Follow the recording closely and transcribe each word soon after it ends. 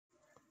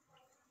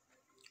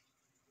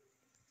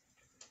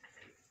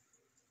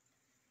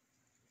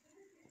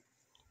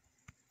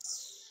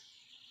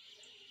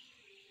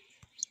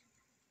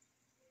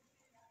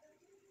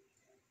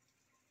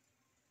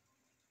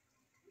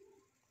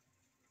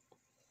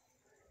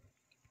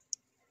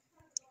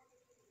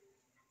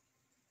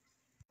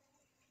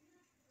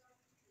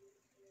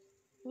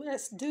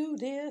Let's do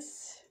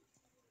this.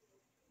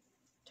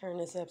 Turn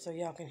this up so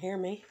y'all can hear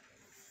me.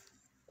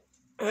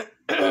 I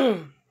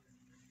am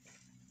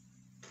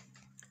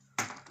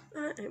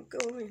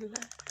going live.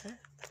 I'm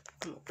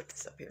going to put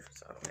this up here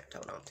so I don't have to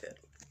hold on to it.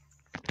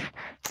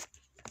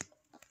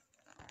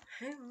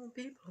 Hang on,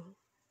 people.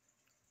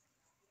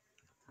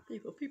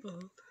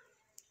 People.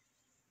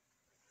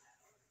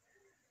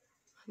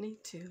 I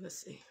need to,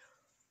 let's see.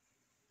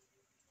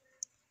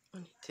 I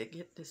need to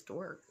get this to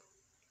work.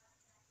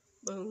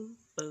 Boom,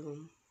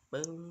 boom,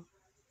 boom,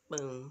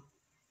 boom,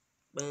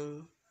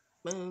 boom,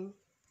 boom.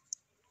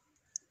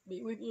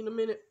 Be with you in a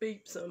minute,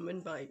 peeps. I'm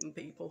inviting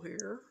people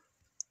here.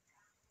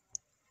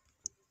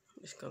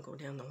 I'm just going to go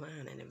down the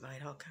line and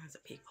invite all kinds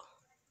of people.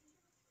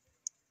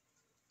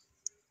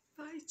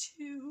 Invite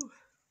you.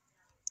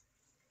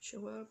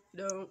 Show up,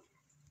 don't.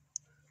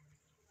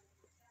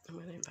 I'm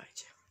going to invite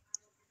you.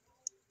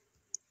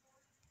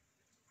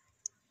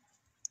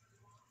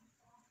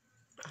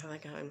 I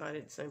think I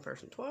invited the same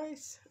person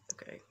twice.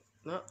 Okay,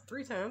 not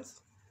 3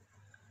 times.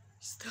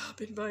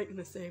 Stop inviting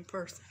the same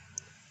person.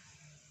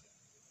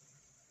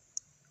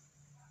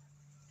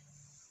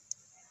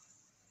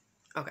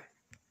 Okay.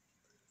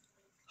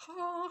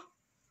 Ha!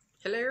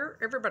 Hello,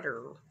 everybody.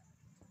 I'm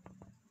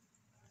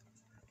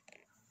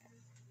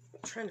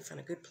trying to find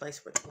a good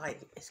place where the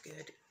lighting is good.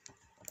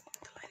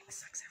 The lighting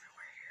sucks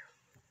everywhere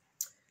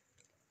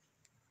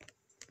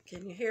here.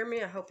 Can you hear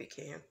me? I hope you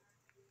can.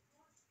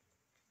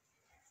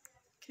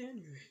 Can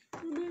you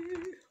hear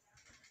me?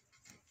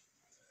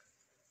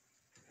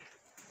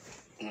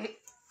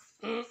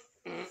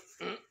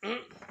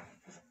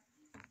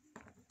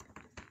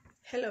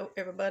 Hello,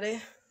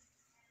 everybody.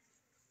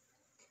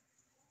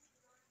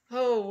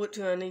 Oh, what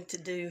do I need to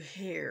do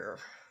here?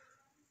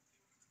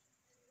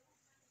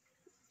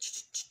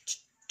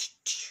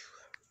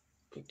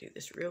 Let me do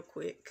this real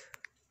quick.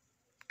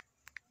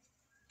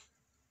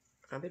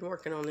 I've been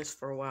working on this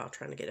for a while,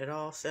 trying to get it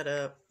all set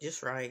up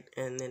just right,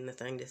 and then the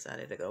thing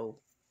decided to go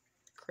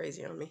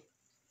crazy on me.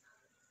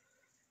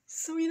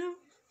 So,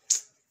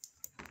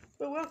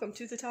 but welcome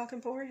to the Talk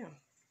Emporium.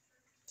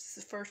 This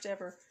is the first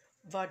ever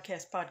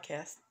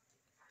podcast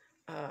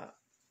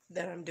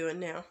that I'm doing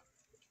now.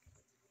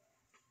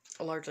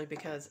 Largely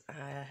because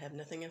I have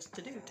nothing else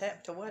to do.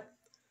 Tap to what?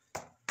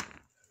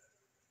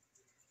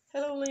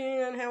 Hello,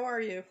 Leanne. How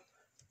are you?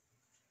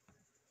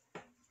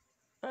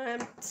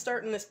 I'm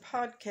starting this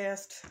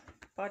podcast.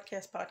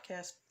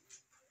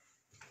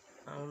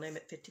 I'll name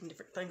it 15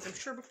 different things, I'm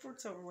sure, before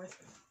it's over with.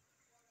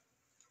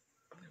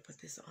 I'm going to put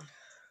this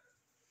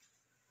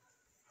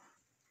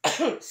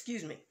on.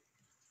 Excuse me.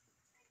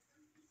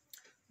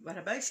 But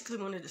I basically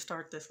wanted to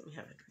start this. Let me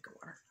have a drink of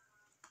water.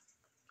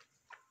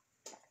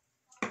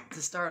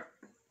 To start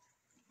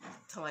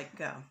to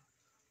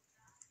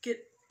get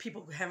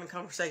people having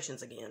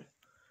conversations again.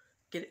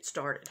 Get it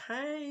started.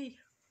 Hey,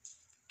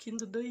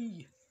 Kinder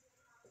D.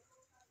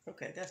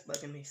 Okay, that's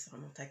bugging me, so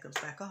I'm going to take those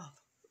back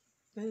off.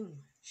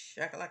 Boom.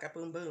 Shakalaka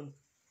boom boom.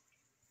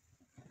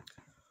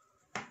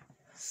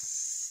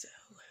 So,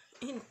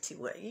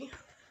 anyway,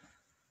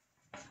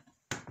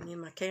 me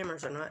and my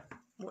cameras are not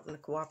wanting to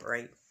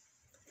cooperate.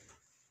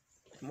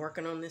 I'm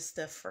working on this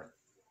stuff for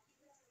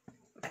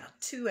about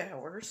 2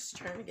 hours,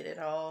 trying to get it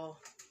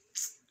all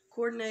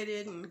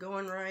coordinated and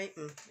going right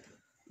and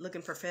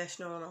looking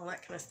professional and all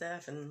that kind of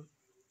stuff, and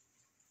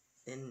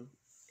then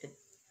it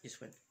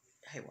just went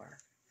haywire,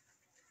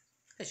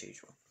 as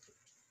usual.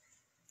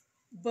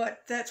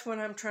 But that's what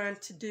I'm trying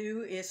to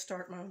do, is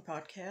start my own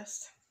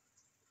podcast,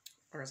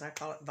 or as I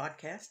call it,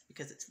 vodcast,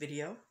 because it's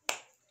video.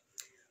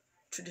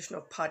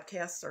 Traditional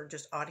podcasts are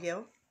just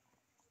audio,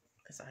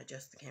 as I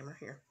adjust the camera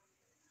here.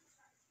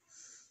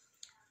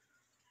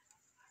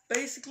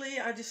 Basically,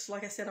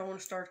 like I said, I want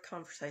to start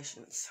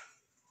conversations.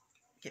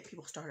 Get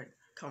people started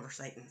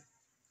conversating.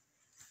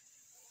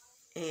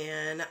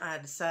 And I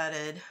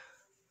decided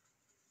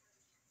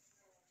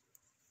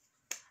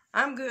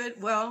I'm good.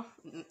 Well,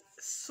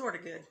 sort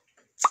of good.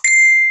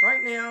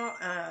 Right now,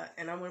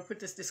 and I'm going to put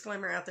this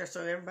disclaimer out there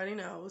so everybody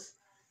knows,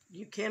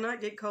 you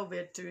cannot get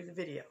COVID through the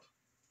video.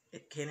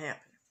 It can't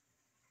happen.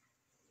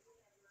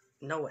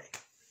 No way.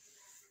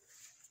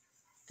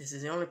 This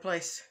is the only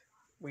place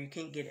where you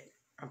can't get it.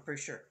 I'm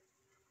pretty sure.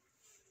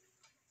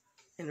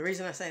 And the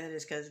reason I say that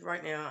is because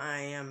right now I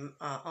am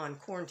on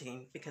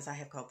quarantine because I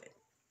have COVID.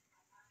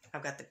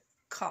 I've got the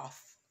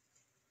cough.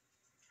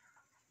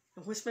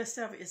 And what's messed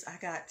up is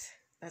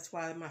that's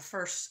why my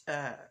first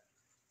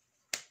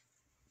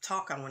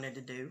talk I wanted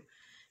to do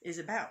is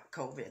about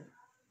COVID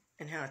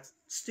and how it's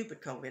stupid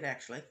COVID,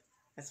 actually.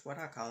 That's what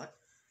I call it.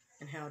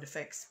 And how it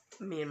affects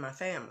me and my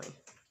family.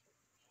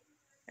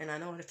 And I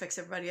know it affects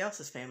everybody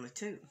else's family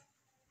too.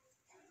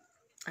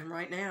 And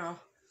right now,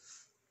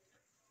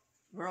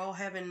 we're all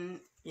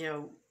having,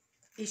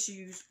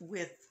 issues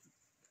with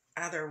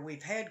either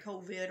we've had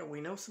COVID or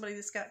we know somebody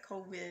that's got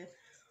COVID,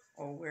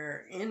 or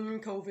we're in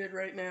COVID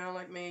right now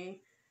like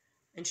me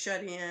and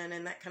shut in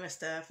and that kind of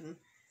stuff. And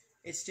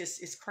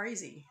it's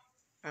crazy.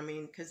 I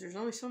mean, because there's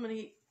only so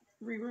many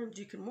reruns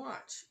you can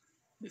watch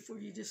before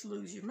you just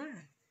lose your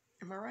mind.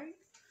 Am I right?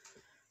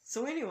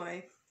 So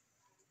anyway,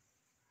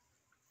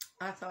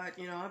 I thought,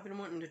 I've been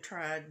wanting to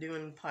try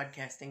doing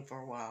podcasting for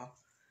a while.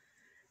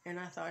 And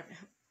I thought,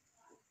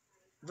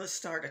 let's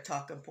start a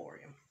talk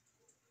emporium.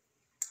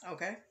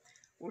 Okay?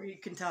 Where you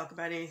can talk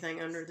about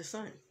anything under the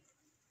sun.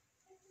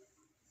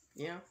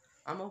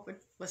 I'm open.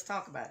 Let's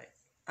talk about it.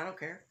 I don't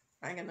care.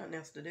 I ain't got nothing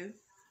else to do.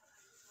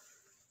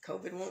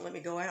 COVID won't let me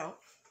go out.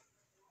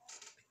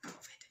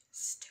 COVID.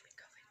 Stupid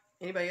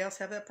COVID. Anybody else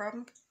have that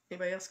problem?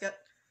 Anybody else got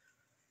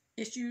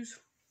issues?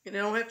 And they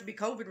don't have to be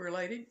COVID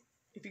related.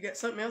 If you got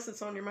something else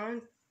that's on your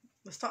mind,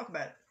 let's talk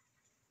about it.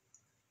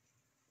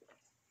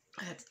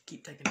 I have to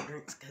keep taking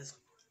drinks because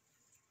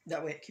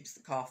that way it keeps the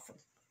cough from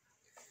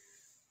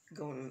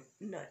going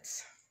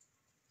nuts.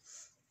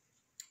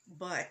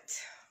 But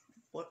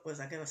what was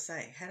I going to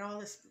say? Had all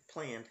this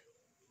planned,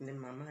 and then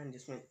my mind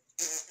just went,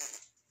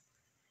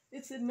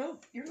 it said,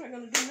 nope, you're not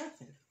going to do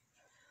nothing.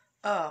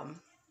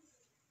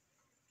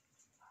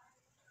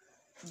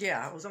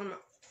 Yeah, I was on my,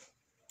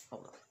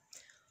 hold on,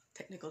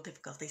 technical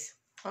difficulties,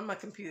 on my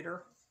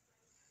computer.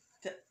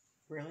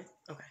 Really?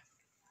 Okay.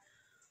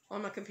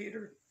 On my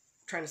computer,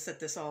 trying to set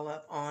this all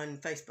up on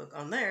Facebook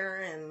on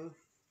there, and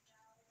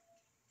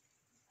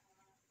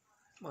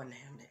wasn't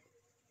having it.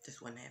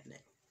 Just wasn't having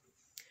it.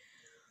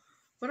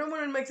 But I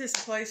wanted to make this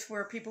a place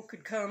where people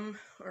could come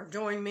or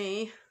join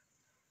me.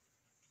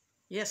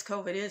 Yes,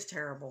 COVID is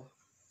terrible.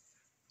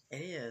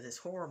 It is. It's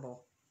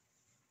horrible.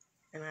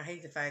 And I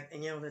hate the fact,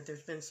 that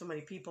there's been so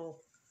many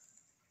people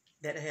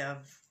that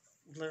have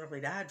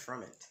literally died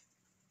from it.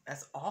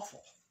 That's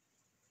awful.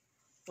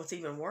 What's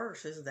even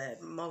worse is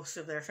that most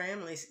of their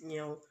families,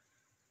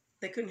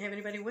 they couldn't have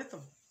anybody with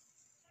them.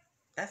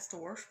 That's the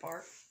worst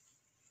part.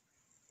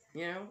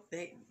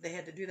 They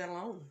had to do that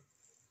alone.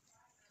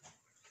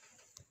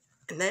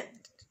 And that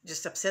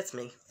just upsets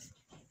me.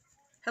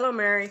 Hello,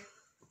 Mary.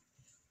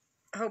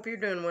 I hope you're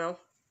doing well.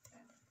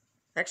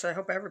 Actually, I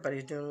hope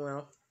everybody's doing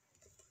well.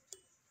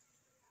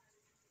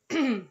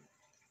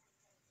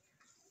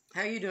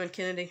 How you doing,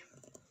 Kennedy?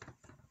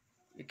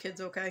 Your kids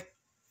okay?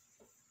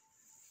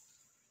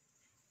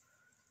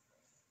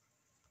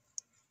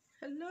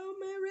 Hello,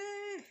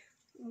 Mary.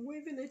 I'm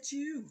waving at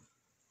you.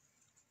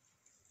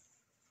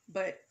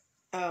 But,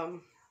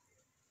 lost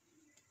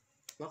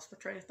my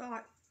train of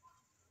thought.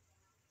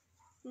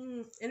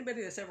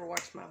 Anybody that's ever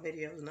watched my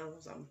videos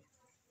knows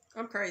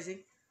I'm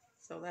crazy.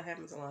 So that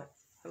happens a lot.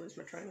 I lose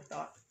my train of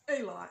thought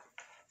a lot.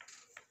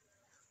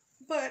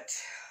 But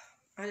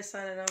I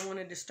decided I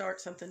wanted to start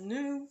something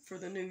new for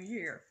the new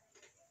year.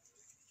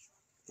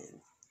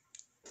 And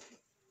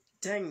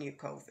dang you,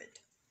 COVID.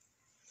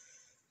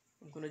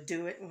 I'm going to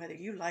do it whether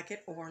you like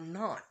it or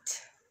not.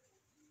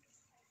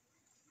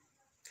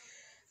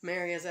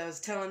 Mary, as I was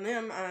telling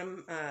them,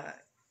 I'm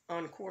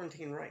on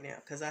quarantine right now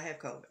because I have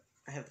COVID.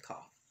 I have the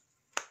cough.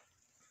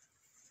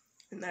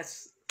 And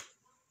that's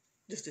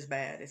just as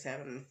bad as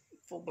having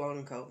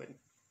full-blown COVID.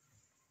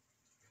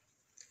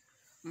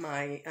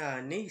 My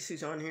niece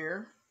who's on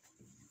here,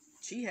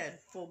 she had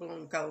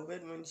full-blown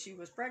COVID when she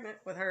was pregnant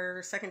with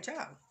her second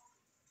child.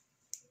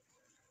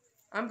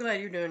 I'm glad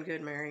you're doing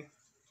good, Mary.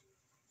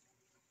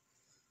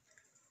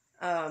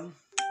 And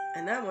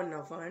that wasn't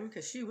no fun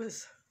because she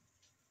was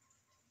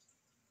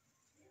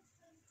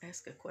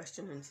ask a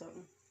question and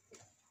something.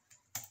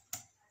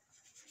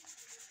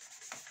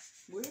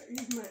 Where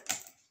is my...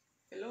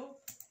 Hello?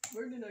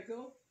 Where did I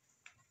go?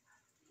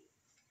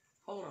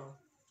 Hold on.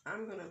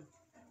 I'm going to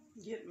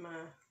get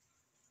my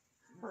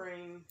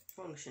brain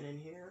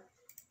functioning here.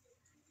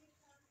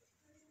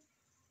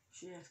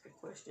 She asked a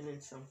question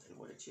in something.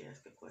 What did she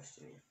ask a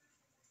question in?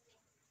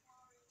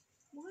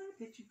 Why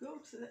did you go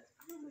to that?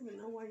 I don't even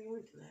know why you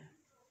went to that.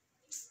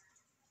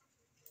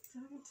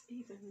 Don't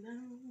even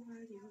know why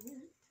you went to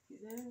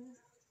that.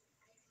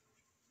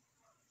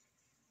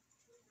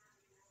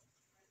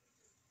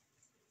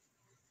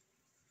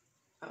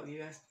 Oh,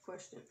 you asked a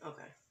question?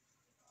 Okay.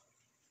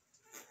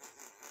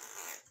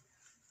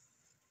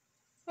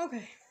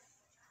 Okay.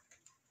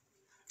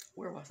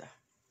 Where was I?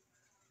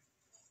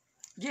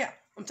 Yeah,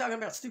 I'm talking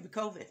about stupid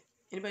COVID.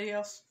 Anybody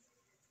else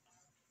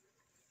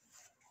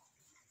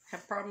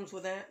have problems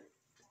with that?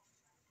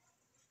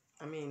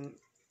 I mean,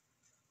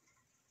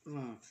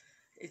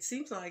 it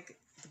seems like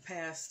the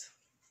past,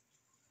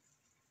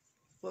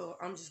 well,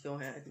 I'm just going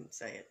to go ahead and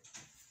say it.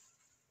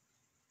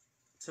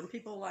 Some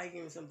people like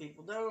him, some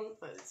people don't,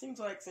 but it seems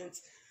like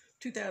since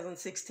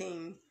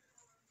 2016,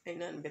 ain't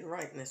nothing been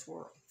right in this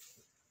world.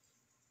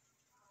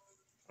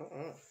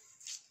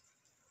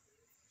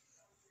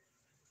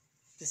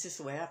 This is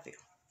the way I feel.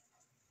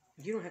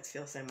 You don't have to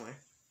feel the same way.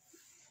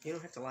 You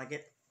don't have to like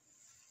it.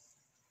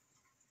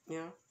 You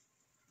know?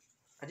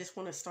 I just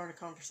want to start a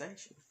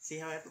conversation. See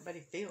how everybody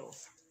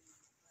feels.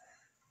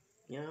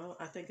 You know,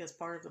 I think that's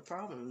part of the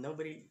problem.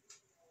 Nobody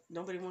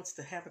wants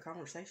to have a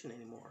conversation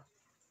anymore.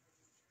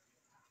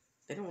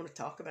 They don't want to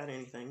talk about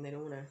anything. They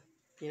don't want to,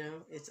 you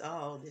know, it's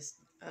all just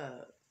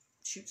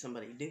shoot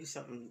somebody, do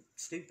something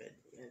stupid,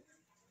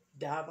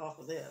 dive off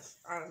of this.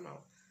 I don't know.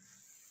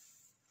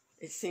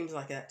 It seems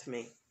like that to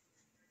me.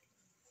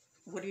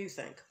 What do you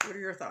think? What are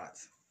your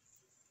thoughts?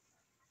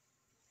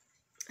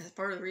 That's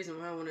part of the reason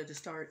why I wanted to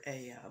start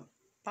a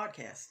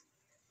podcast,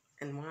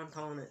 and why I'm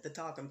calling it the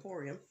Talk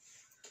Emporium.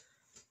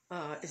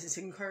 Is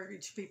to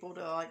encourage people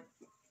to like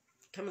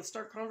come and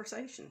start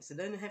conversations. It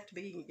doesn't have to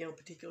be,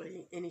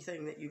 particularly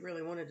anything that you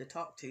really wanted to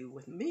talk to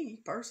with me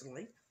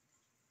personally.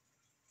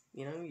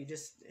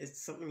 It's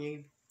something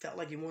you felt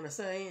like you want to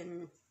say,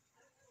 and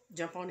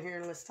jump on here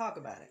and let's talk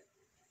about it.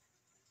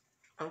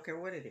 I don't care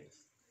what it is.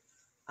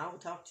 I will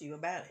talk to you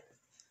about it.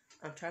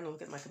 I'm trying to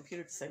look at my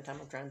computer at the same time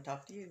I'm trying to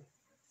talk to you.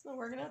 It's not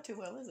working out too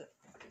well, is it?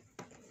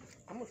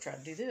 I'm going to try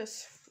to do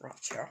this.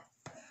 Right, y'all.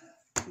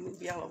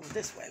 Move y'all over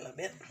this way a little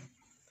bit.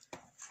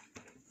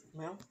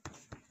 Well,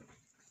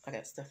 I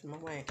got stuff in my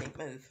way. I can't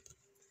move.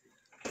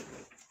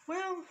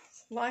 Well,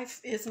 life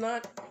is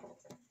not...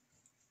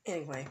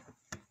 Anyway,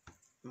 I'm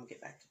going to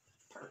get back to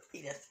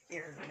Edith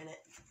here in a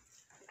minute.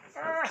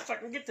 If I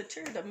can get the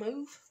chair to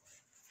move.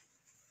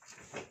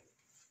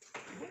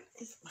 What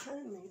is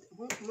behind me that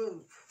won't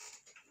move?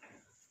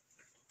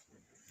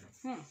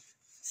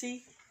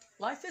 See,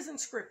 life isn't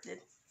scripted.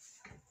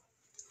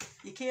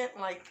 You can't,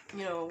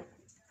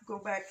 go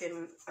back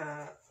and,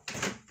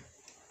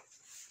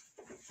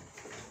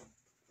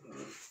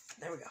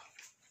 there we go.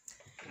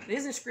 It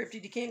isn't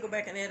scripted. You can't go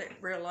back and edit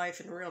real life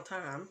in real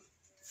time.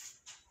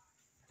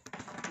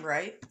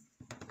 Right?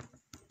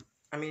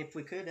 I mean, if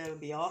we could, that would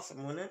be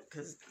awesome, wouldn't it?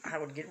 Because I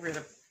would get rid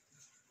of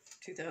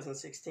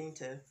 2016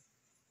 to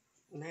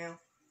now.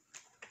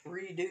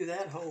 Redo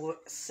that whole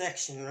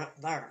section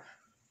right there.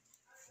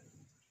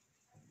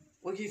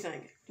 What do you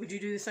think? Would you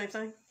do the same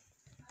thing?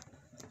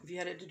 If you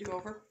had it to do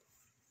over?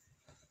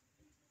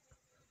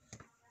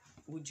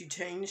 Would you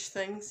change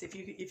things?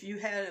 If you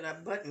had a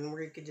button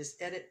where you could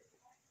just edit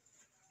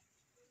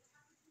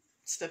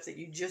stuff that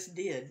you just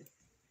did,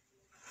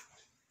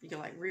 you can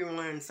like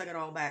rewind, suck it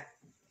all back.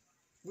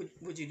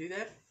 Would you do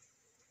that?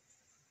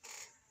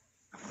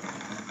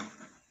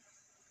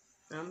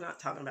 I'm not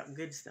talking about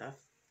good stuff.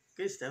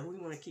 Good stuff, we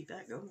want to keep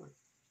that going.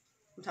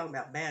 I'm talking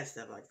about bad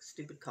stuff like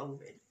stupid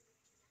COVID.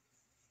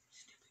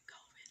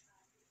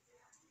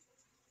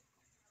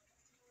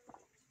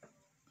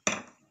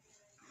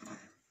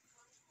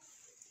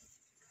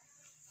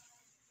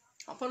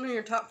 Hop on here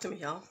and talk to me,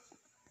 y'all.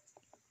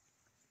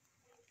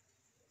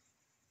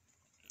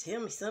 Tell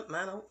me something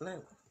I don't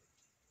know.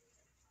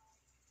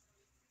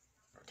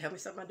 Or tell me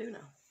something I do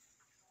know.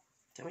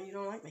 Tell me you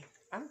don't like me.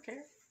 I don't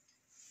care.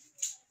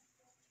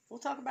 We'll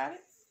talk about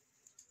it.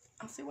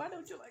 I'll see why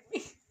don't you like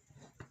me.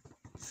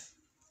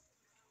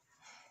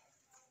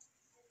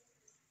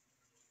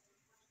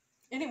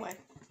 Anyway,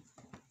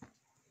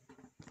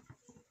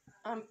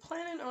 I'm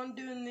planning on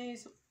doing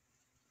these,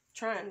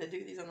 trying to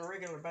do these on a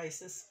regular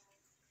basis.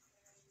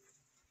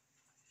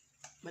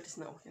 But it's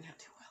not working out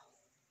too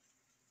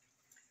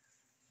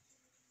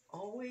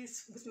well.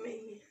 Always with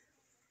me,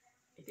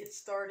 it gets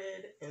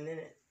started and then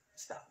it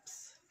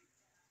stops.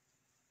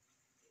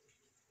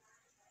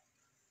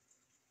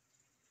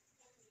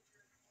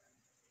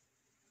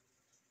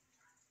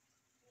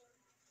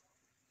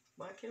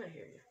 Why can't I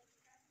hear you?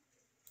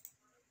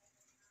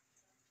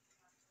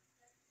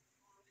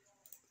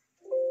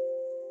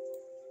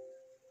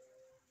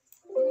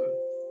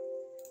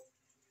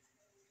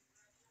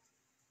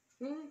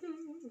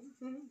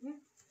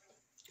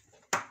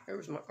 There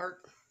was my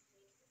art.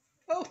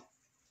 Oh!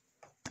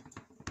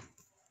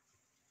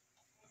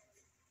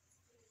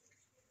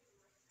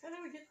 How do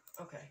we get...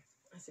 Okay,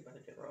 I see what I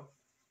did wrong.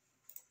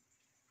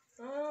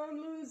 I'm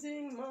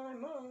losing my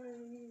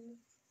mind.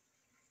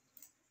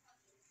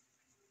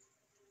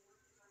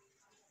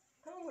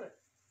 I don't want it.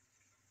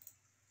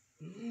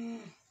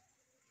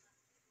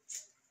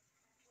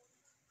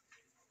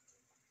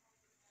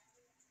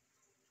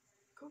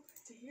 Go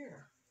back to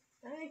here.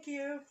 Thank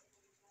you.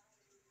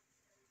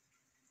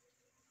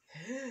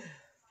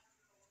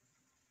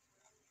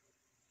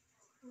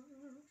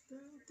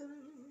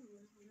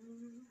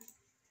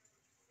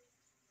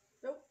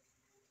 Nope.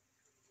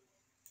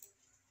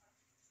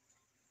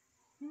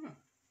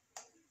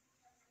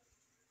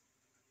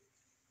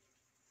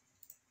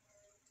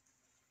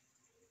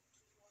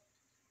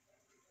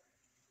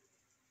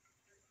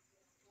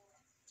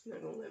 It's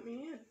not gonna let me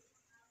in.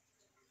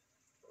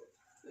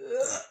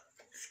 Ugh.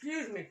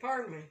 Excuse me,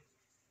 pardon me.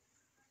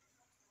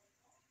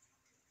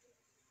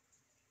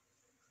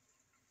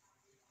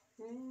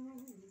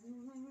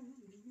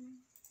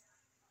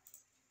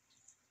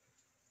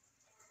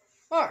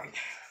 All right.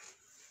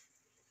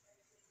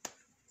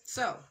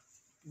 So,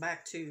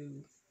 back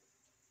to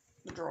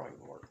the drawing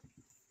board,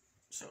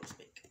 so to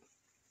speak.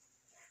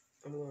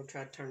 I'm going to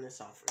try to turn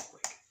this off real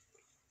quick.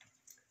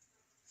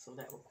 So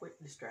that will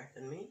quit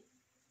distracting me.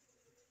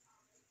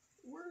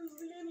 Where's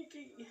the any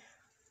key?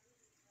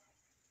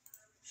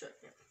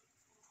 Shut down.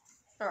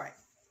 Alright.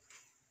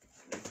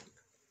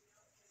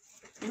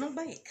 And I'll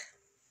bake.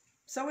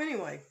 So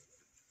anyway.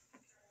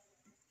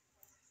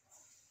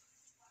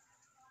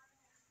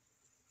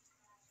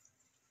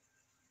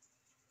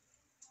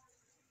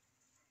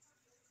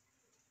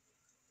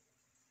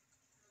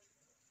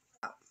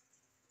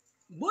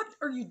 What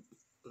are you...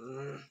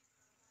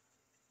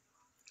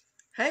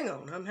 Hang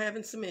on, I'm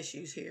having some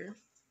issues here.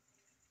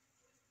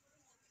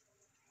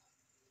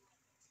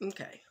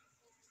 Okay.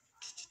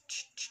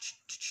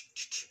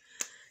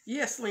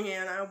 Yes,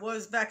 Leanne, I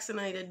was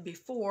vaccinated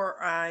before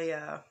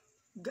I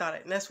got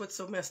it. And that's what's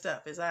so messed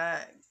up, is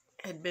I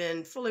had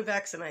been fully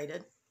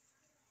vaccinated.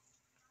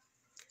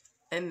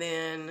 And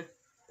then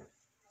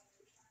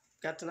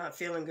got to not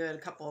feeling good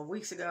a couple of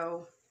weeks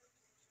ago.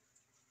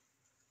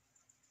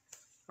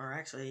 Or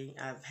actually,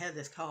 I've had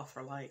this cough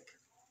for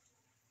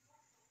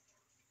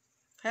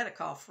had a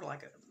cough for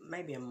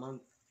maybe a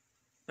month.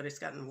 But it's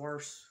gotten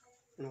worse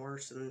and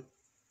worse and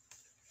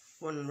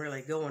wasn't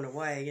really going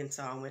away. And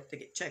so I went to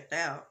get checked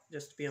out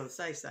just to be on the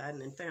safe side,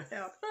 and then found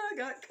out I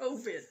got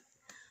COVID.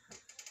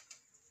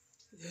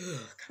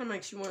 Kind of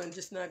makes you want to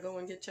just not go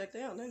and get checked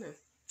out, doesn't it?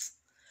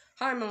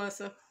 Hi,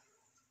 Melissa.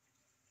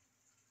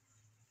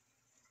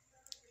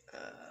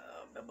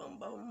 Boom,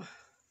 boom.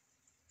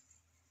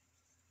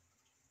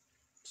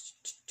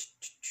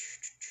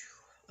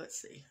 Let's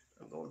see.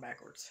 I'm going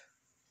backwards.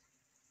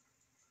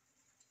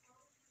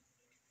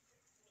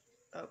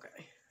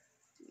 Okay.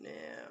 Now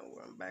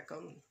I'm back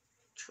on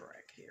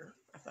track here,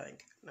 I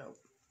think. Nope.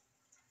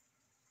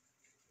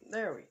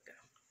 There we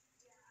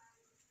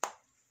go.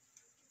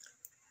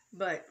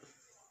 But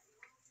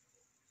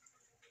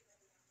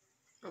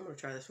I'm going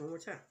to try this one more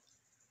time.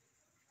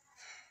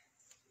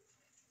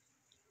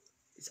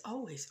 It's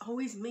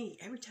always me.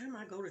 Every time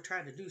I go to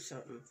try to do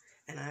something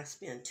and I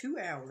spend 2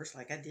 hours,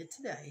 like I did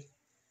today,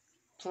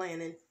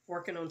 planning,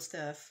 working on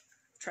stuff,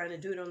 trying to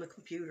do it on the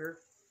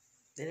computer,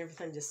 then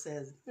everything just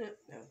says, no,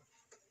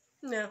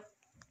 no,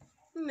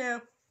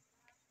 no,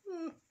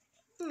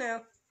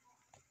 no,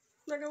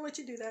 not going to let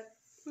you do that,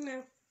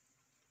 no.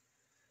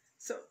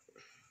 So,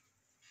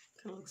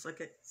 kind of looks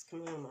like it's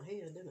coming on my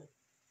head, doesn't it?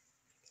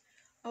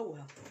 Oh,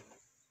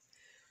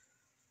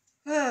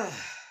 well.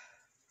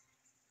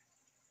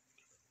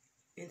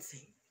 And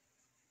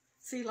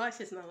see, life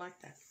is not like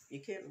that. You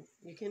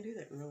can't do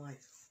that in real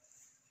life.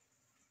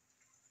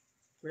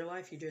 Real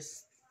life,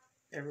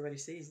 everybody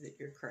sees that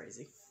you're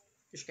crazy,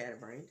 you're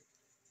scatterbrained,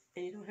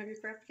 and you don't have your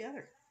crap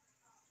together.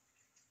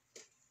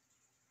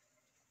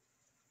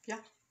 Yeah.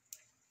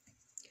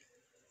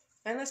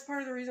 And that's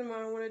part of the reason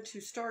why I wanted to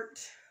start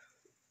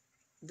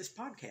this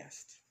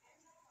podcast.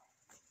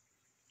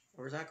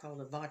 Or as I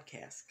call it, a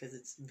vodcast, because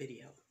it's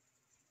video.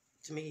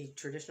 To me,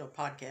 traditional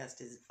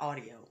podcast is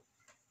audio.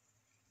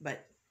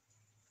 But,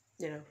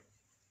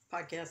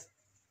 podcast,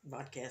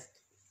 vodcast,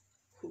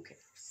 who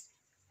cares?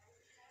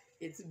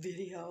 It's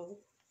video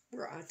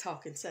where I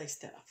talk and say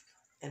stuff.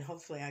 And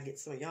hopefully I get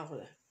some of y'all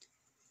to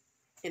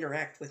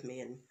interact with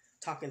me and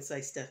talk and say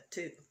stuff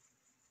too.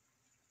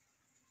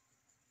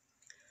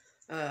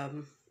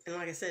 And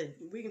like I said,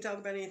 we can talk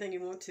about anything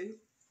you want to.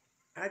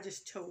 I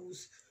just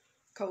chose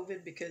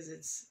COVID because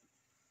it's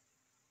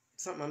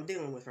something I'm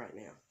dealing with right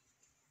now.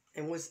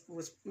 And what's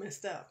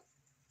messed up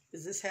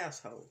is this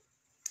household.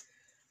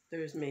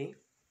 There's me.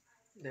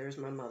 There's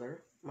my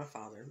mother, my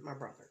father, my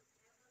brother.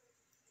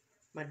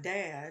 My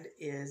dad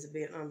is a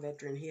Vietnam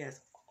veteran. He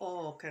has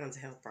all kinds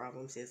of health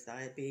problems. He has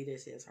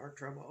diabetes, he has heart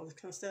trouble, all this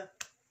kind of stuff.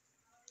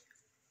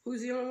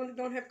 Who's the only one that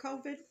don't have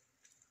COVID?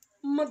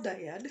 My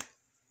dad.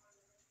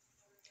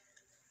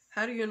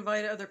 How do you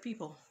invite other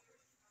people?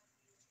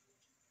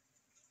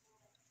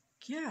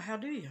 Yeah, how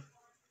do you?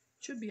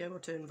 Should be able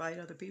to invite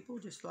other people,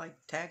 just like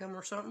tag them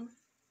or something.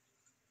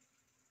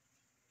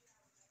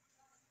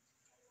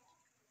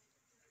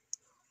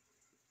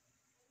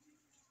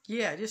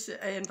 Yeah, just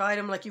invite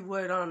them like you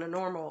would on a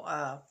normal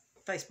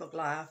Facebook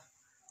Live.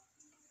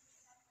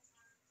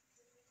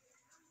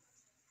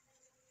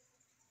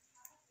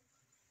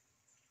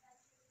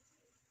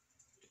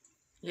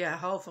 Yeah,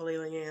 hopefully,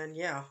 Leanne,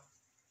 yeah.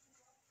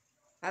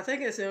 I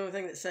think it's the only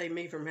thing that saved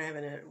me from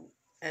having it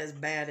as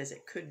bad as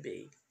it could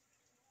be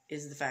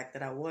is the fact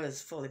that I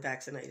was fully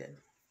vaccinated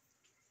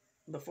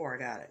before I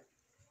got it.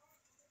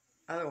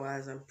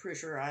 Otherwise, I'm pretty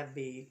sure I'd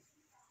be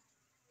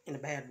in a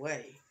bad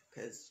way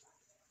because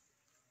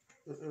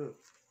the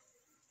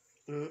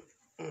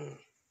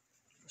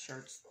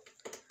shirt's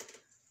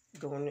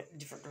going a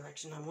different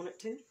direction I want it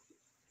to.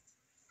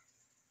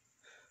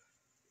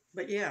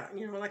 But yeah,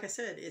 like I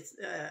said, it's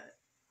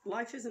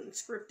life isn't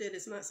scripted.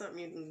 It's not something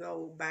you can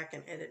go back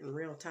and edit in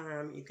real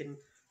time. You can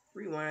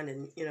rewind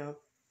and,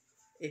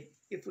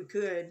 if we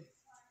could,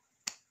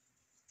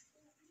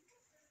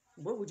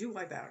 what would you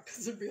wipe out?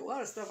 Because there'd be a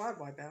lot of stuff I'd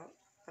wipe out.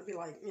 I'd be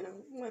like,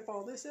 wipe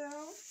all this out.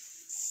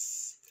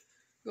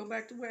 Go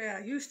back to where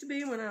I used to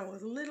be when I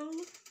was little.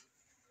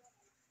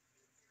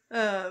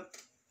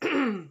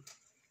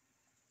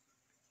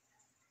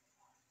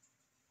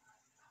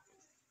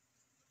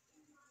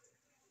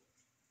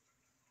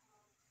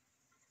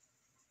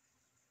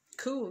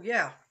 Cool,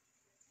 yeah.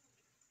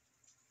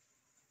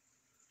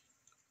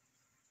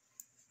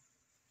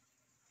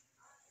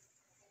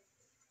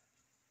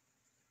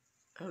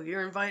 Oh,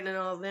 you're inviting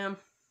all of them?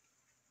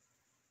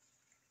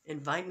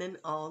 Inviting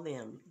all of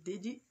them.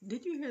 Did you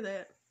hear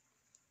that?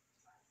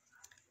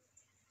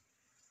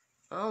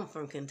 I'm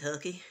from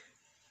Kentucky.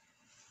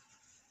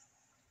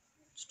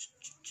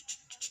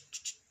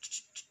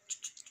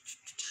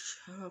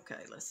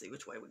 Okay, let's see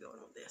which way we're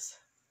going with this.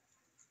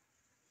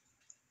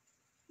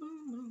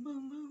 Boom, boom,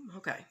 boom, boom.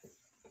 Okay.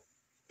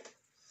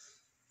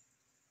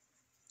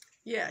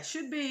 Yeah, it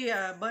should be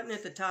a button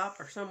at the top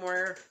or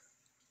somewhere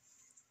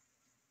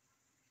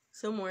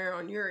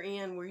on your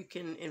end where you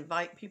can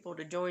invite people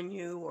to join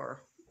you,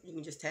 or you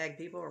can just tag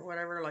people or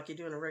whatever, like you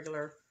do in a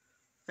regular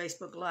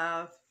Facebook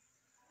Live.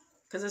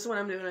 Because that's what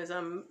I'm doing, is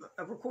I'm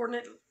recording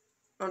it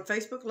on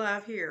Facebook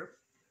Live here.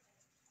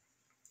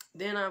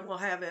 Then I will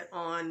have it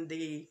on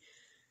the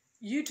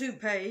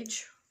YouTube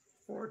page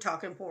for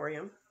Talk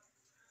Emporium.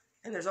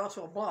 And there's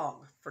also a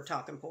blog for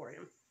Talk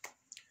Emporium.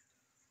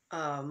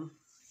 The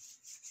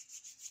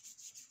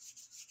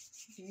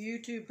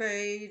YouTube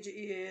page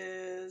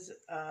is,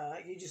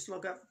 you just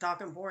look up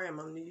Talk Emporium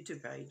on the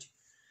YouTube page.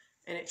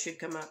 And it should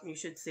come up and you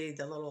should see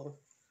the little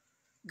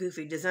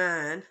goofy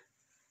design.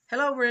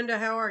 Hello, Brenda.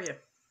 How are you?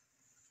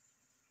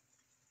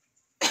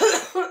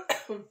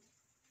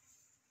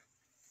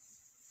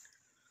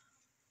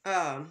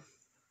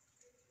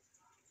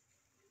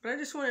 But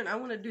I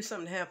want to do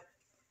something to have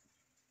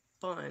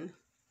fun.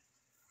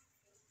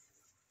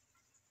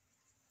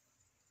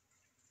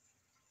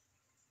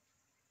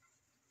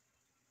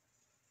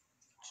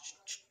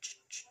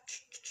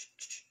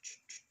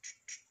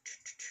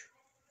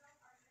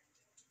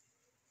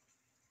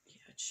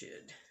 Yeah, it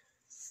should.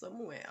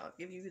 Somewhere I'll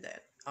give you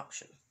that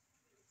option.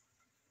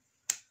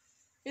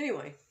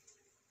 Anyway.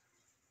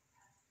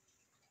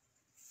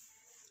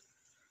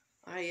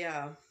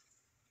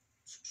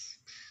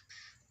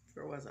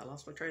 Where was I?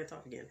 Lost my train of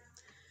thought again.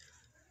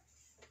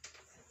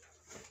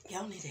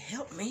 Y'all need to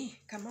help me.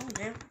 Come on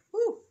now.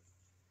 Woo!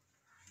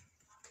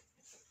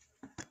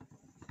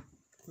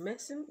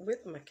 Messing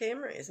with my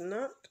camera is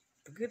not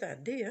a good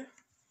idea.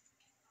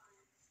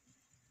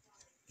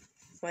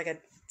 Like I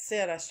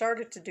said, I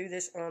started to do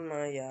this on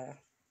my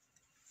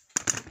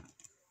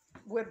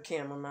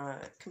webcam on my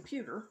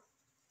computer.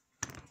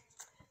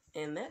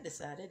 And that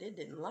decided it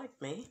didn't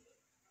like me.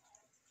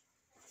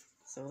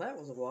 So that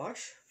was a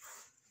wash.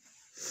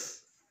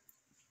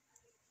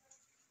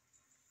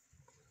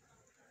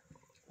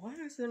 Why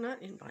is there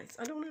not invites?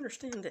 I don't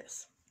understand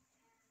this.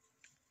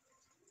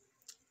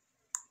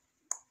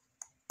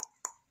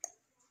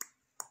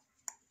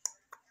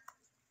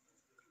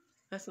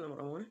 That's not what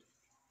I wanted.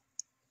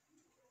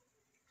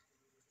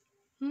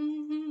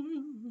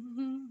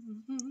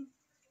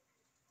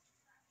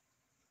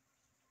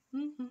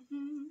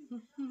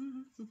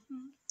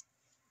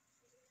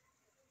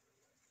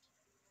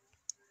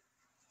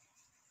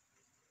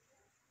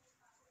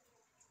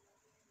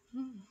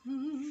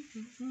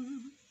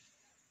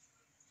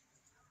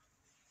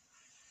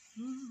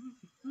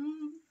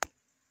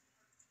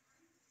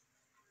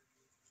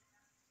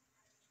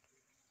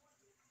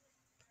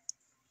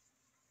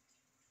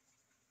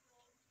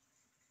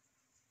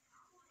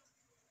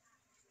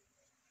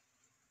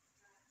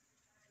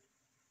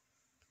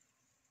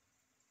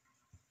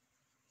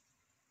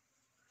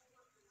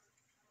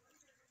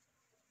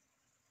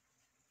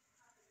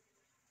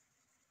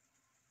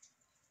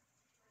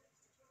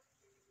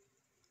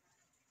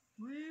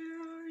 Where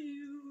are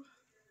you?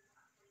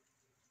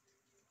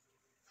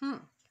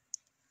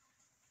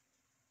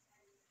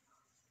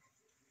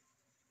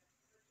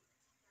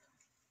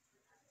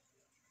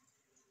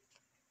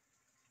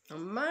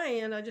 On my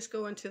end, I just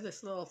go into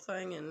this little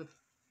thing and...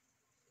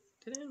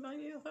 Did I invite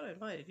you? I thought I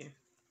invited you.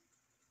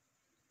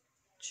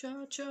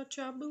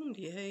 Cha-cha-cha boom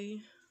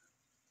hey.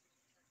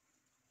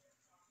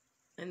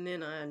 And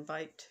then I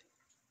invite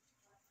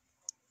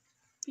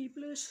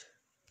peoples.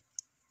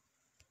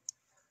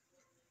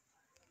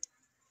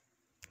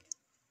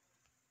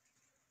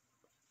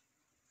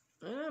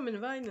 And I'm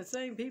inviting the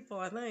same people,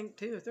 I think,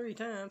 2 or 3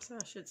 times.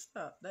 I should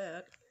stop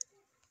that.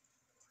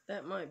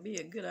 That might be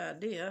a good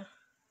idea.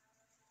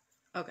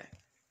 Okay.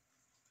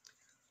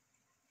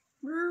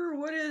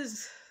 What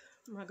is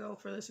my goal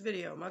for this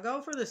video? My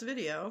goal for this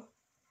video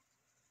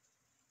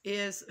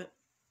is...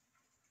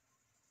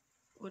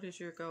 What is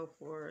your goal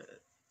for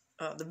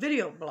the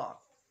video blog?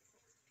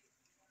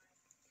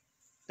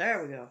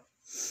 There we go.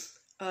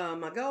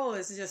 My goal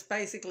is just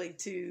basically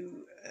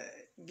to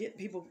get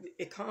people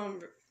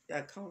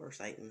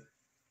conversating.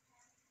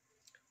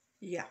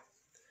 Yeah.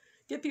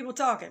 Get people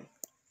talking.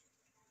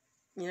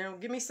 You know,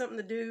 give me something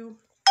to do.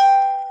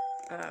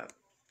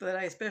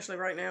 But especially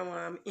right now when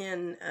I'm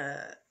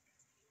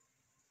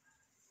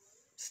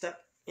stuck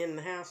in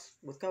the house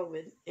with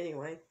COVID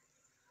anyway.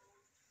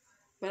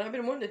 But I've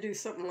been wanting to do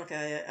something like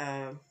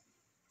a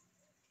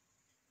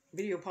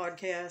video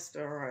podcast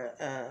or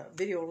a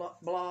video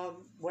blog,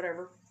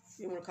 whatever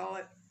you want to call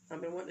it.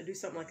 I've been wanting to do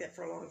something like that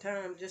for a long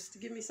time, just to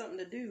give me something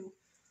to do,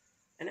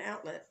 an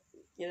outlet,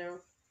 you know,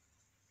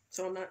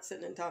 so I'm not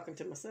sitting and talking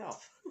to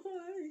myself.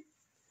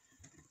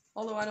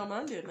 Although I don't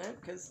mind doing that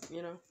because,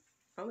 you know,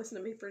 I listen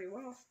to me pretty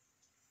well.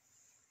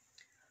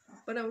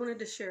 But I wanted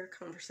to share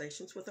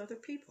conversations with other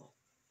people,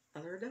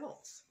 other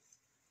adults.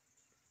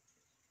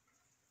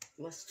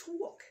 Let's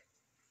talk.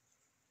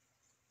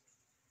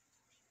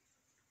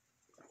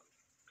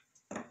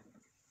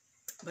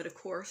 But of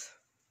course,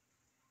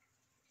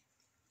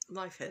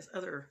 life has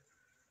other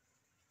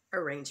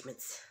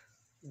arrangements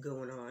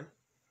going on.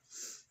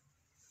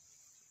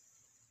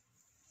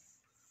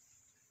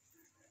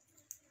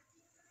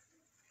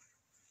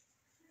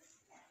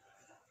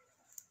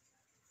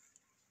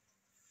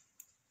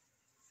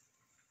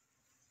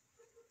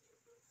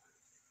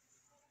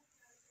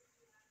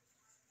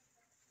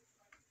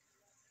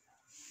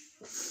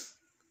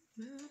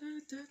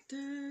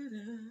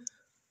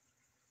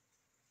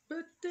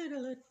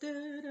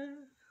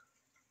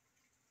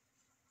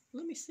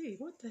 Let me see,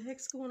 what the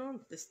heck's going on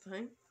with this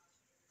thing?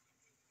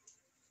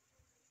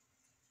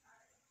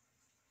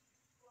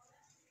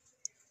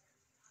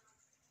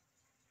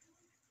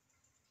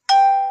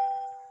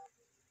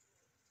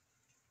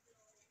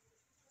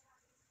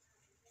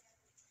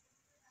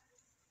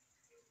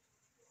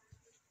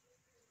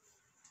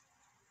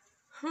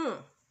 Huh.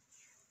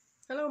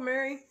 Hello,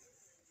 Mary.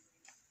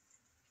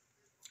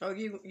 Oh,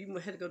 you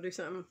had to go do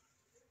something?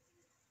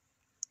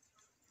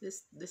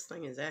 This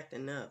thing is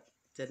acting up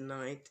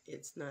tonight.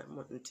 It's not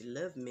wanting to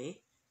love me.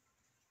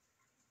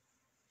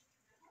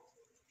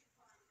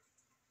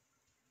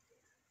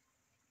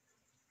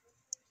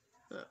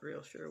 Not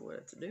real sure what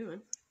it's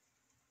doing.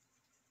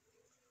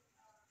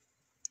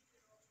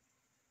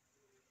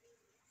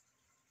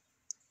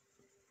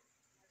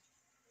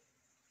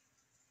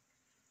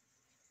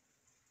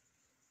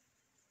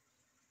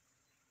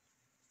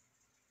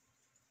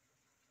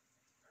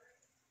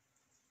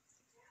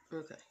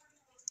 Okay.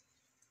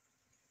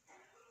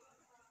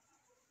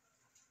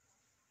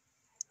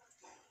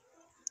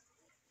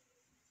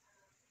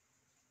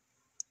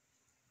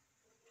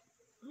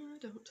 I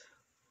don't.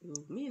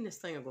 Ooh, me and this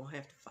thing are gonna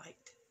have to fight.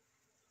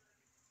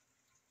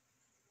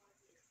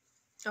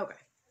 Okay.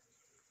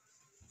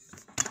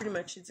 Pretty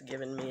much it's a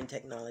given. Me and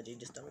technology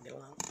just don't get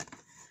along.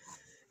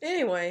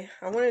 Anyway,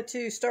 I wanted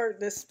to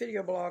start this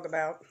video blog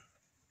about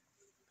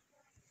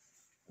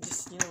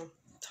just,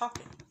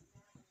 talking.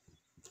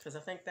 Because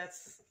I think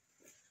that's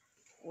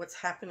what's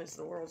happened is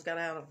the world's got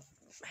out of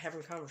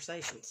having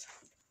conversations.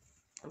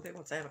 Nobody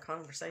wants to have a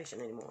conversation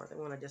anymore. They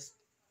want to just,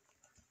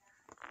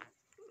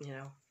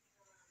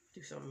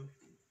 do something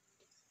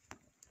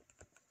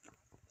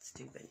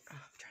stupid. Oh,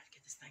 I'm trying to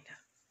get this thing to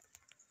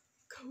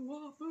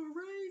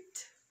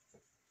cooperate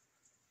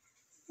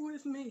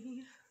with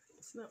me.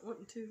 It's not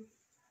wanting to.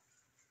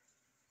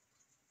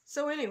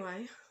 So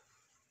anyway,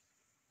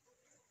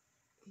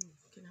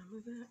 can I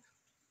move that?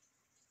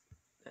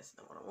 That's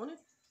not what I wanted.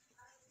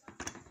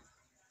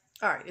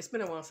 Alright, it's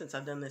been a while since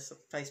I've done this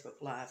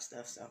Facebook Live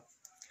stuff, so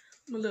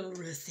I'm a little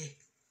rusty.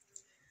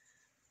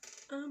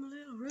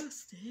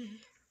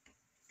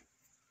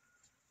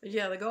 But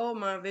yeah, the goal of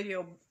my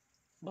video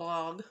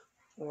blog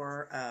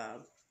or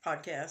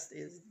podcast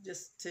is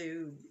just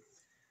to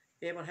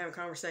be able to have a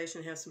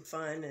conversation, have some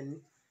fun,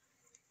 and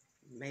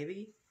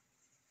maybe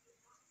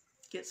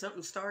get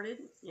something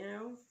started,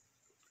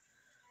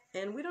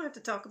 And we don't have to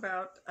talk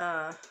about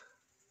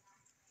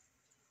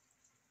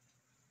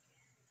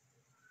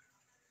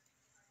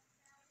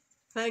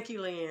thank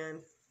you,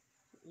 Leanne.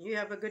 You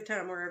have a good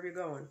time wherever you're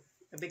going.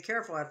 And be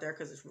careful out there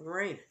because it's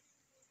raining.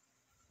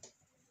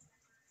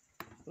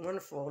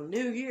 Wonderful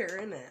new year,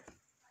 isn't it?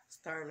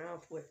 Starting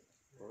off with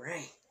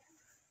rain.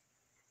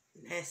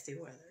 Nasty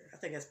weather. I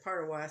think that's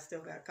part of why I still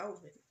got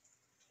COVID.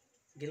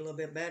 Get a little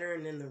bit better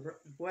and then the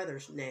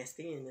weather's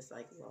nasty and it's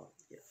like, well,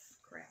 yeah,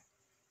 crap.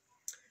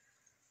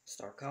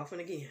 Start coughing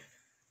again.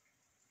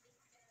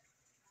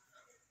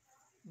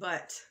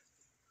 But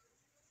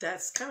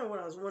that's kind of what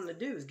I was wanting to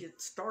do is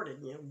get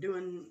started,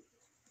 doing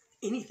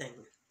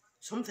anything,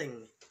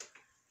 something.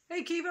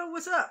 Hey, Kiva,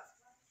 what's up?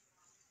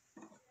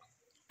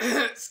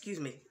 Excuse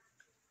me.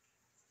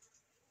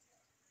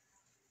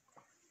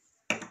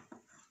 I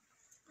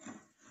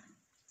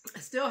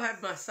still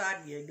have my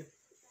side gig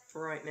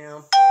for right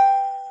now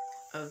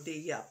of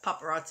the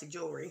paparazzi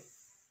jewelry.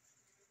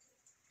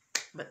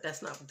 But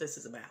that's not what this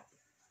is about.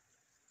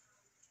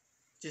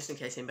 Just in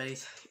case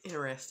anybody's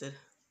interested.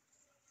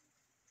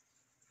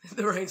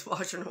 The rain's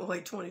washing away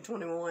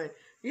 2021.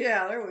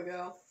 Yeah, there we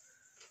go.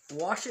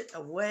 Wash it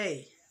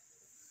away.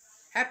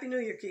 Happy New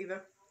Year,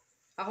 Kiva.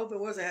 I hope it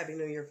was a Happy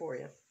New Year for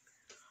you.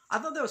 I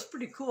thought that was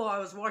pretty cool. I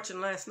was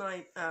watching last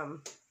night.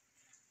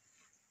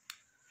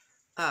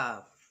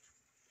 Yeah,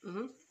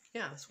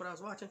 that's what I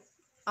was watching.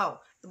 Oh,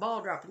 the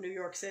ball drop in New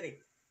York City.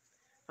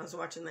 I was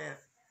watching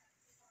that.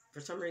 For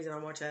some reason, I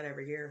watch that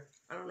every year.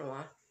 I don't know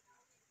why.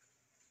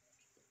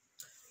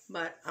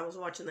 But I was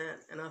watching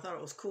that, and I thought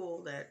it was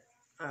cool that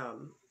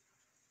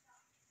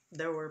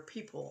there were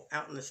people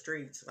out in the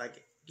streets,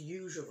 like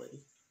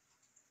usually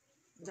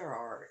there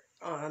are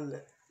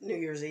on New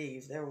Year's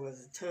Eve. There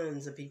was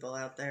tons of people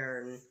out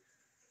there, and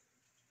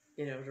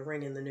to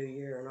ring in the new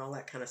year and all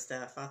that kind of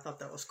stuff. I thought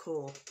that was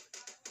cool.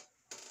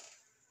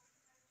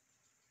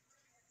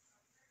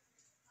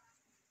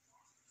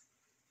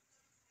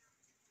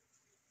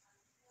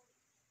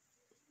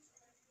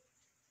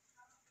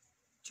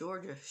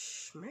 Georgia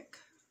Schmick.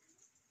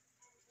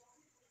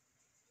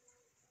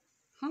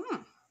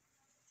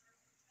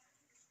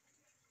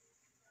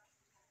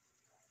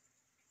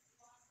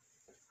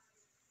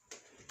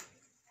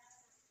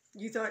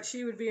 You thought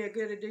she would be a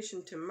good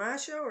addition to my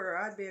show, or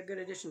I'd be a good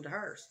addition to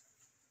hers?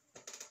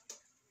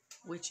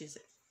 Which is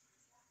it?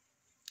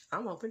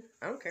 I'm open.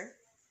 I don't care.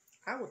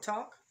 I will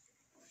talk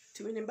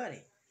to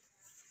anybody.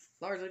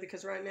 Largely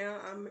because right now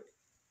I'm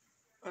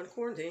on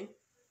quarantine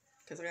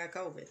because I got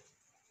COVID.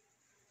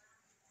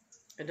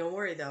 And don't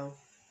worry though,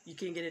 you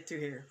can't get it through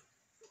here.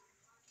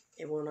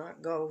 It will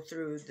not go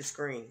through the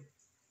screen.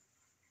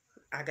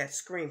 I got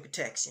screen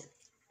protection.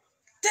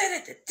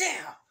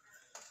 Da-da-da-da!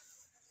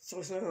 So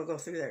it's not going to go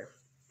through there.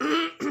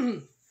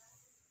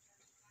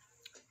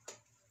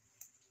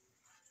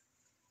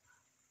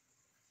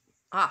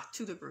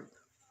 To the group.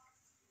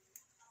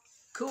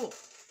 Cool.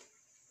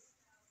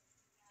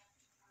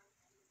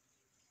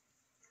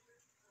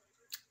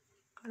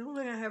 I don't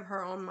think I have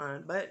her on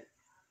mine, but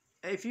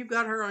if you've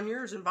got her on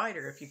yours, invite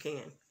her if you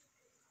can.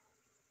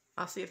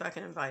 I'll see if I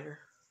can invite her.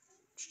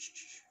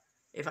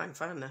 If I can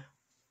find the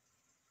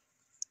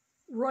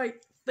right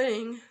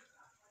thing.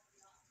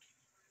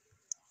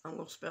 I'm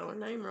going to spell her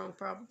name wrong,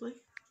 probably.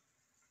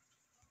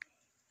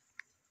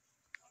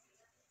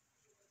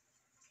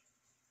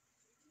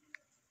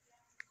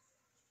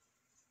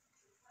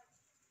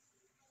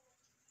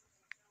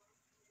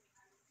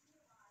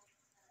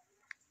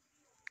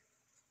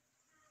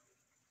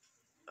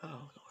 Oh,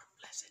 Lord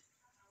bless it.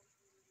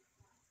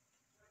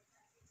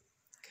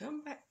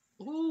 Come back.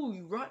 Ooh,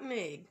 you rotten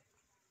egg.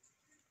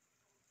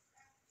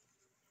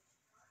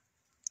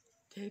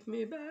 Take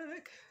me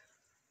back.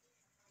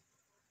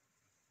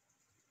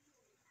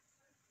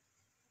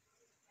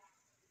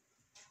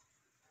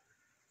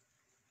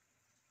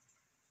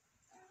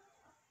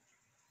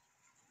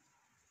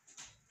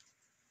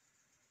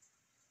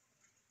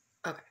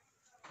 Okay.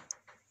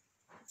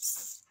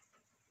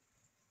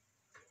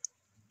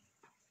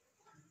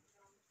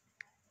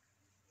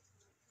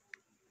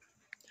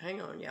 Hang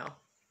on, y'all.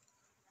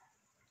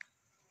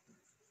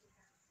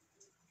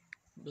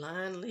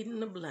 Blind leading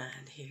the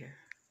blind here.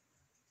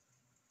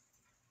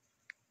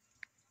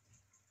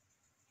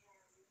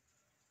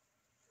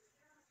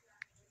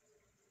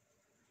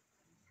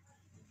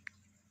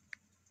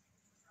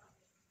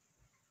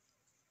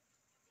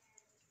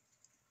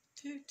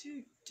 Toot,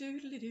 toot,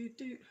 doodly doot,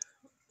 doot.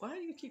 Why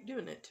do you keep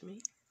doing that to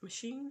me,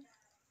 machine?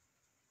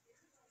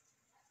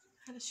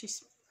 How does she...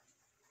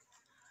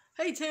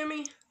 Hey,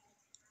 Tammy.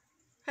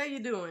 How you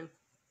doing?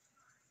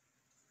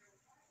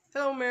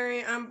 Hello,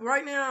 Mary.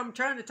 Right now I'm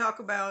trying to talk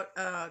about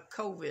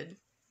COVID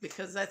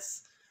because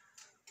that's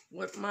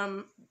what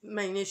my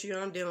main issue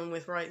I'm dealing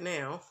with right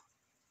now.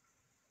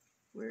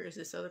 Where is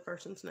this other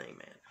person's name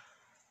at?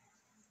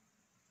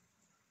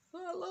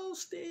 I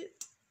lost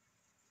it.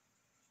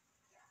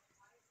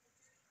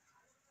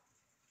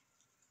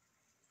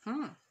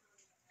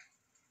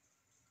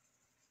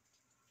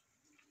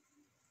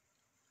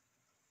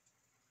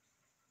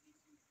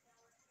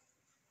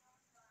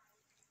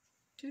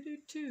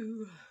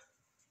 Doo-doo-doo.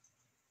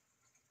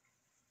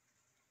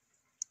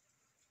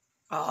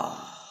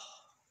 Oh.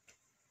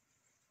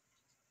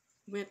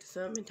 Went to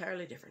something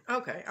entirely different.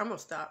 Okay, I'm going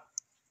to stop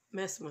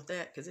messing with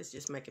that because it's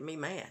just making me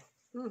mad.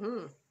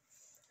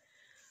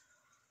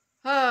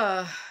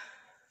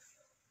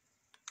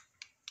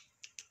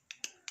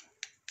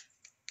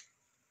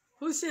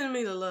 Who's sending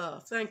me the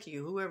love? Thank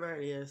you, whoever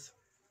it is.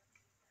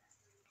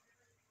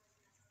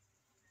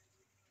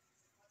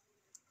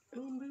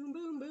 Boom, boom,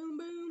 boom, boom,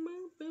 boom,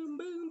 boom, boom,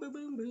 boom,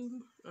 boom,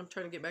 boom. I'm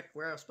trying to get back to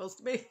where I was supposed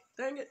to be.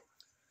 Dang it.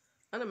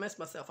 I done messed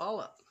myself all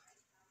up.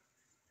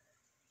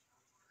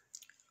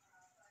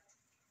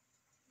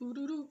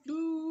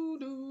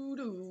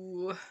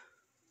 Doo-doo-doo-doo-doo-doo.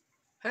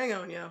 Hang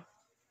on, y'all.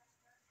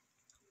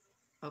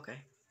 Okay.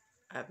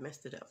 I've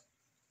messed it up.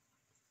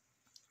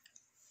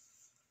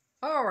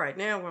 Alright,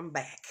 now I'm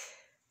back.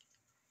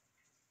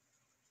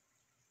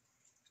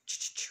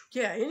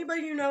 Yeah,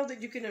 anybody you know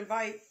that you can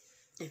invite,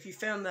 if you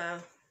found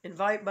the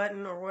invite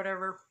button or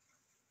whatever,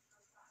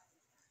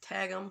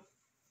 tag them,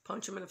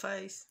 punch them in the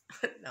face.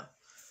 No.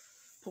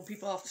 Pull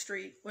people off the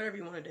street, whatever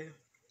you want to do.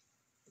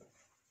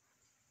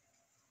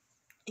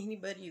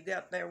 Anybody you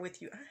got there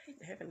with you. I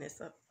hate having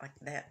this up like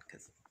that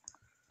because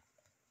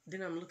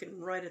then I'm looking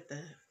right at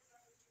the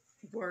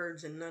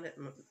words and not at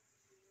my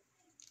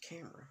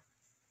camera.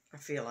 I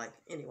feel like.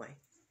 Anyway.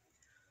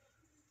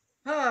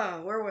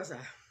 Where was I?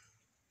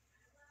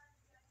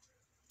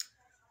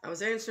 I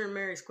was answering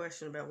Mary's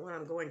question about what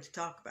I'm going to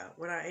talk about.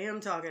 What I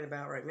am talking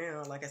about right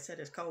now, like I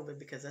said, is COVID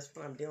because that's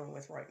what I'm dealing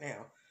with right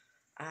now.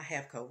 I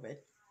have COVID.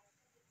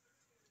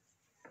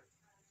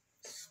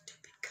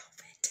 Stupid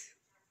COVID.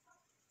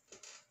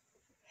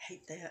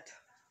 Hate that.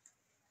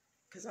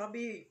 Because I'll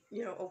be,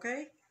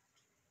 okay.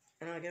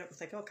 And I'll get up and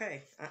think,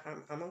 okay,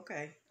 I'm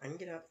okay. I can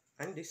get up.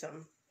 I can do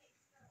something.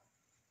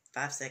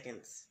 5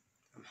 seconds.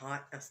 I'm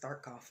hot. I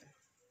start coughing.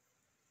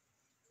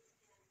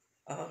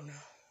 Oh, no.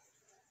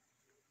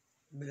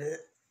 Blech.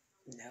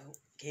 No,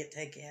 can't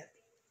take it.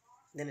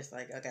 Then it's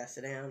like, I gotta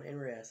sit down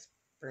and rest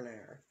for an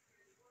hour.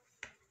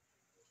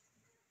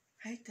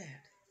 Hate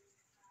that.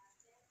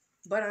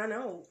 But I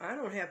know I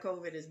don't have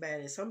COVID as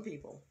bad as some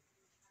people.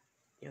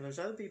 There's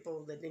other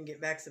people that didn't get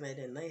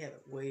vaccinated and they have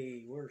it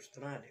way worse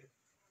than I do.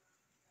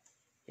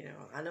 You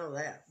know, I know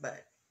that,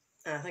 but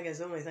I think it's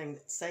the only thing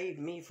that saved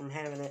me from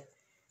having it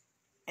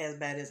as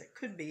bad as it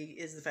could be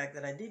is the fact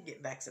that I did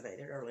get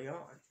vaccinated early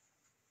on.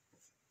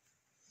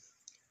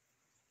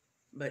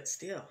 But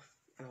still,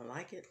 I don't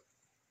like it.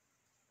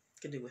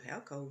 Could do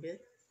without COVID.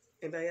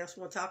 Anybody else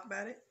want to talk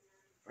about it?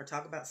 Or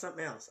talk about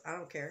something else? I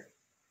don't care.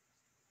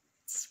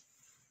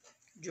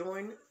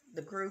 Join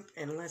the group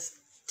and let's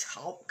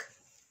talk.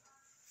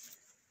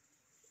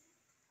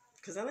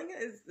 Because I think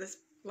it's,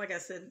 like I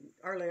said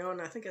early on,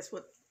 I think that's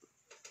what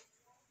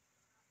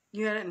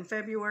you had it in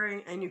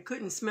February and you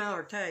couldn't smell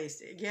or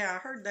taste. Yeah, I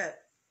heard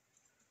that.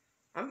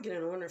 I'm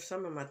beginning to wonder if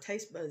some of my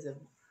taste buds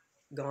have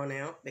gone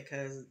out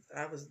because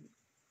I was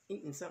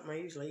eating something I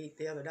usually eat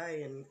the other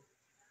day and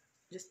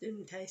just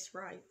didn't taste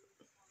right.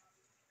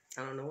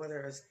 I don't know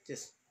whether it was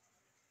just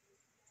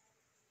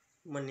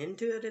went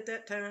into it at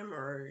that time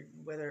or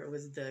whether it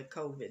was the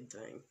COVID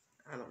thing.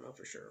 I don't know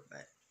for sure,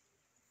 but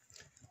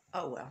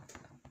oh well.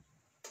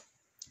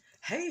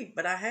 Hey,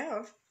 but I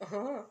have,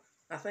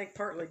 I think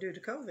partly due to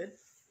COVID,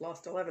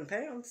 lost 11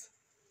 pounds.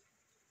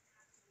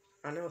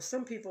 I know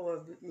some people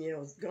have,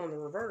 gone the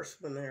reverse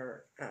when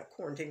they're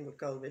quarantined with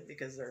COVID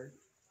because they're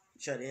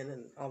shut in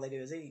and all they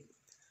do is eat.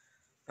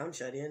 I'm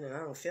shut in and I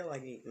don't feel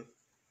like eating.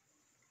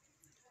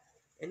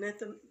 Isn't that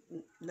the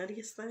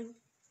nuttiest thing?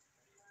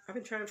 I've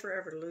been trying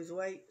forever to lose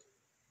weight.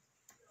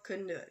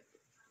 Couldn't do it.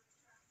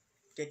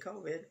 Get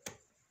COVID.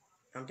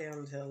 I'm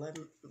down to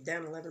 11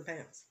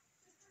 pounds.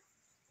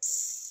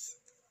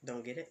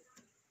 Don't get it.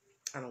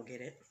 I don't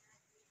get it.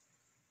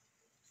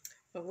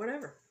 But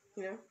whatever,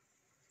 If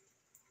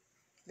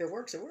it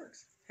works, it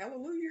works.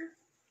 Hallelujah.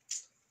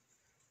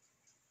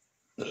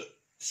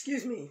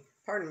 Excuse me.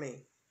 Pardon me.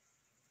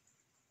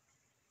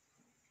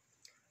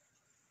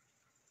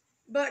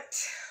 But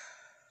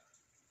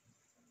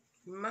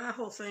my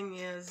whole thing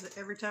is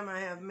every time I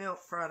have milk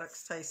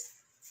products taste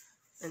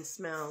and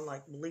smell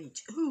like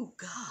bleach. Ooh,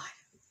 God.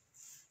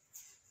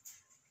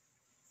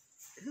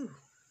 Ooh.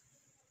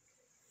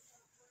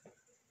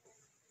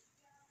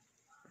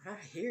 I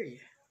hear you.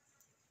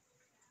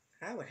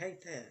 I would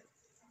hate that.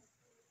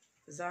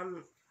 Because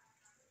I'm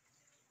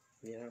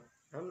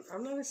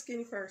not a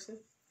skinny person.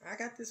 I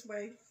got this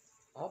weight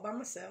all by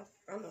myself.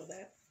 I know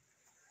that.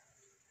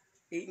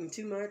 Eating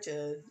too much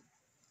of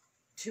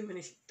too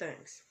many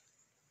things.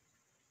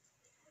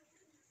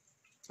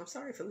 I'm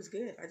sorry, food's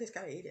good. I just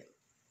gotta eat it.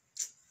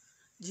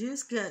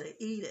 Just gotta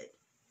eat it.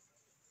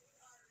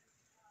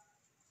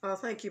 Oh,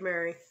 thank you,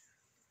 Mary.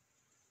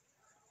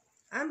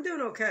 I'm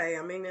doing okay.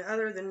 I mean,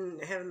 other than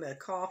having the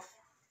cough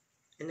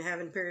and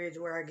having periods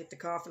where I get to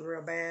coughing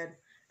real bad.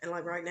 And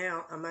like right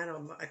now, I'm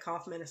on a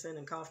cough medicine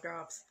and cough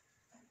drops.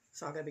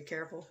 So I gotta be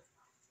careful.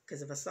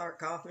 Because if I start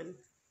coughing,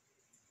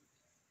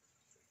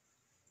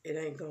 it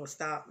ain't gonna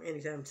stop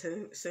anytime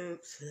soon.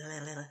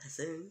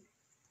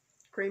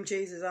 Cream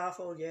cheese is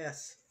awful,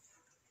 yes.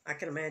 I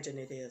can imagine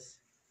it is.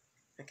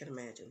 I can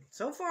imagine.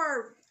 So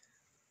far,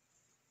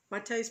 my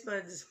taste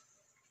buds,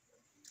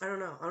 I don't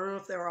know. I don't know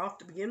if they were off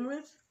to begin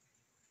with.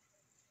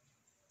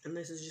 And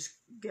this has just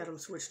got them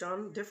switched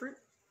on different.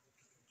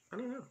 I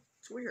don't know.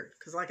 It's weird.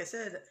 Because like I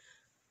said,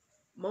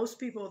 most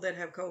people that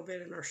have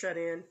COVID and are shut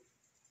in,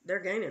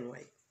 they're gaining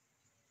weight.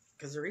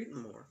 Because they're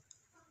eating more.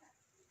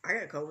 I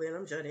got COVID and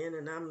I'm shut in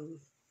and I'm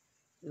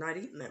not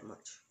eating that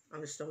much. I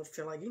just don't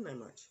feel like eating that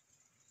much.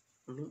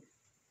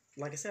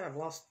 Like I said, I've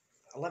lost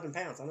 11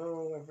 pounds. I don't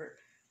know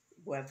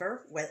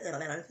whether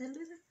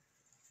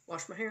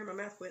wash my hair and my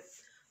mouth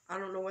with. I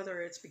don't know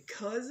whether it's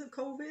because of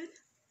COVID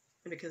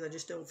and because I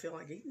just don't feel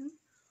like eating,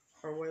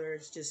 or whether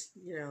it's just,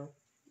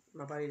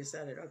 my body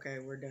decided, okay,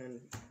 we're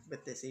done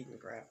with this eating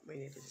crap. We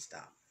need to just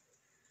stop.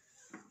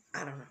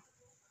 I don't know.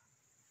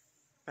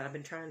 But I've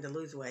been trying to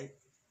lose weight.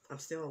 I'm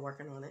still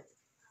working on it.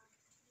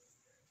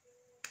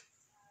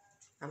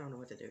 I don't know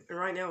what to do. And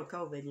right now with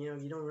COVID,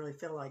 you don't really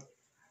feel like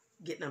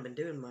getting up and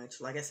doing much.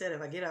 Like I said,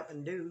 if I get up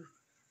and do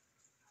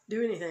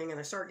anything and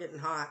I start getting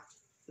hot,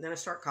 then I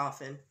start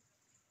coughing,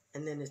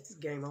 and then it's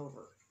game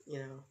over.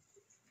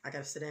 I got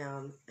to sit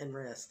down and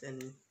rest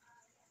and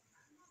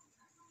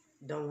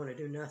don't want to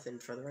do nothing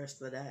for the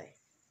rest of the day.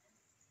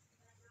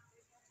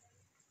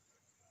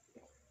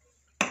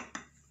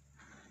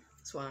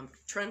 So I'm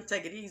trying to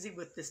take it easy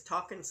with this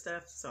talking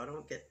stuff so I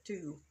don't get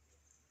too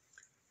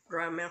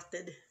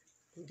dry-mouthed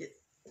and get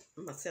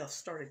myself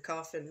started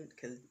coughing,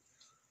 because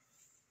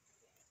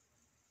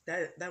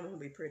that won't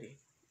be pretty.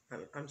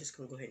 I'm just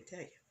going to go ahead and tell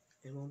you.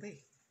 It won't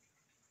be.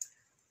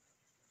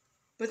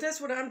 But that's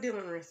what I'm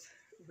dealing with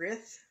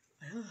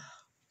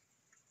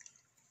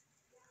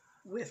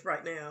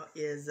right now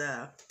is,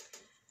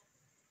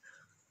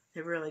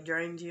 it really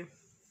drains you.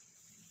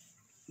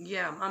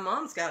 Yeah, my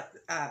mom's got,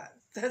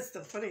 that's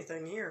the funny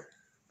thing here.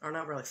 Or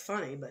not really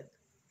funny, but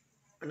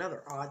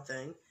another odd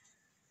thing.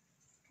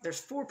 There's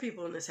 4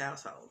 people in this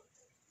household.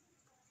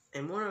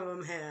 And one of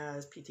them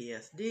has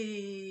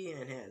PTSD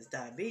and has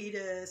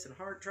diabetes and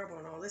heart trouble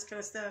and all this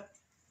kind of stuff.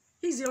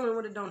 He's the only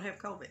one that don't have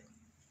COVID.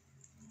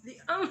 The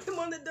only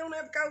one that don't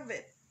have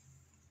COVID.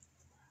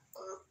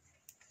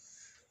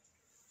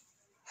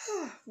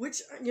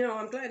 Which, you know,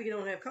 I'm glad you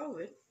don't have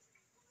COVID.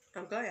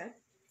 I'm glad.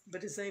 But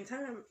at the same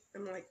time,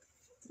 I'm like,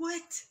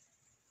 what?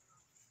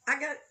 I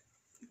got,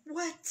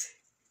 what?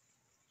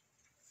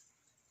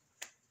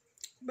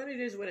 But it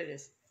is what it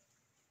is.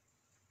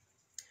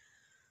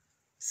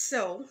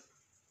 So,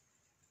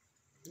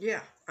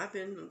 yeah, I've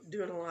been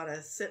doing a lot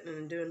of sitting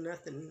and doing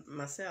nothing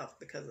myself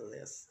because of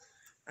this.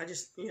 I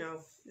just, you know,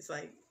 it's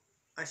like,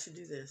 I should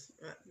do this.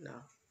 No.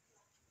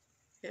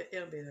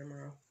 It'll be there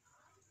tomorrow.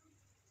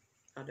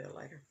 I'll do it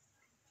later.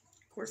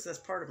 Of course, that's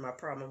part of my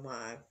problem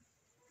why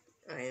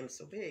I am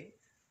so big.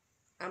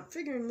 I'm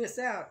figuring this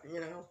out, you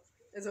know,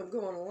 as I'm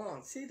going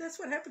along. See, that's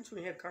what happens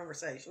when you have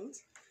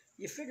conversations.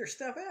 You figure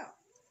stuff out.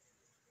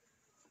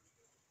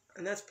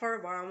 And that's part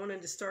of why I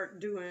wanted to start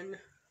doing,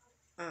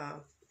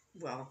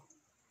 well,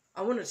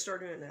 I wanted to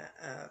start doing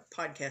a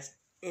podcast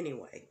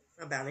anyway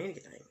about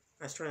anything.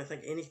 I was trying to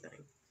think of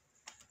anything.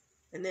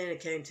 And then it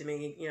came to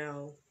me, you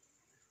know,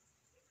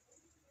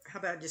 how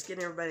about just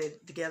getting everybody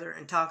together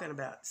and talking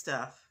about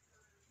stuff?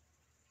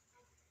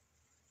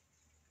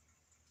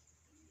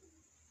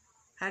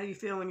 How do you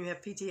feel when you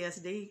have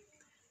PTSD?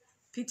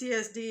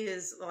 PTSD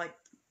is like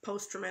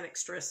post-traumatic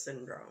stress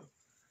syndrome.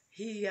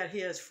 He got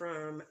his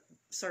from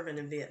serving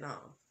in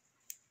Vietnam.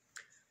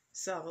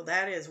 So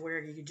that is where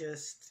you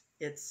just,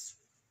 it's,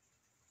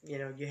 you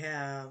know, you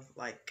have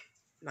like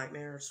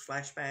nightmares,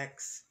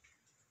 flashbacks,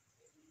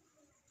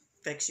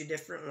 affects you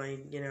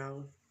differently, you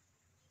know.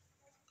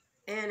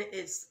 And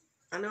it's,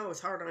 I know it's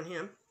hard on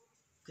him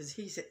because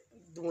he's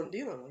the one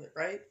dealing with it,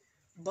 right?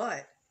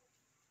 But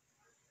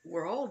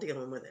we're all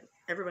dealing with it.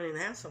 Everybody in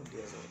the household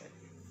deals with it,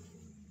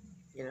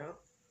 you know,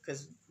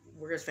 because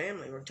we're his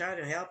family. We're trying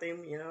to help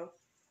him, you know.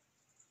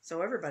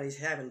 So everybody's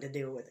having to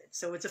deal with it.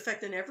 So it's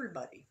affecting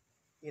everybody,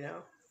 you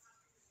know.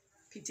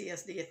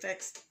 PTSD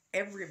affects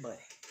everybody.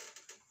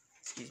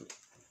 Excuse me.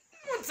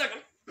 1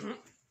 second.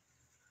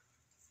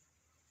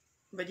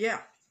 But yeah,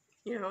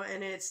 you know,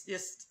 and it's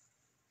just,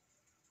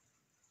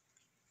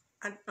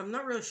 I'm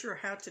not really sure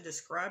how to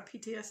describe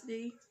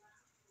PTSD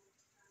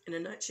in a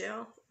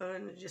nutshell.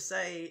 And just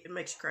say it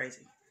makes you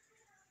crazy.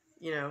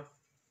 You know.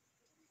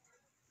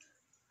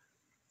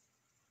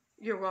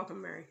 You're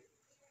welcome, Mary.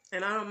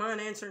 And I don't mind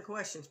answering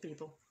questions,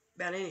 people,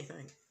 about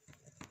anything.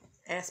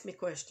 Ask me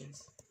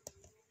questions.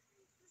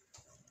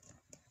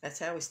 That's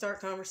how we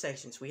start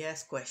conversations. We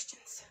ask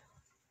questions.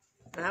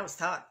 And I was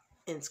taught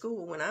in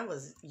school when I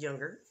was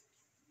younger,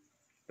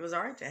 it was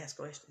all right to ask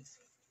questions.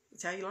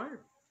 It's how you learn.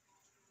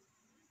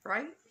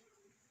 Right?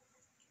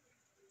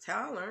 It's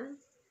how I learned.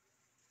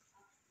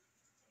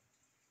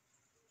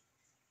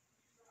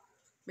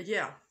 But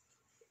yeah,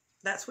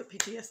 that's what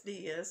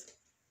PTSD is.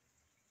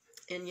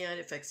 And yeah, it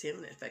affects him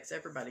and it affects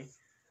everybody.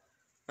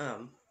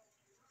 I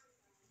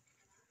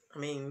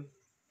mean,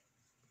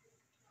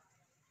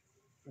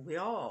 we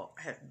all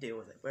have to deal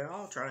with it. We're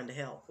all trying to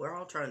help. We're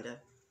all trying to,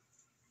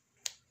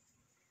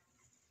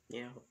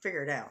 you know,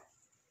 figure it out.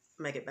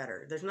 Make it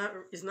better.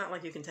 It's not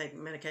like you can take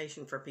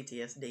medication for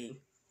PTSD.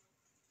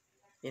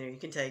 You know, you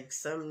can take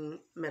some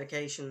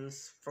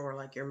medications for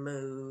like your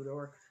mood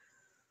or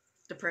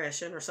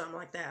depression or something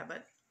like that,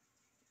 but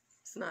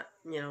it's not,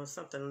 you know,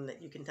 something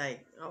that you can take,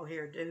 oh,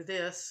 here, do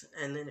this,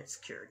 and then it's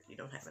cured. You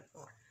don't have it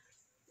anymore.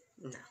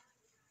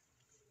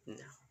 No.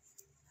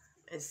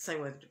 It's the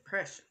same with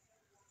depression,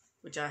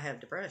 which I have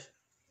depression.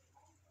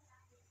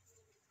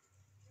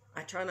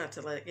 I try not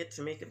to let it get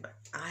to me, but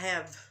I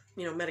have,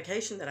 you know,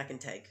 medication that I can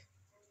take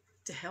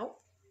to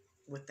help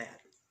with that.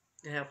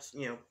 It helps,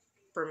 you know,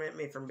 prevent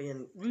me from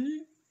being,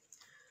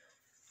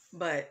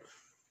 but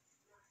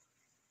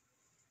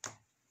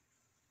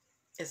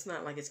it's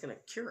not like it's going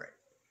to cure it,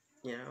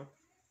 you know.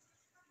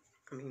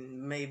 I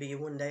mean, maybe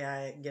one day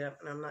I get up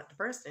and I'm not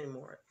depressed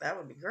anymore. That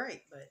would be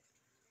great, but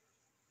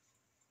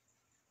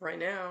right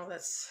now,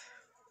 that's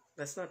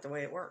not the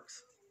way it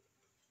works.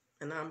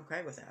 And I'm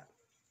okay with that.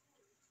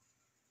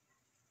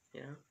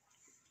 You know?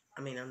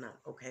 I mean, I'm not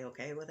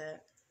okay with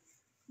that.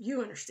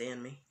 You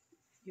understand me.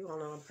 You all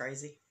know I'm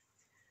crazy.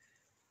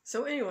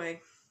 So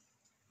anyway,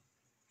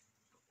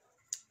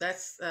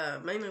 that's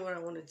mainly what I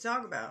wanted to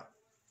talk about.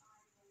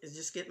 Is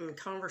just getting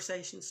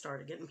conversations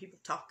started. Getting people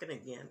talking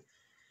again.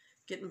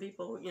 Getting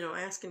people, you know,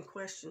 asking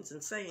questions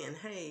and saying,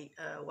 hey,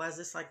 why is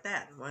this like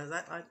that? And why is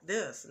that like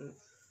this? And,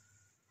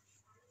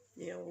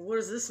 you know, what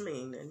does this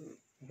mean? And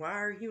why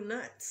are you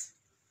nuts?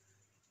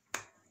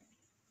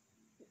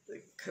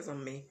 Because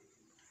I'm me.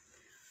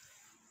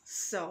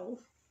 So,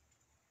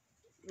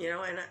 you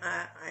know, and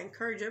I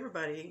encourage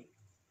everybody,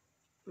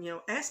 you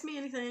know, ask me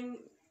anything.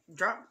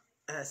 Drop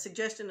a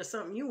suggestion of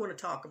something you want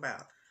to talk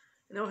about.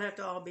 It don't have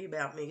to all be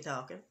about me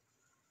talking.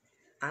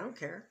 I don't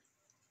care.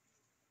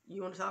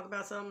 You want to talk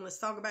about something? Let's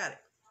talk about it.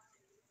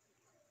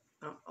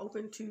 I'm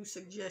open to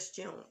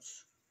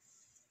suggestions.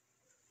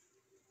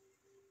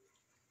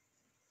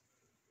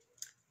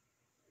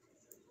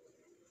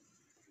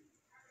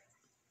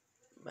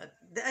 But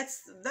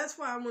that's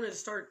why I wanted to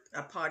start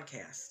a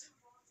podcast.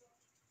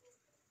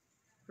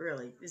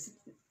 Really, is,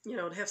 you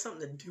know, to have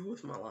something to do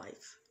with my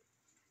life.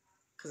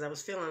 Because I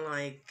was feeling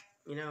like,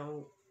 you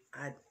know,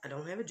 I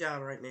don't have a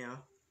job right now.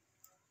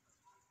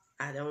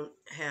 I don't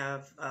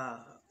have,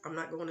 I'm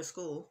not going to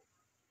school.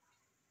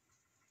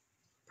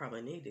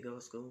 Probably need to go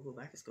to school, go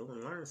back to school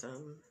and learn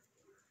something.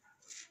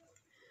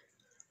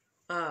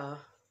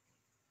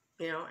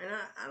 You know, and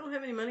I don't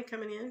have any money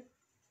coming in.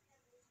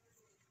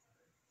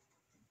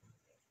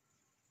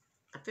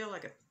 I feel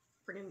like a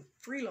freaking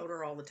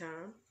freeloader all the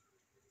time.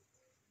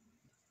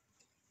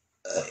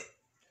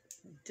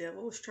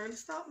 Devil is trying to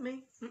stop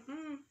me.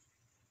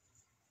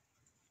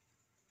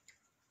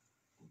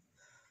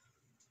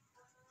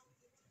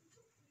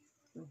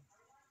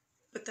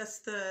 But that's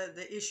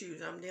the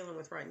issues I'm dealing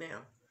with right now.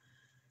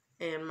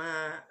 And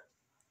my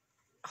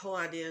whole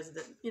idea is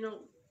that, you know,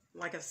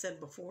 like I've said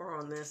before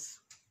on this,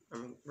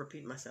 I'm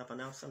repeating myself, I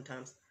know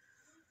sometimes.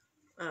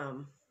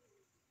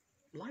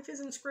 Life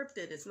isn't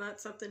scripted. It's not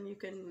something you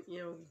can, you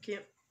know, you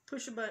can't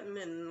push a button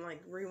and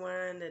like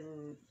rewind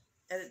and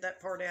edit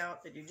that part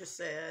out that you just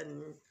said.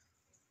 And,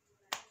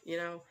 you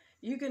know,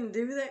 you can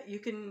do that. You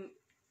can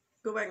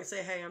go back and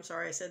say, hey, I'm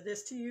sorry I said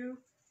this to you.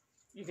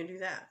 You can do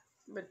that.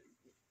 But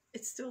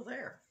it's still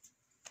there.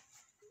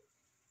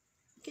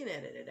 You can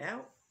edit it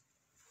out.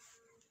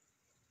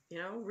 You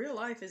know, real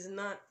life is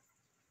not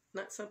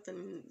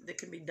something that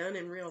can be done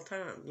in real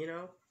time, you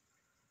know.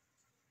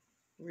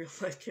 Real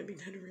life can be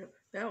done in real.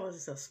 That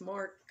was a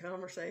smart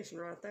conversation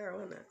right there,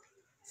 wasn't it?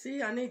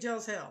 See, I need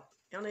y'all's help.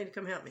 Y'all need to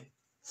come help me.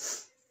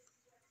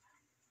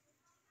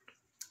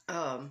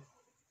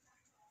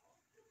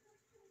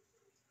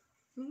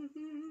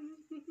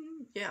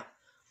 Yeah,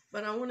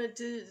 but I wanted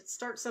to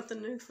start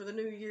something new for the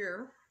new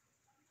year.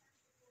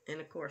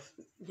 And of course,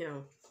 you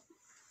know,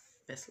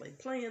 best laid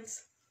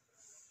plans.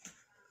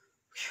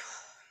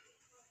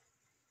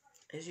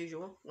 As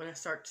usual, when I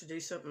start to do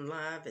something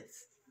live,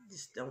 it's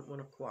just don't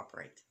want to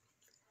cooperate.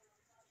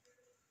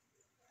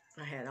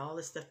 I had all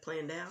this stuff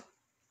planned out,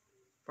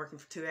 working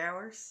for 2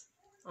 hours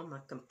on my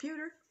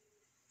computer,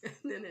 and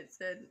then it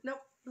said,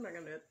 nope, I'm not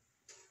going to do it.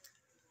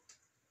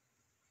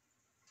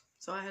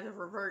 So I had to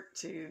revert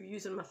to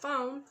using my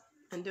phone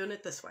and doing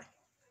it this way.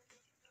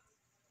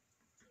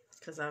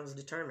 Because I was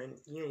determined,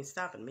 you ain't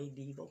stopping me,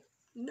 devil.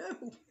 No.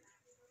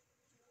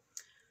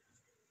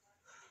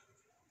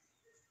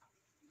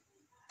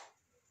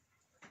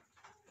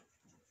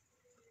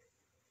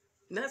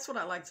 And that's what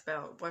I liked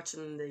about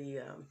watching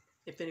the,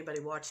 if anybody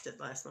watched it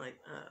last night,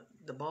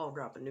 the ball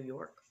drop in New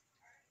York.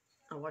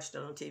 I watched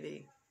it on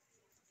TV.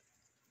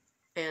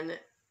 And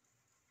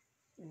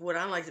what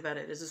I liked about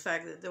it is the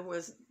fact that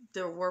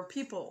there were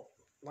people,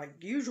 like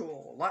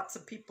usual, lots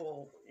of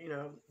people, you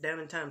know, down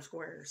in Times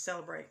Square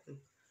celebrating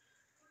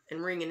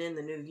and ringing in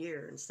the new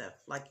year and stuff,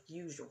 like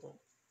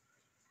usual.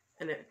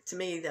 And to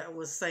me, that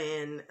was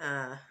saying,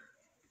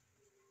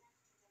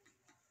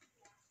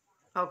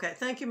 okay,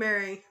 thank you,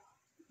 Mary.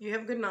 You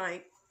have a good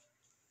night.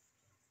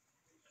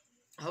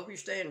 I hope you're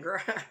staying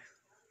dry.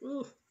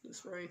 Ooh,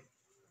 this rain.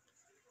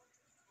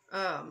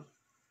 But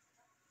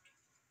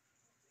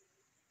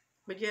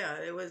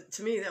yeah, it was,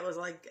 to me, that was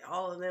like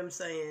all of them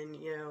saying,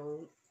 you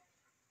know,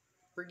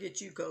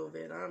 forget you,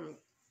 COVID.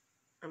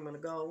 I'm going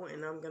to go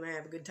and I'm going to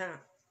have a good time.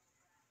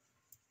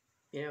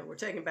 You know, we're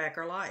taking back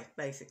our life,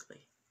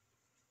 basically.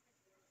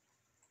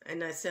 And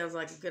that sounds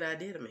like a good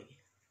idea to me.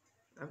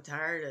 I'm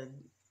tired of,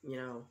 you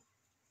know,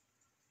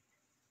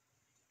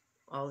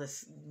 all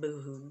this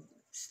boo-hoo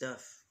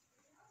stuff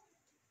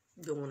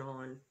going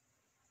on.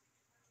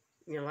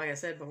 You know, like I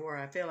said before,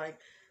 I feel like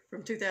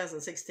from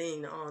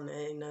 2016 on,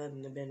 ain't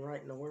nothing been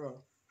right in the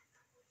world.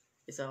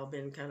 It's all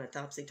been kind of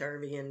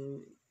topsy-turvy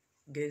and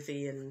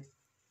goofy and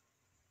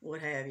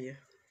what have you.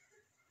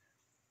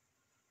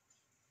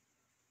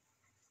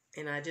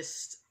 And I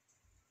just,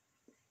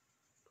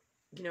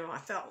 you know, I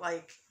felt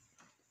like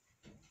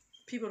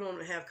people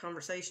don't have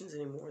conversations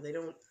anymore. They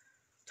don't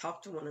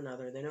talk to one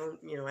another. They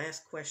don't, you know,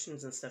 ask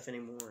questions and stuff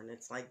anymore. And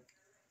it's like,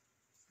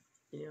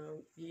 you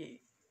know,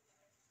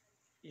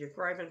 you're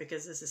griping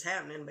because this is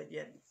happening, but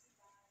yet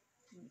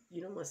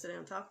you don't want to sit down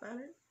and talk about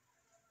it.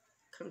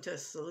 Come to a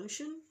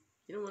solution.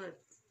 You don't want to,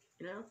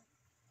 you know,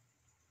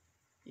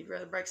 you'd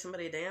rather break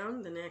somebody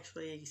down than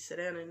actually sit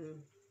down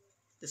and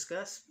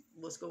discuss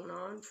what's going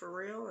on for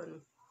real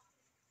and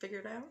figure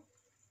it out.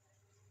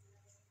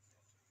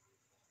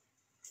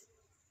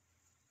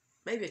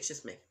 Maybe it's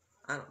just me.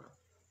 I don't know.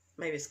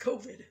 Maybe it's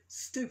COVID.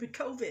 Stupid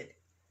COVID.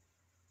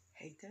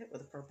 Hate that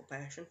with a purple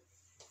passion.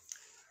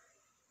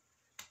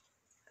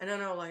 And I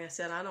know, like I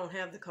said, I don't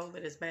have the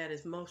COVID as bad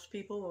as most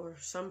people or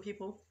some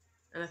people.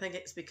 And I think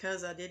it's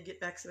because I did get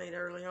vaccinated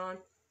early on.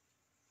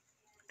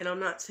 And I'm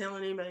not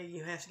telling anybody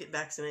you have to get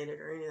vaccinated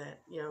or any of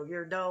that. You know,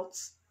 you're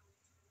adults.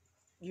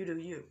 You do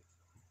you.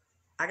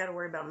 I got to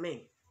worry about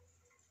me.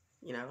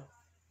 You know.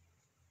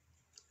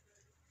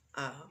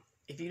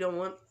 If you don't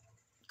want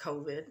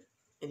COVID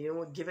and you don't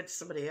want to give it to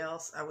somebody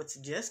else, I would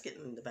suggest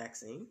getting the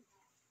vaccine.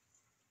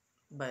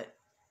 But,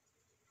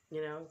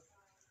 you know,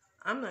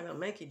 I'm not going to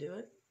make you do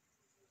it.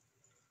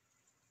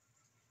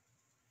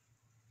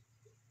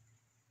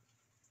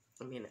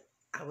 I mean,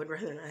 I would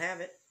rather not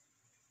have it.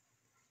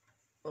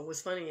 What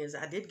was funny is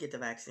I did get the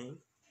vaccine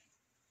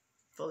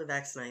fully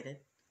vaccinated,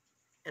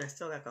 and I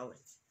still got COVID.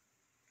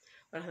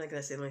 But I think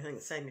that's the only thing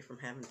that saved me from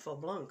having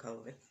full-blown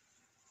COVID,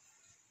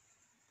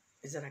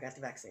 is that I got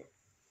the vaccine.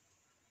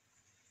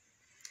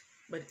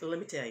 But let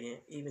me tell you,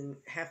 even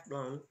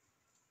half-blown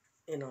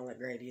ain't all that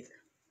great either.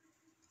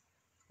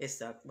 It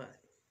sucked, but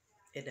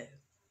it did.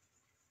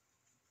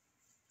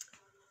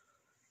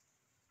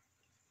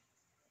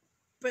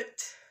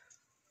 But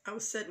I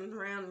was sitting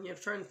around,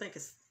 trying to think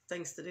of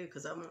things to do,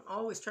 because I'm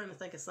always trying to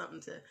think of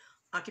something to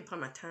occupy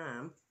my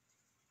time,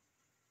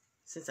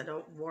 since I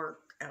don't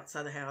work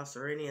outside the house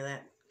or any of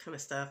that kind of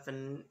stuff.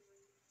 And,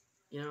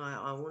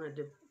 I wanted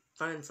to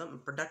find something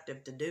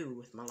productive to do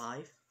with my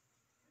life.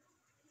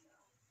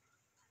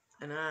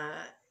 And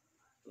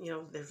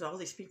there's all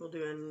these people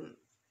doing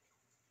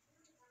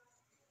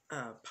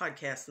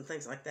podcasts and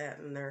things like that,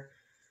 and they're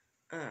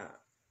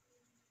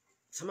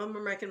some of them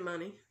are making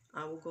money.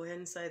 I will go ahead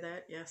and say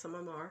that. Yeah, some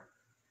of them are.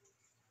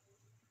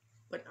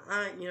 But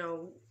right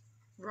now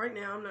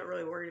I'm not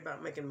really worried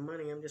about making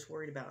money. I'm just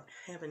worried about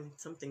having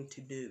something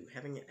to do,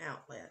 having an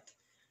outlet,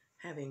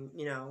 having,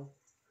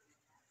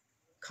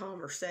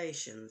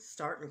 conversations,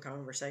 starting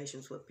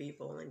conversations with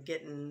people and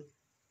getting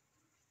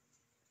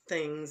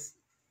things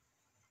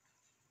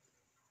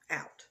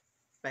out,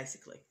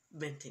 basically,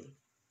 venting.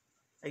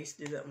 I used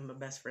to do that with my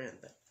best friend,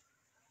 but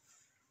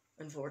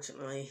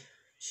unfortunately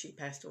she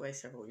passed away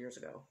several years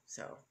ago,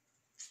 so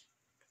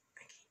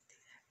I can't do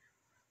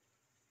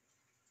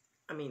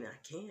that. I mean, I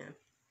can,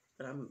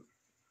 but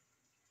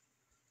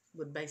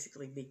would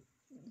basically be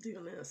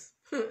doing this.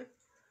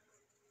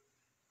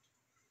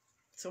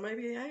 So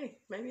maybe I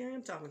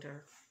am talking to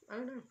her. I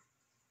don't know.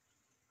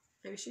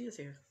 Maybe she is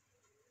here.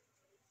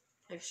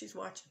 Maybe she's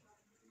watching.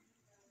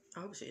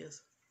 I hope she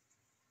is.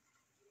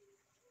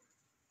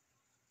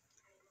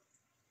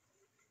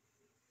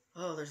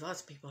 Oh, there's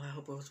lots of people I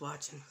hope was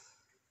watching.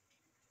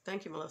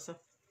 Thank you, Melissa.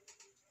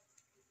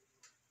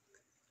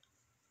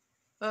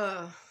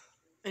 And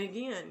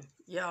again,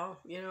 y'all,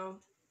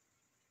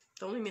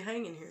 don't leave me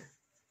hanging here.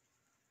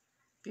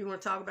 If you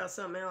want to talk about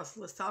something else,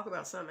 let's talk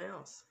about something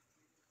else.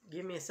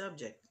 Give me a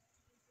subject.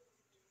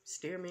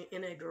 Steer me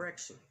in a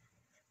direction.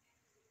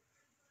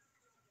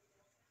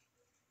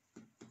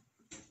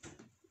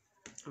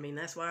 I mean,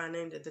 that's why I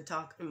named it the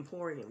Talk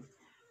Emporium.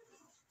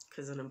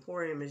 Because an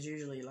emporium is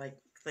usually like,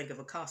 think of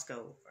a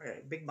Costco or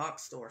a big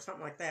box store,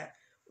 something like that,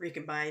 where you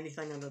can buy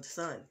anything under the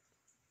sun.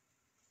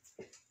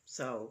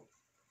 So,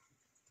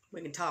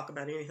 we can talk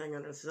about anything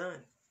under the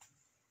sun,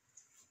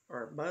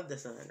 or above the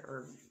sun,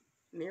 or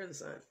near the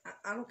sun.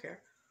 I don't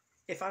care.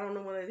 If I don't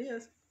know what it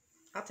is,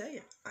 I'll tell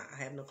you.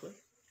 I have no clue.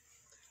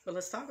 But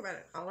let's talk about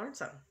it. I'll learn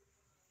something.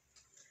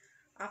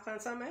 I'll find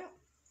something out.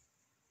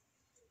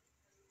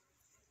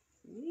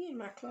 Me and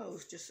my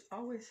clothes just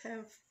always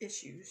have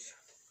issues.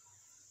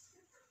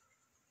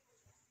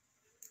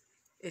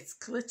 It's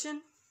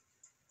glitching.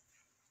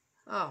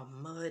 Oh,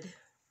 mud.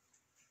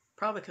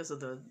 Probably because of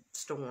the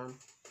storm.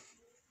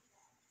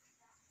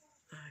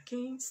 I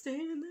can't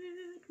stand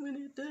it when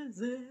it does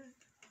that.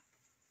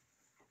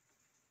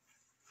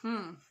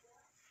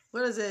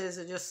 What is it? Is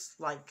it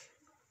just like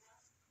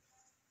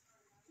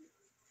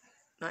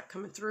not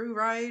coming through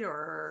right?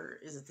 Or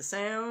is it the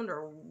sound?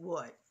 Or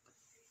what?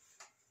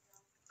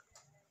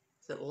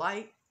 Is it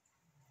light?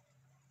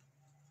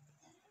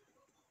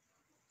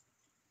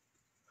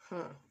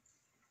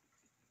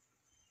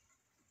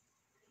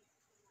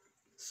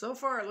 So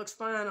far it looks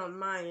fine on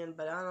my end,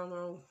 but I don't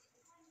know.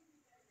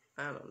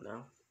 I don't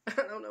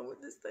know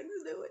what this thing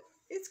is doing.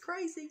 It's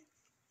crazy.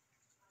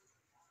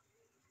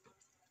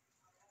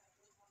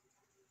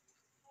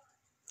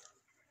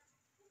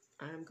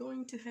 I'm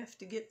going to have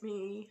to get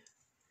me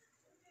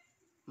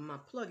my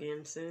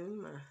plug-in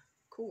soon, my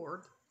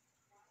cord.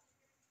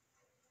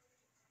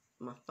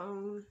 My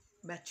phone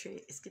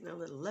battery is getting a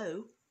little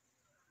low,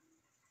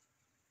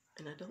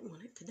 and I don't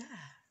want it to die.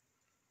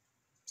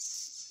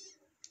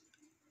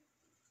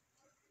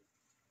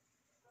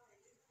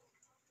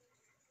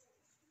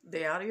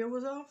 The audio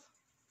was off?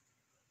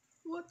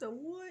 What the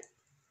what?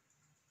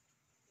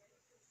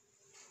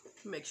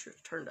 Make sure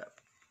it's turned up.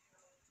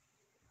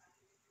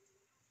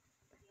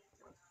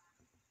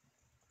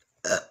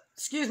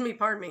 Excuse me,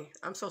 pardon me.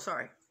 I'm so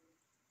sorry.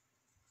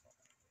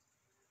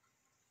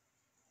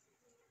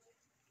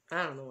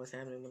 I don't know what's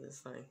happening with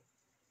this thing.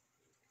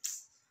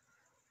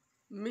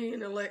 Me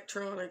and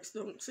electronics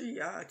don't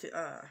see eye to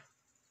eye.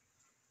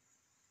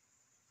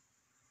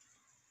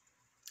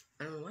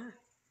 I don't know why.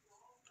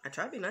 I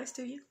try to be nice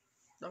to you,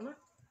 don't I?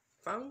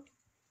 Phone?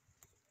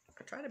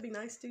 I try to be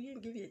nice to you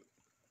and give you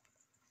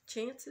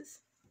chances.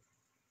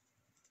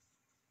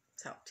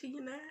 Talk to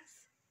you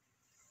nice.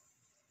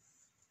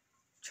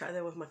 Try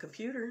that with my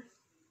computer.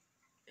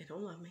 It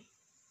don't love me.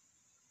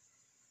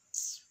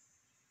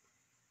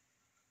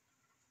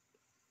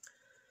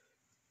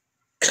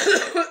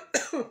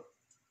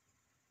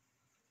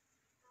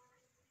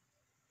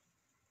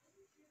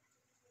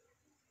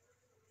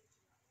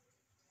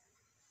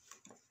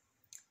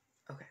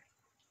 Okay.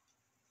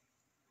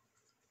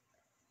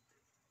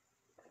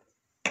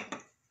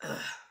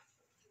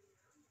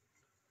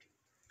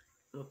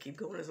 We'll keep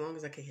going as long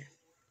as I can.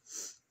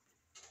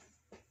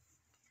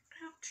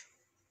 Ouch.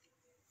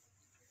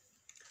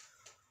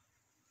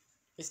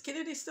 Is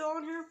Kennedy still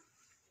on here?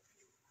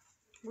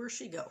 Where'd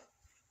she go?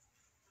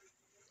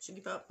 She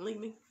give up and leave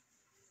me?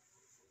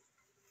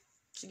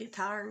 She get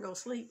tired and go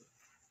sleep?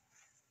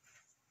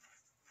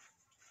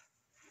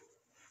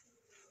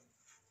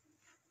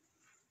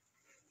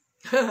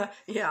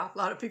 Yeah, a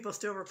lot of people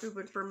still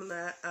recouping from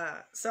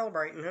that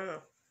celebrating, huh?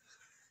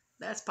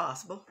 That's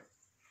possible.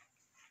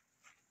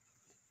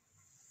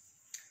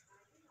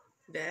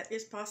 That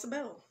is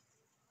possible.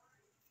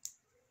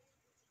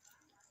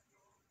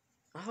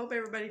 I hope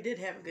everybody did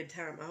have a good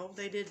time. I hope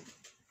they did,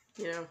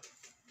 you know.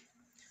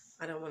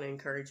 I don't want to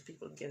encourage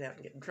people to get out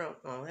and get drunk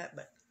and all that,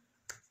 but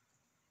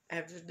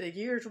after the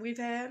years we've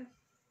had,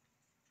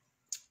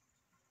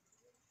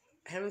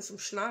 having some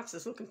schnapps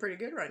is looking pretty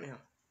good right now,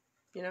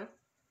 you know.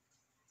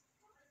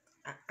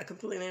 I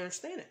completely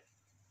understand it.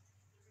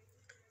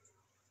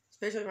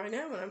 Especially right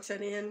now when I'm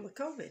shut in with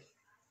COVID.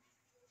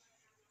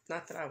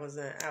 Not that I was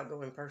an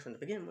outgoing person to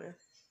begin with,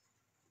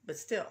 but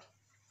still.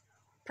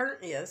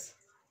 Part is,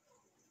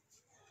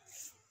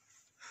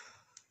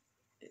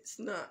 it's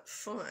not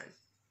fun.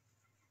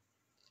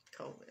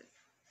 COVID.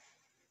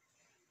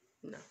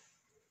 No.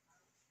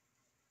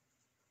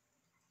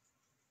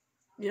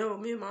 You know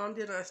what me and Mom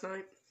did last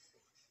night?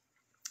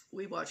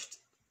 We watched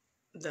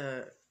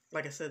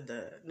like I said,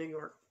 the New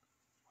York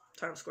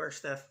Times Square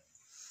stuff.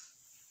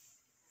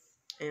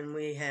 And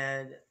we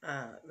had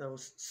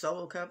those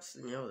solo cups,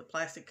 you know, the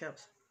plastic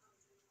cups.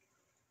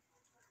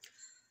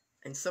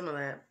 And some of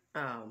that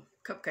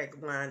cupcake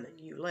wine that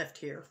you left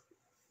here,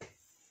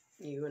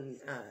 you and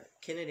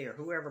Kennedy or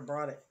whoever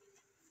brought it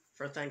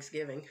for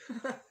Thanksgiving,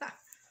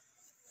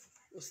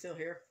 was still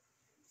here.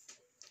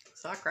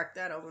 So I cracked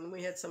that open and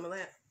we had some of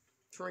that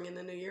to ring in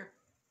the new year.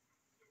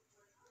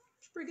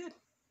 It's pretty good.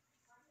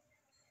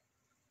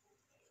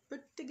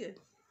 Pretty good.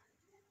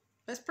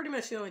 That's pretty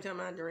much the only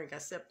time I drink. I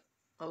sip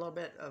a little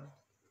bit of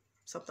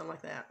something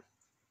like that.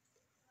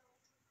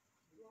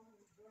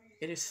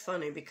 It is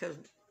funny because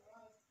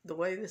the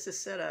way this is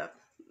set up,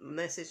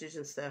 messages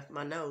and stuff,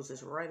 my nose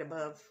is right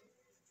above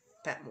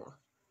Patmore.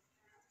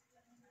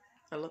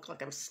 I look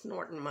like I'm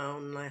snorting my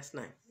own last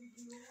name.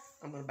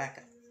 I'm going to back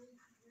up.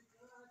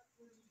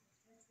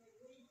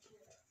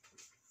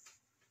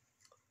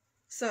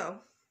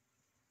 So,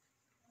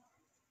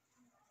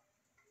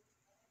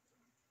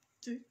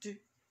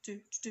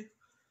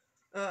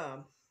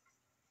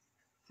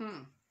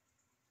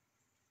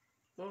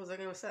 what was I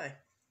going to say?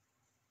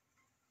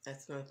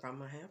 That's another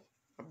problem I have.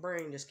 My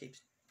brain just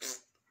keeps...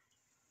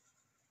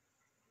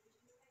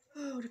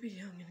 Oh, to be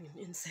young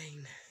and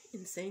insane.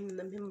 Insane in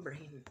the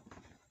membrane.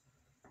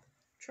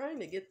 Trying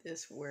to get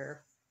this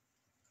where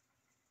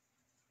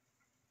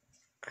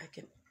I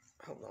can...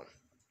 Hold on.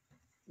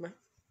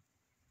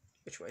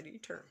 Which way do you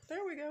turn?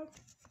 There we go.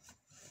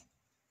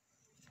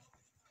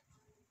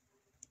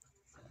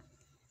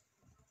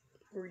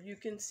 Where you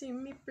can see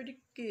me pretty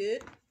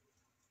good.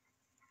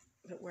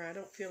 But where I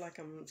don't feel like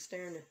I'm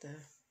staring at the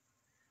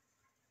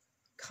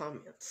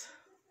comments.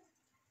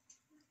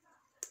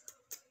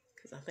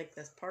 Because I think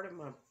that's part of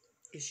my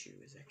issue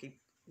is I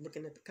keep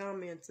looking at the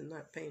comments and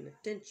not paying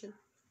attention.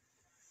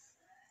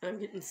 I'm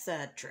getting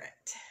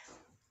sidetracked.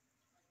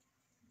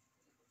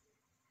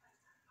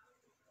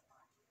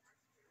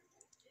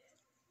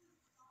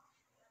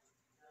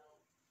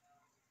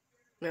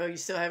 No, you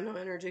still have no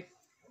energy?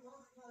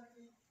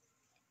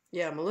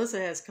 Yeah, Melissa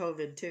has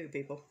COVID too,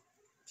 people.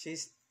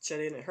 She's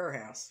shut in at her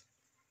house.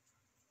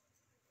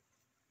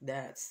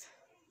 That's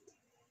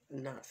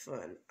not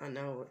fun. I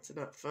know it's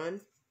not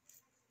fun.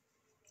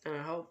 And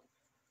I hope...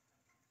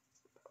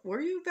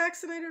 Were you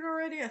vaccinated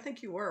already? I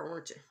think you were,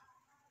 weren't you?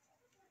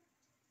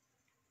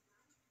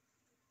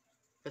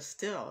 But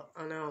still,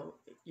 I know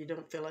you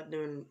don't feel like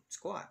doing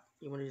squat.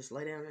 You want to just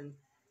lay down and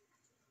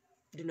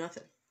do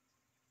nothing.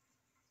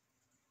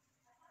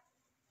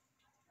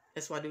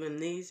 That's why doing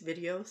these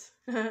videos,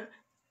 I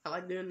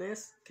like doing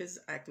this because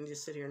I can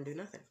just sit here and do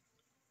nothing.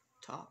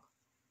 Talk.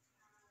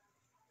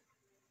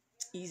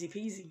 Easy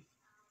peasy.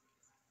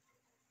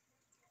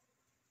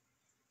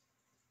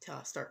 Till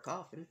I start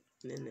coughing,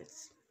 and then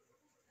it's,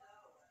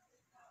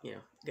 you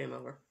know, game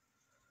over.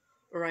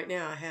 But right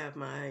now I have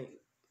my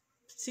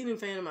ceiling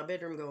fan in my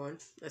bedroom going.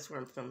 That's where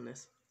I'm filming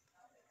this.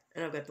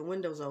 And I've got the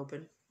windows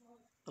open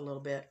a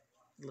little bit.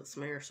 Let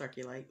some air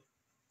circulate.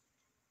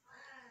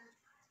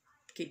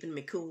 Keeping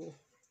me cool.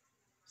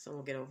 So I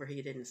won't get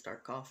overheated and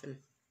start coughing.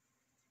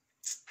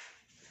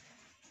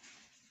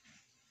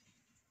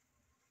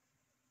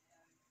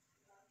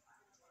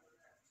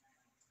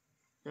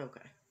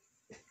 Okay.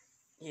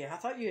 Yeah, I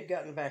thought you had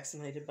gotten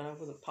vaccinated, but I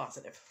wasn't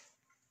positive.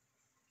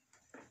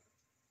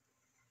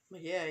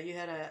 But yeah, you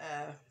had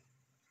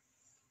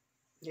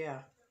yeah.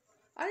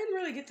 I didn't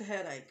really get the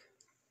headache.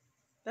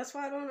 That's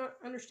why I don't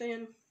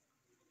understand.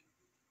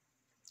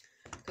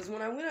 Because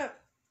when I went up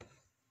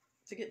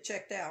to get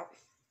checked out,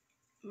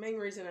 the main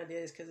reason I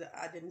did is because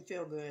I didn't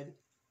feel good.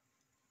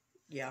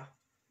 Yeah.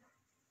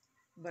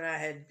 But I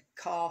had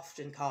coughed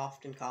and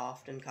coughed and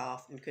coughed and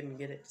coughed and couldn't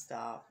get it to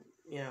stop.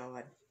 You know,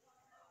 I'd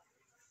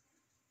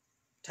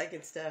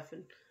taken stuff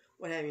and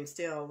what have you, and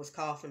still was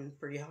coughing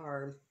pretty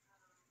hard.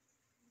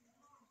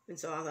 And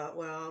so I thought,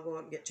 well, I'll go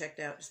up and get checked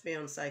out, just be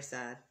on the safe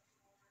side.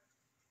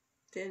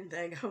 Didn't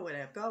think I would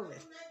have COVID.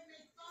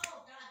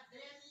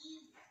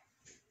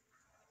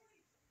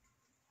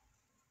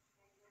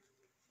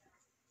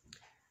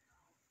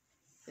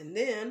 And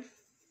then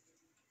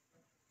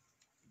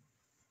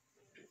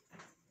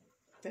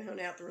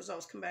found out the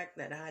results come back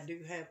that I do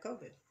have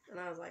COVID. And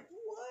I was like,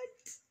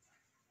 what?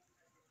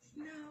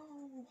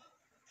 No.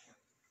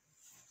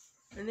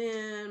 And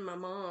then my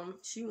mom,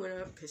 she went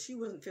up because she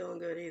wasn't feeling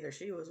good either.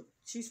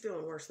 She's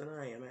feeling worse than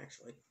I am,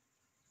 actually.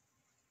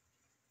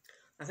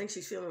 I think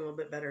she's feeling a little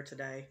bit better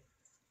today,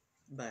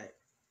 but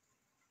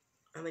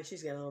I think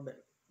she's getting a little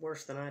bit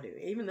worse than I do.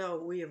 Even though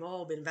we have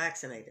all been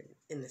vaccinated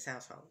in this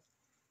household.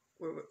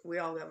 We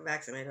all got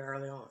vaccinated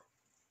early on.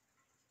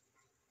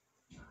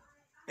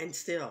 And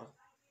still,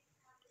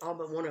 all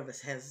but one of us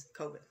has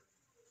COVID.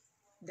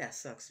 That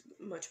sucks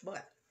much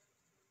butt.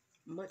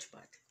 Much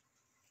butt.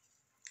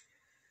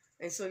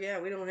 And so,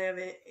 yeah, we don't have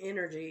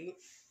energy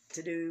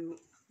to do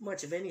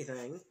much of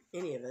anything,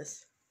 any of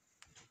us.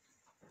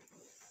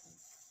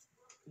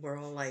 We're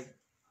all like,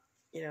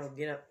 you know,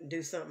 get up and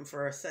do something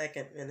for a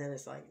second, and then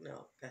it's like,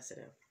 no, gotta sit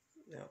down.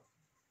 No.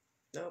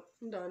 Nope,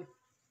 I'm done.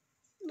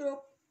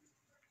 Nope.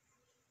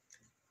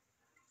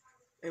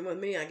 And with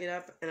me, I get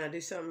up and I do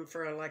something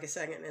for like a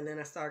second, and then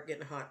I start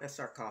getting hot and I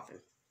start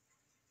coughing.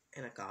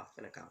 And I cough,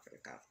 and I cough, and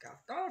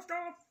I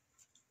cough.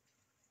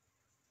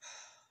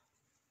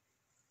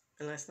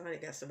 And last night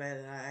it got so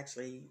bad that I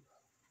actually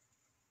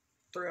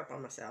threw up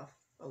on myself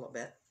a little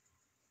bit.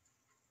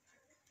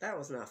 That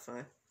was not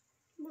fun.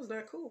 It was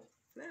not cool.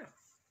 No.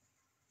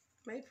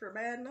 Made for a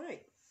bad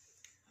night.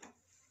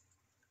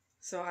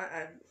 So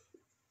I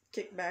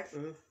kicked back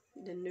and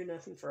didn't do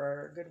nothing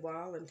for a good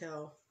while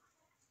until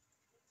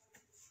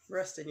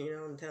rested, you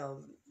know,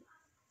 until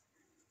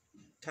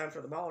time for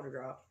the ball to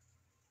drop.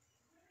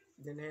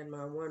 Then had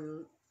my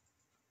one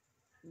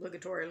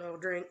obligatory little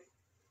drink.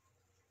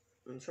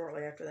 And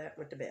shortly after that,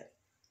 went to bed.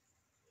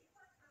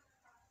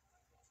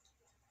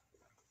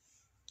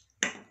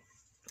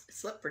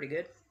 Slept pretty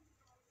good.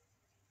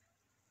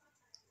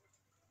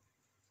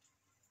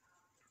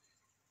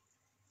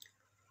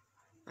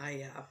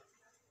 I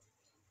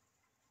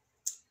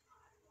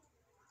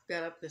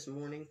got up this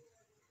morning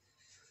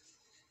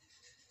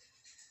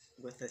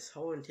with this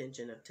whole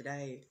intention of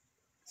today.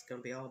 It's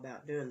going to be all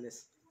about doing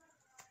this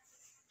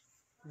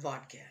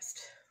vodcast,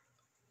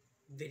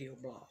 video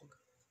blog,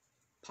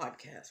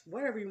 podcast,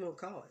 whatever you want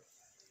to call it.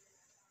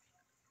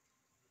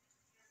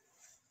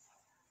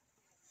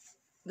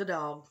 The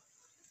dog.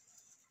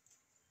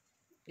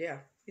 Yeah,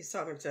 he's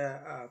talking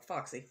to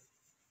Foxy.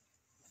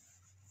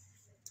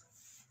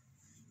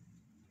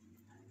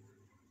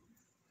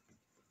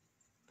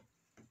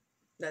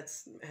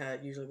 That's how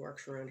it usually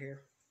works around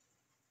here.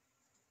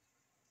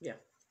 Yeah.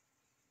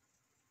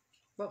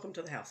 Welcome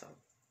to the household.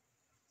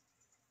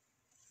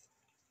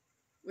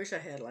 Wish I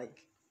had like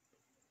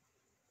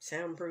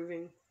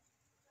soundproofing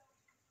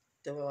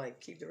that will like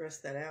keep the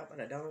rest of that out,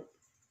 but I don't.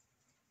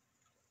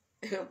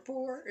 And I'm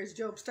poor as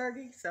Job's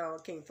turkey, so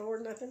I can't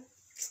afford nothing.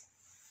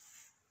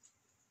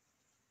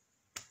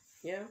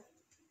 Yeah.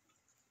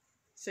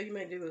 So you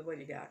may do with what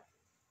you got.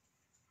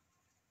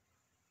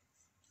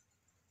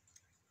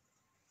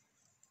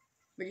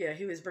 But yeah,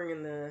 he was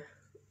bringing the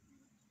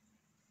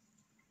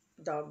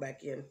dog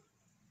back in.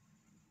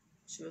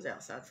 She was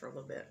outside for a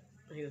little bit.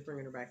 And he was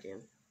bringing her back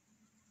in.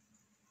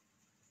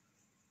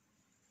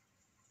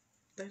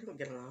 They don't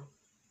get along.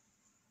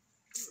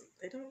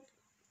 They don't.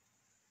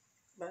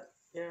 But,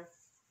 you know.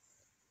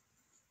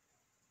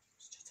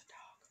 It's just a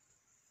dog.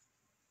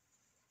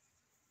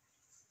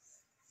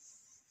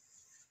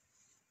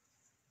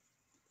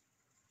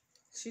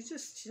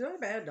 She's not a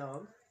bad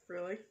dog,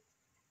 really.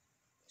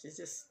 She's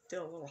just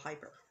still a little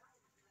hyper.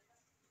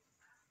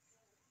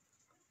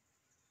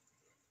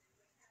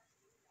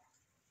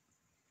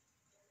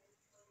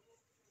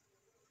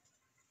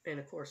 And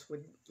of course,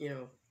 with, you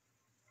know,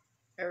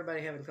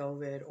 everybody having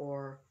COVID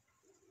or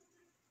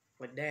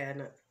with Dad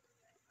not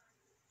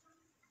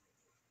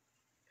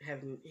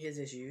having his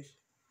issues,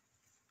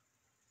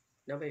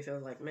 nobody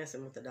feels like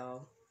messing with the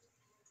dog.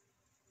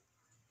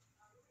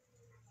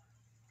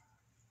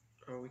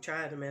 Or we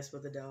try to mess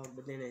with the dog,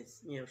 but then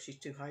it's, you know, she's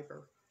too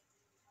hyper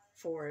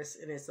for us,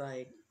 and it's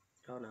like,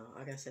 oh no,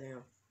 I gotta sit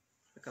down.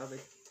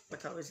 My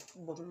COVID's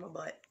whooping my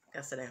butt.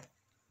 Gotta sit down.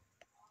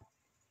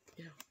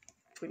 You know,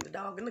 between the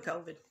dog and the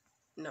COVID,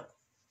 no,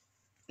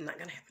 not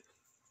gonna happen.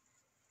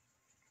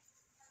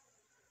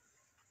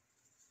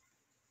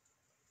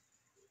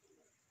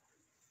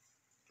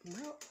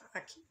 Well, I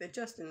keep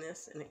adjusting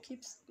this, and it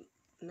keeps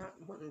not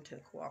wanting to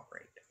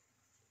cooperate.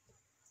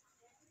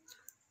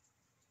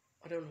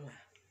 I don't know why.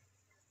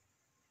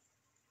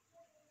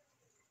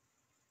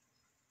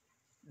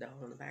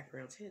 Dog in the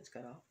background's head's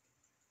cut off.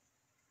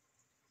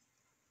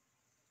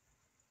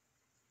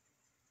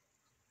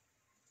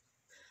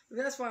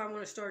 That's why I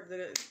want to start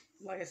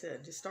like I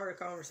said, just start a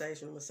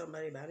conversation with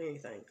somebody about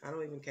anything. I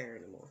don't even care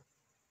anymore.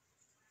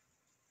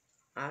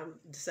 I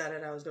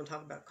decided I was going to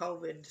talk about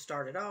COVID to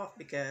start it off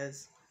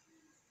because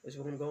it's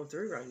what I'm going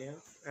through right now.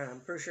 And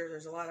I'm pretty sure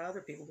there's a lot of other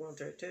people going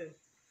through it too.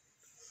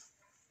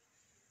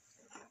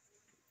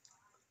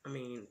 I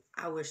mean,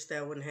 I wish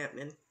that wasn't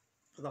happening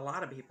with a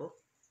lot of people,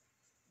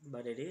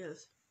 but it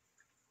is.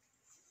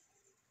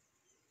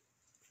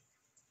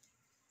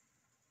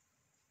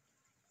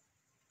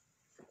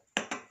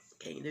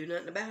 Can't do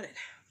nothing about it.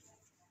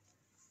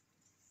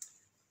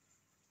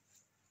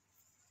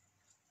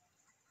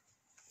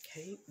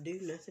 Can't do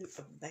nothing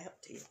about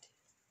it.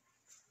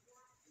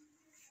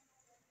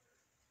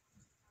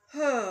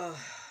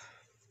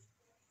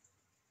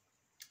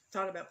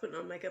 Thought about putting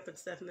on makeup and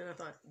stuff, and then I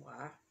thought,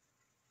 why?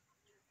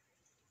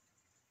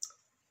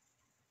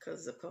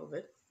 Because of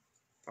COVID,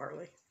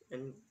 partly,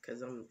 and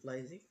because I'm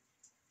lazy.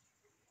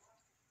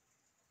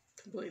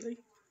 Completely.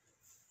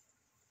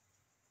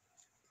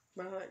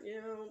 But,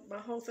 my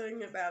whole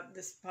thing about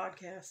this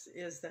podcast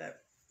is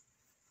that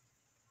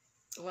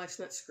life's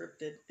not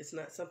scripted. It's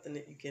not something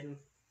that you can,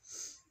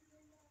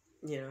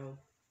 that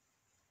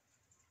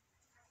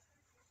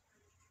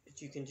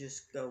you can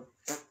just go,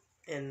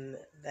 and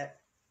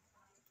that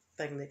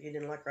thing that you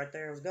didn't like right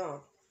there was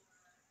gone.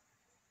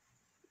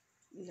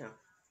 No.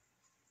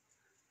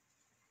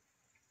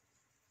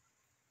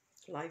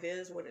 Life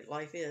is what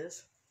life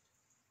is.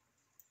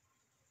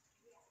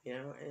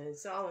 And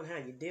it's all in how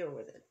you deal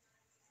with it,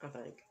 I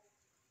think.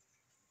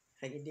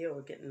 How you deal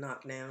with getting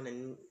knocked down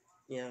and,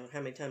 how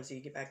many times do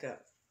you get back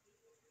up?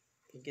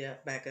 You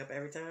get back up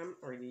every time,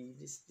 or you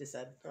just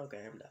decide,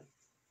 okay, I'm done.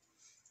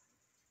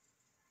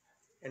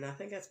 And I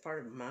think that's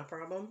part of my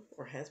problem,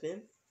 or has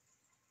been.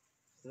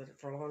 That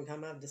for a long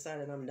time I've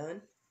decided I'm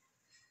done.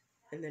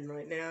 And then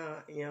right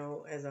now,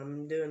 as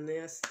I'm doing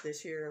this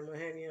year and what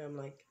have you, I'm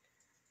like,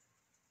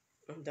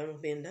 I'm done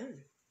with being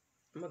done.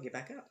 I'm going to get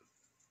back up.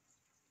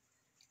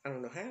 I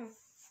don't know how.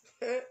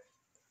 I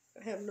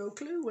have no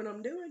clue what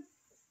I'm doing.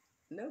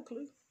 No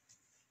clue.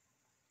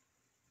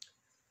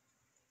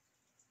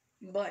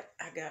 But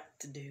I got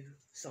to do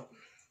something.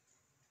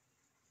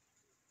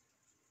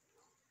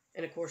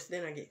 And of course,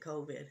 then I get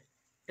COVID.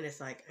 And it's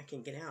like, I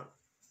can't get out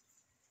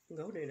and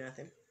go do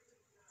nothing.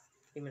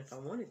 Even if I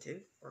wanted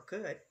to or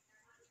could.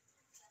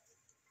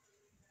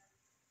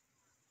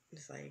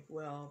 It's like,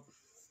 well,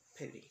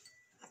 Pootie.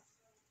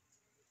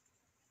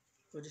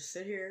 We'll just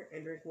sit here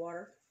and drink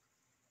water.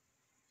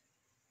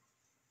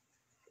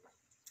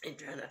 And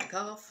try not to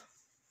cough.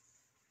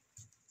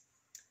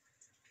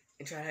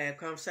 And try to have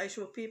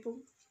conversation with people.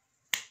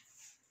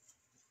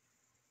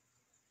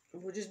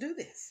 And we'll just do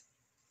this.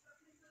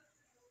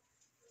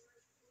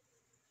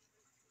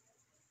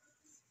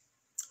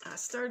 I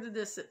started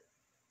this at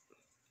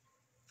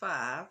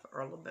 5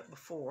 or a little bit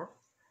before.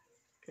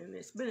 And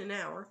it's been an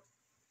hour.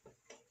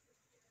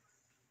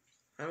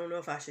 I don't know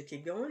if I should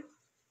keep going.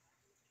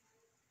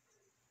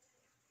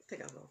 I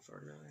think I'll go for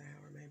another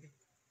hour, maybe.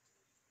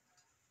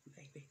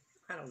 Maybe.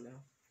 I don't know.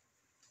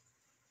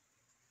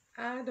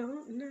 I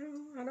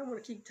don't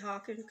want to keep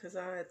talking because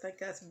I think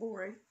that's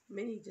boring.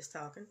 Me just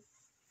talking.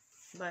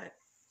 But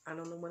I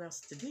don't know what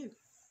else to do.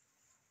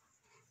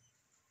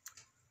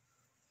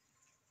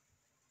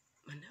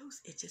 My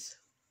nose itches.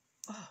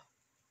 Oh.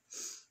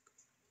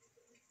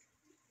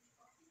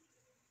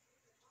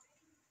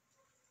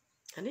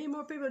 I need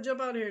more people to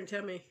jump out here and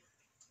tell me,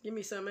 give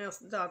me something else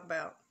to talk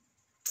about.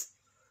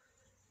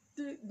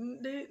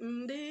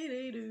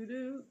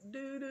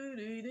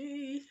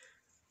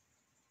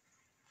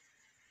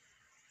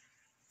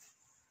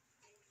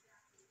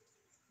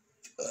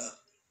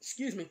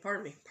 Excuse me,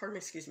 pardon me,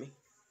 excuse me.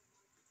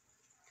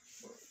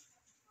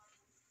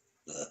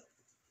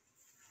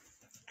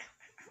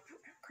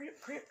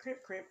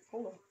 Cramp,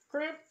 hold on,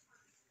 cramp.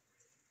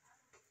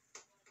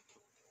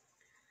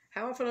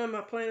 How often am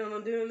I planning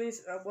on doing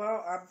these?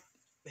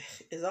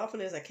 As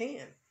often as I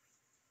can.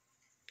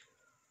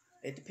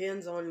 It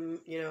depends on,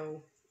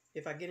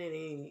 if I get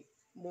any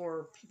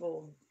more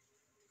people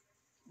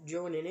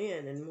joining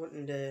in and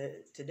wanting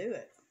to do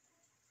it.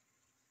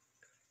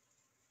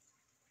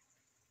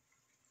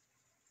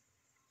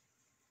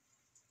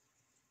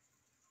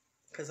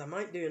 Because I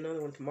might do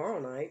another one tomorrow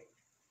night.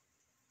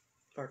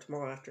 Or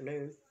tomorrow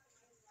afternoon.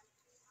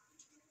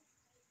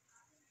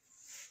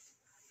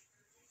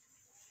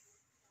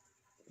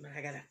 But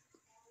I gotta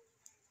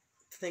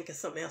think of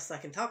something else I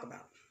can talk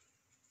about.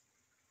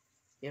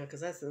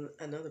 Because that's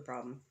another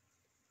problem.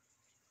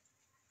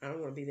 I don't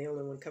want to be the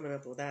only one coming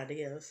up with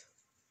ideas.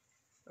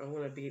 I don't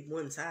want to be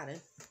one-sided.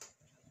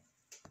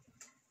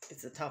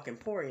 It's a talk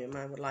emporium.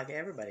 I would like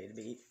everybody to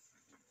be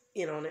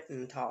in on it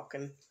and talk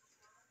and,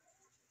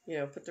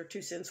 put their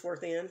 2 cents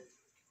worth in.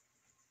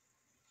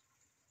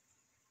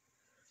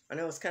 I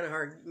know it's kind of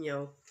hard,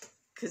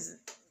 because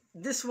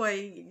this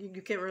way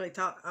you can't really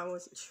talk. I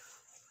wasn't sure.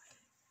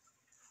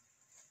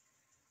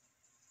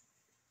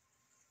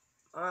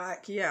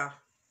 Yeah.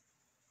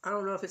 I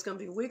don't know if it's going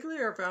to be weekly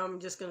or if I'm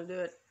just going to do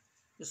it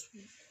just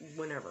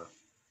whenever.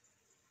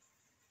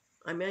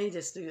 I may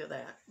just do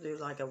that. Do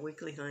like a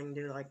weekly thing.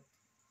 Do like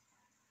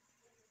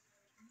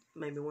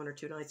maybe 1 or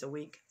 2 nights a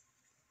week.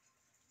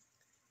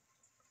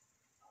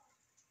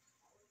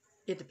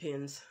 It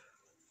depends.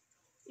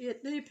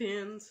 It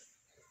depends.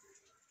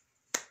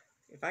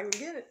 If I can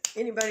get it,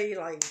 anybody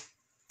like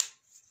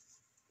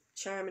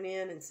chiming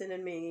in and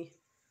sending me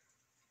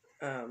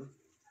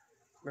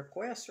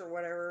requests or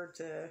whatever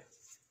to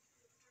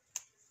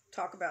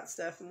talk about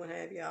stuff and what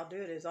have you, I'll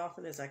do it as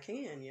often as I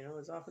can, you know,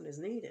 as often as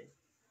needed.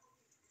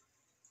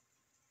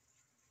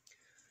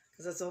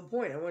 Because that's the whole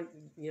point. I want,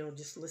 you know,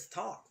 just let's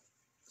talk.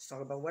 Let's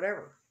talk about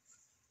whatever.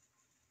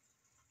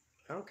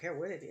 I don't care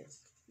what it is.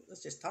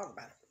 Let's just talk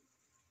about it.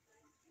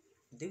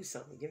 Do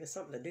something. Give us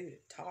something to do, to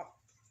talk.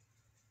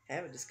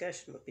 Have a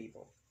discussion with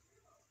people.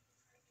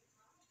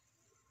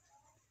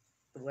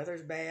 The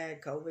weather's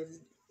bad. COVID's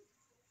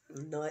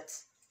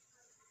nuts.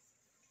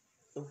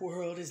 The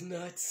world is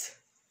nuts.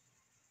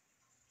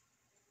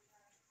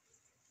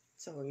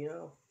 So, you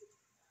know,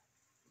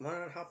 why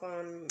not hop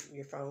on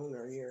your phone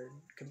or your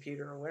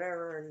computer or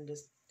whatever and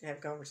just have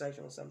a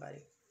conversation with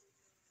somebody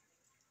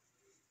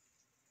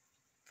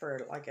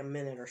for like a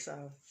minute or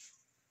so.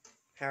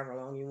 However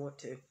long you want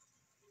to.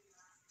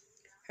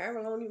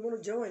 However long you want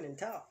to join and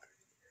talk.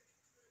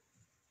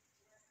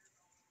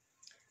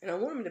 And I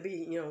want them to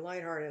be, you know,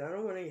 lighthearted. I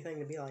don't want anything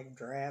to be like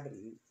drab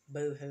and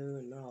boo-hoo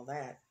and all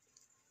that.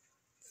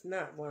 It's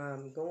not what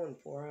I'm going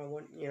for. I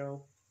want, you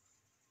know,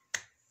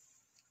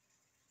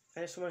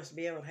 I just want us to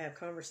be able to have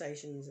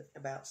conversations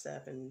about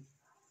stuff and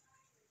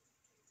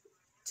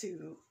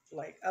to,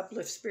 like,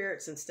 uplift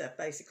spirits and stuff,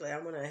 basically. I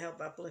want to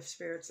help uplift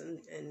spirits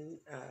and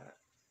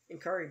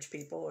encourage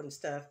people and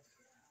stuff.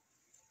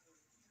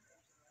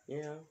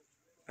 You know,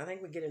 I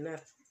think we get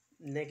enough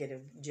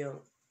negative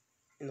junk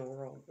in the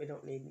world. We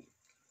don't need...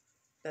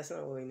 That's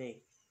not what we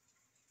need.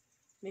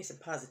 We need some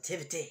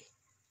positivity.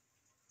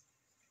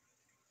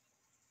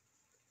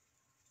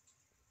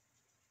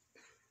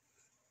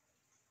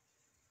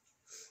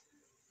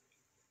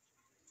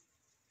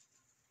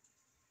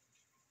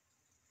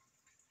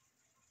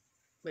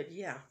 But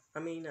yeah, I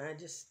mean,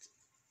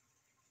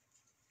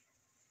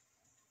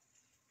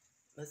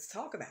 let's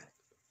talk about it.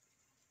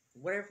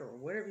 Whatever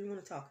you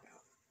want to talk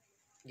about.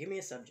 Give me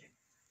a subject.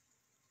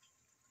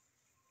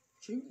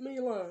 Shoot me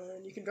a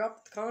line. You can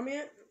drop the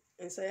comment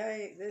and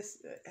say,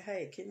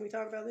 hey, can we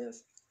talk about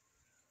this?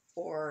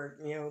 Or,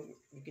 you know,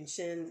 you can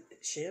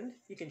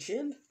You can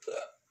shind?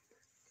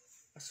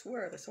 I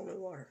swear, that's only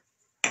water.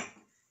 You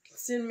can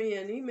send me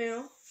an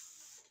email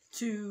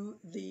to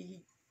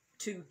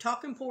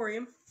Talk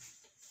Emporium.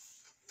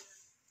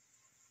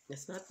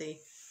 It's not the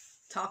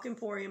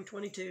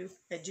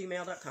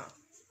talkemporium22@gmail.com.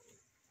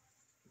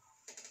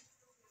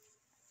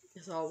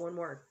 It's all one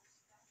word.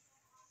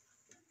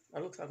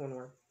 It looks like one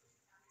word.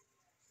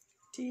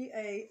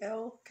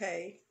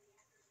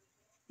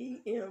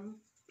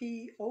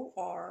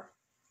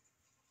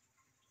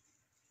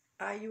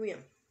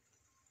 TALKEMPORIUM.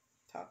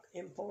 Talk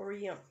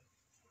Emporium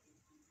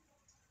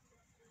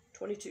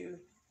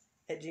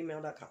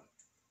 22@gmail.com.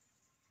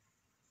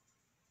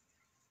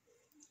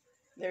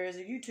 There is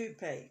a YouTube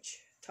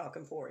page, Talk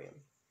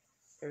Emporium.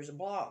 There's a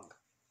blog,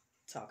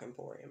 Talk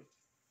Emporium.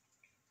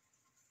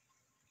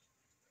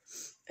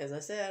 As I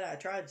said, I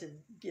tried to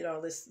get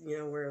all this, you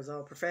know, where it was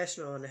all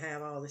professional and to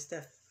have all this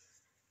stuff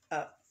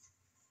up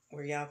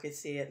where y'all could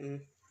see it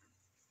and,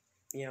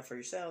 you know, for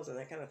yourselves and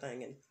that kind of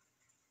thing.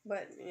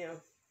 But, you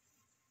know,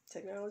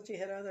 technology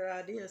had other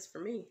ideas for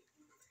me.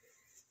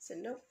 Said,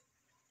 nope,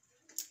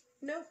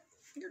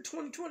 your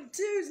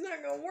 2022 is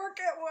not going to work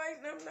that way.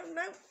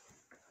 No.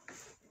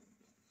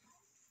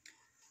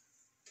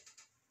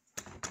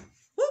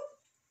 Whoop!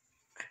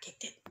 I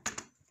kicked it.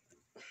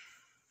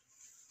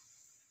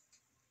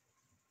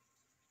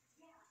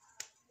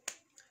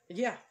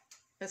 Yeah,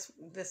 that's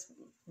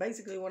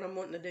basically what I'm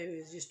wanting to do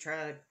is just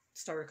try to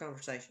start a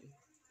conversation.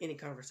 Any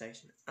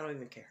conversation. I don't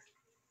even care.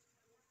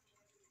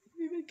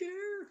 We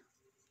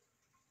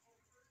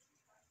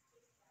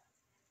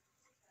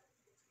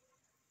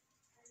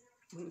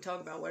can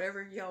talk about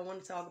whatever y'all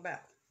want to talk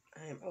about.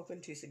 I am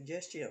open to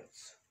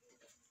suggestions.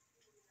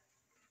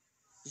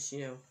 Just,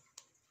 you know,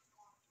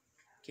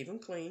 keep them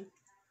clean.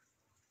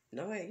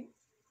 No hate.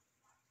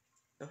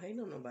 No hate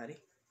on nobody.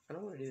 I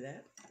don't want to do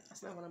that.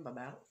 That's not what I'm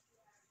about.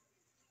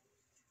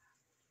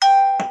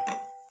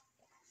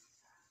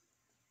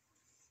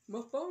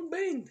 My phone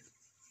binged.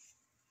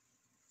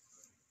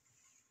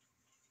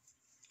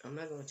 I'm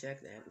not going to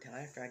check that until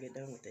after I get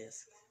done with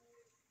this.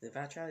 If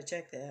I try to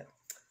check that,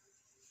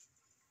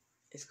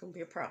 it's going to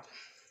be a problem.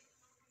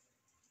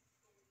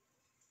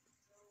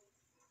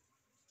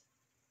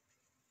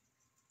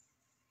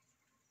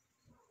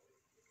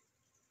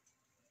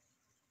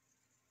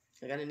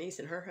 I got a niece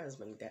and her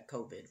husband got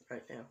COVID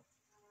right now.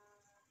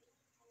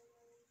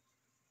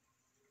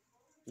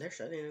 They're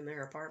shut in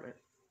their apartment.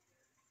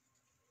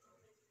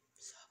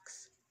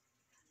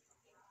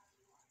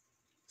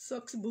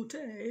 Sucks booty.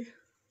 I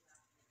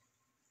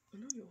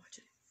know you're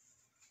watching.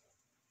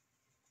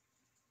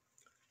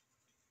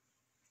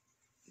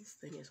 This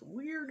thing is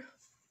weird.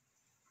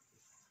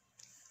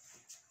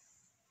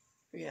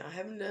 Yeah, I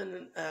haven't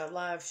done a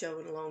live show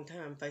in a long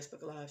time,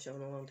 Facebook live show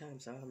in a long time,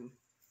 so I'm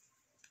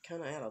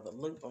kind of out of the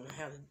loop on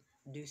how to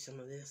do some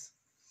of this.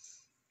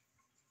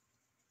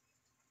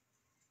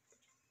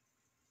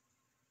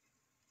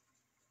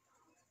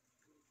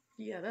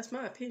 Yeah, that's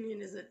my opinion,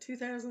 is that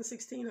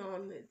 2016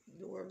 on,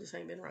 the world just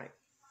ain't been right.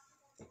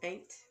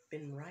 Ain't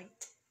been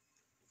right.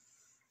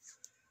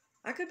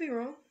 I could be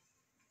wrong.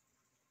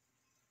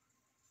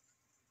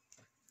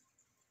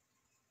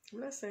 I'm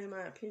not saying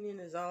my opinion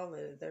is all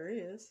that there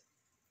is.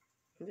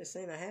 I'm just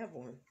saying I have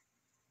one.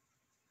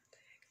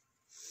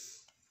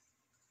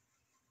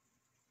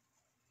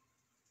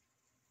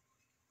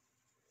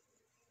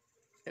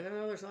 And I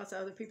know there's lots of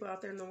other people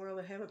out there in the world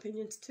that have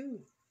opinions too.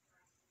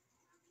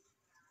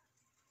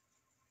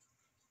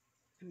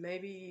 And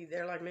maybe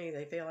they're like me.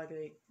 They feel like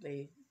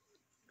they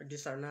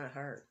just are not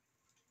heard.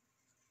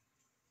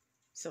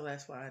 So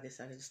that's why I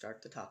decided to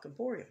start the Talk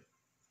Emporium.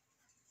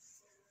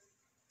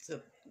 It's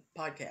a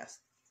podcast,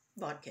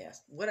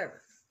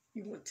 whatever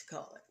you want to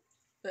call it.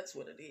 That's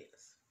what it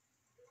is.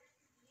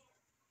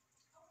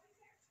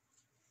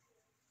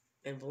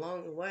 And if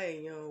along the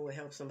way, we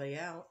help somebody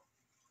out,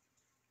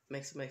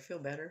 make somebody feel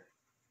better,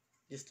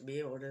 just to be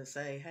able to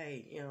say,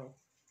 hey,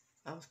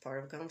 I was part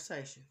of a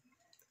conversation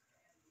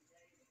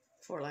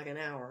for like an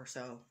hour or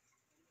so.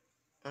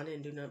 I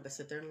didn't do nothing but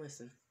sit there and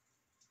listen.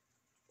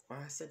 Or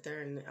I sit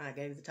there and I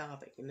gave the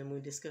topic and then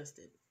we discussed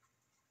it.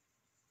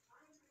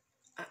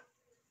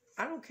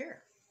 I don't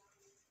care.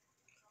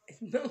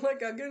 It's not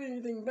like I got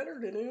anything better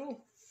to do.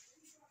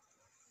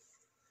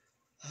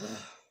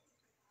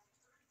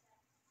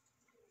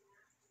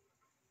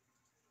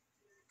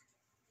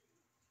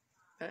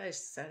 I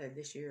decided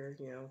this year,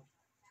 I'm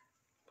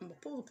going to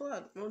pull the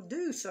plug. I'm going to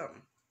do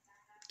something.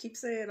 Keep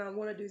saying, I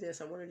want to do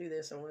this, I want to do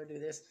this, I want to do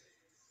this.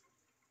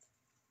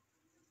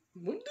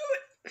 I'm going to do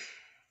it.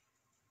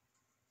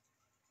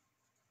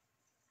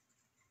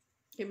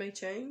 It may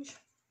change.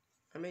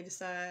 I may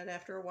decide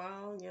after a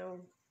while,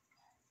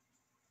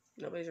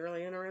 nobody's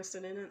really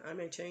interested in it. I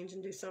may change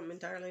and do something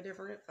entirely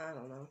different. I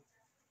don't know.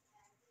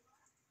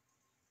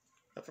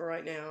 But for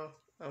right now,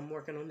 I'm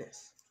working on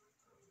this.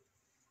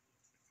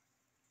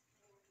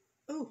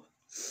 Ooh.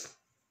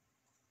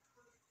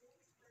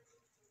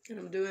 And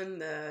I'm doing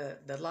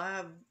the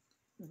live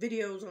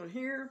videos on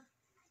here,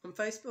 on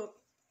Facebook.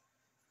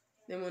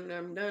 Then when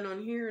I'm done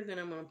on here, then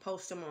I'm going to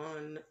post them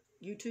on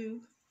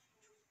YouTube.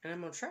 And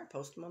I'm going to try to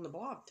post them on the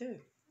blog, too.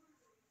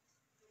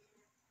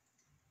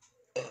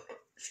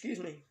 Excuse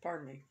me.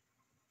 Pardon me.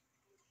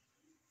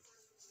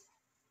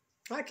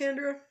 Hi,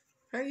 Kendra.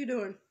 How you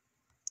doing?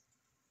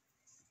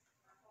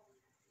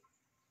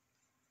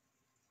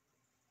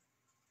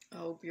 I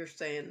hope you're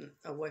staying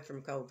away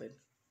from COVID.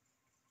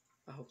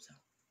 I hope so.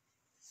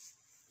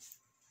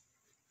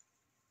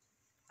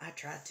 I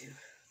tried to.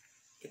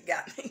 It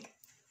got me.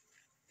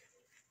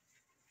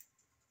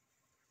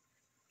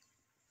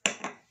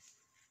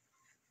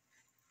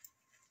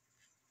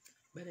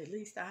 But at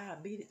least I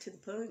beat it to the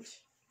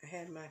punch. I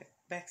had my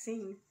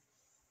vaccine.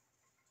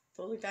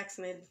 Fully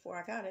vaccinated before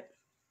I got it.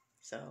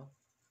 So,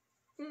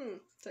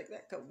 take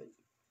that, COVID.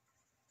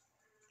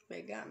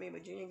 It got me,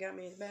 but you ain't got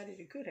me as bad as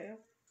you could have.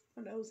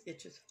 My nose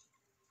itches.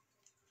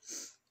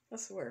 I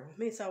swear, with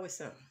me it's always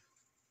something.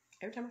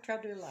 Every time I try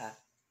to do a live,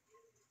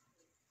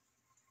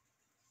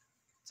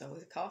 it's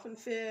always a coughing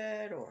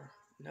fit or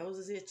nose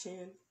is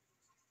itching.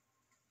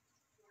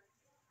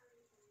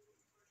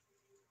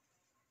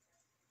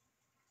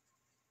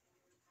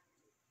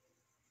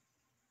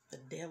 The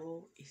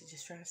devil is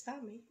just trying to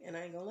stop me, and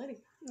I ain't gonna let him.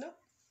 Nope.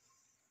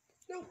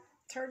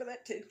 Tired of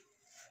that too.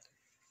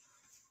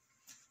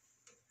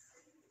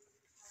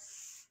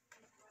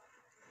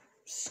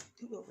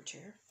 Scoot over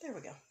chair. There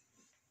we go.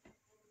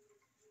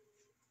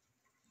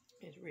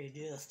 It's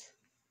readjust.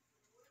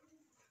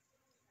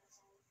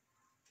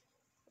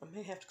 I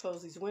may have to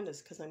close these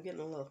windows because I'm getting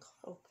a little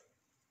cold.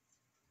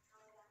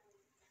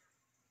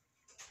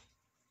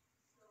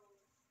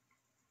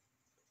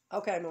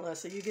 Okay,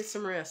 Melissa, you get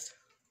some rest.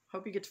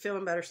 Hope you get to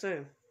feeling better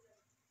soon.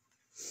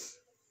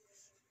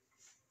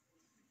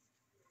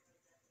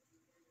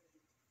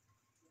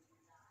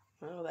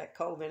 Well, that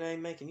COVID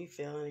ain't making you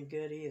feel any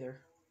good either.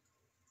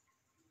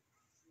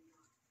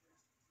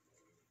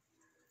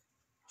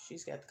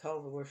 She's got the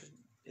COVID where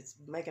it's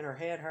making her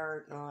head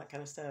hurt and all that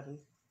kind of stuff. And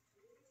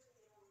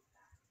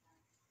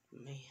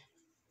man,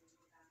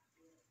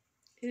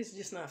 it is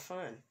just not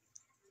fun.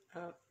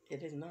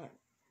 It is not.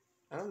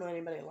 I don't know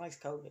anybody that likes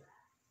COVID.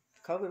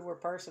 If COVID were a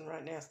person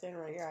right now standing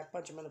right here, I'd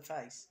punch him in the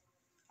face.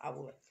 I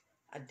would.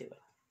 I'd do it.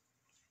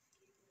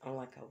 I don't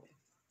like COVID.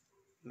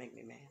 Make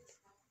me mad.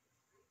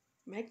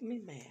 Make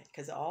me mad.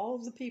 Because all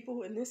of the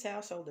people in this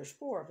household, there's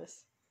 4 of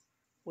us.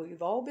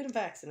 We've all been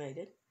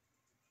vaccinated.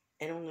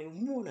 And only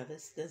one of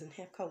us doesn't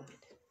have COVID.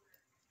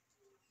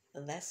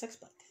 That's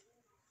expected.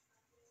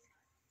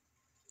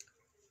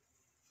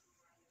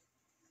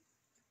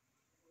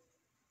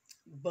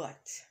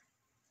 But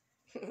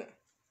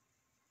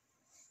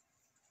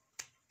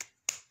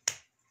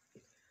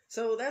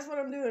so that's what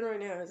I'm doing right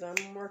now. Is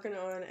I'm working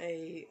on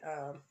a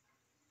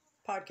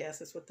podcast.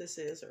 That's what this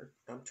is, or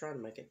I'm trying to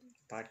make it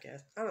a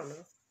podcast. I don't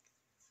know.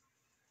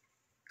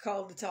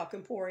 Called the Talk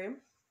Emporium.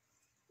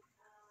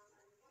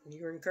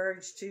 You're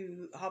encouraged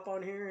to hop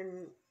on here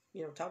and,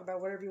 talk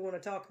about whatever you want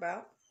to talk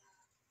about.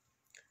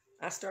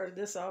 I started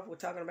this off with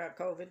talking about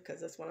COVID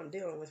because that's what I'm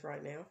dealing with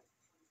right now.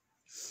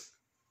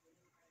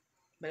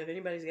 But if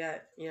anybody's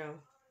got,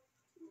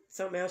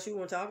 something else you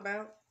want to talk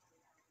about,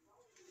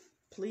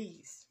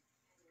 please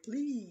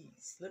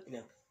let me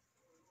know.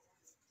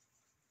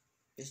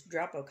 Just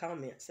drop a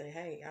comment. Say,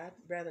 hey, I'd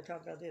rather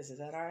talk about this. Is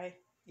that all right?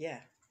 Yeah,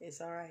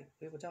 it's all right.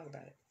 We will talk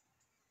about it.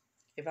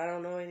 If I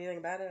don't know anything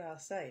about it, I'll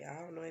say, I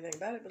don't know anything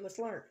about it, but let's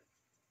learn.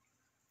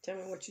 Tell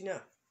me what you know.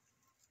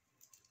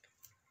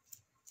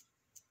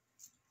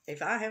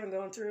 If I haven't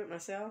gone through it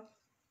myself,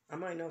 I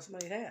might know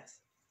somebody that has.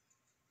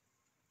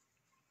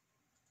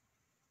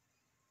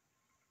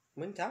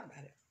 We can talk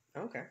about it. I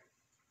don't care.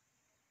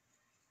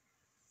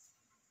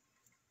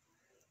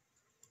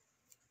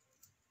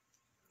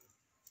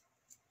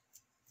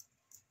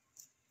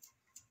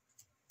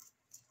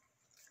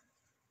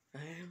 I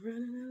am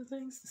running out of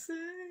things to say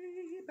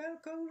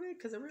about COVID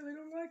because I really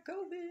don't like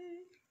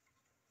COVID.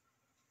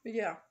 But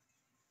yeah,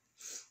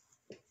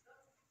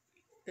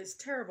 it's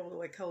terrible the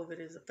way COVID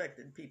has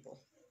affected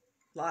people.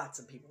 Lots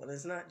of people. And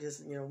it's not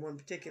just, one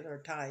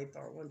particular type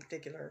or one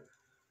particular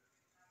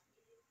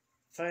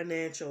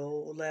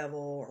financial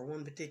level or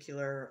one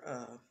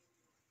particular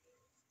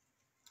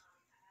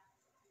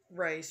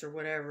race or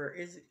whatever.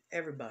 It's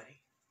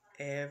everybody.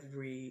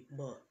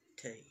 Everybody.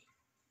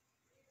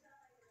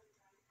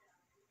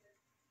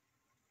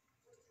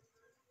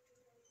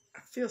 I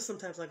feel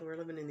sometimes like we're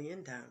living in the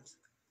end times.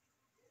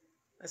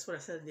 That's what I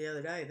said the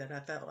other day, that I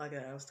felt like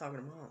I was talking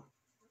to Mom.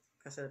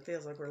 I said it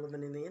feels like we're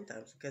living in the end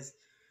times because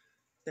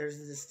there's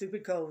this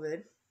stupid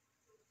COVID.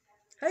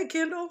 Hey,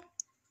 Kendall,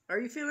 are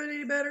you feeling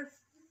any better?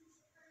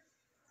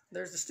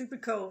 There's the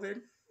stupid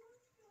COVID.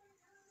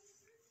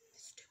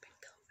 Stupid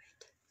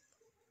COVID.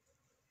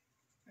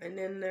 And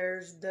then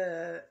there's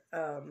the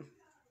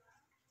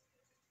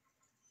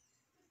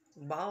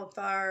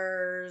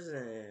wildfires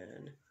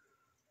and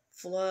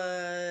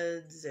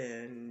floods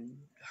and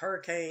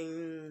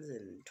hurricanes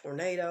and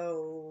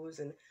tornadoes.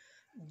 And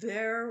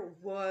there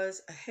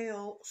was a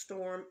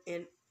hailstorm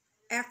in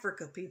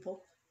Africa,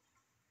 people.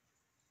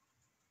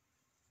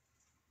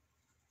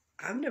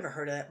 I've never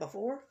heard of that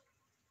before.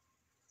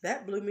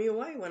 That blew me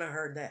away when I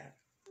heard that.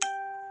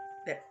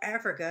 That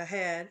Africa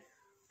had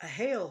a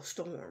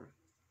hailstorm.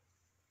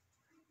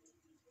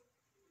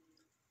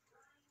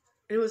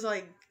 And it was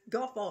like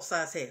golf ball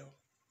size hail.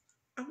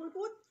 I'm like,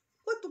 what?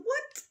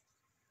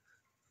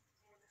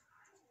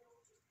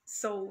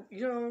 So,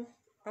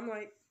 I'm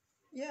like,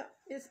 yeah,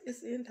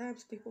 it's the end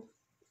times, people.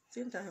 It's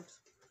the end times.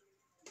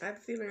 I have a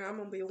feeling I'm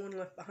going to be the one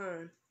left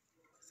behind.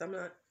 Because I'm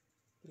not,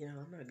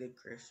 I'm not a good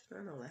Christian.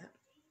 I know that.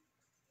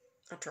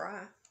 I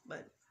try,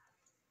 but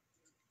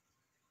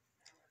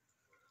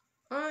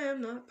I am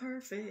not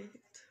perfect.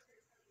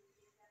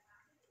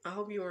 I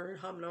hope you are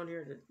hopping on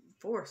here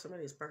for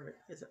somebody is perfect.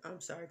 I'm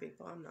sorry,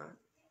 people, I'm not.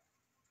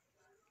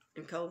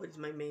 And COVID's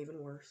made me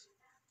even worse.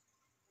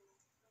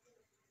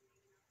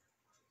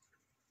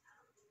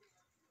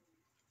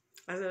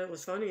 I thought it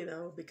was funny,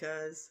 though,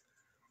 because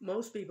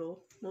most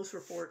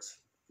reports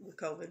with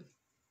COVID,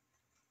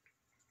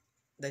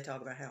 they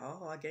talk about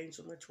how, I gained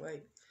so much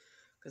weight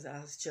because I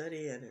was shut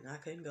in and I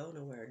couldn't go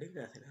nowhere, do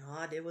nothing. All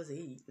I did was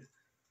eat.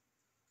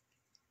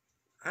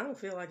 I don't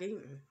feel like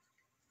eating.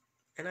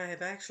 And I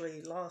have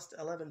actually lost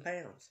 11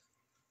 pounds.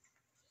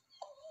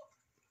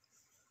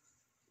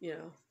 It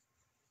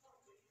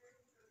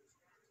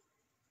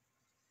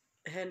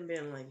hadn't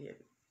been like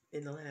it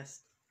in the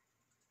last,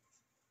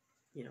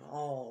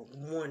 all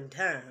one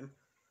time.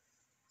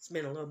 It's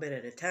been a little bit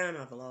at a time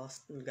I've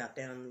lost and got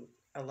down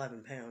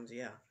 11 pounds,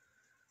 yeah.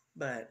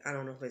 But I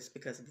don't know if it's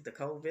because of the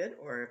COVID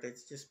or if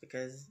it's just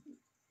because,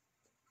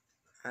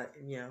 I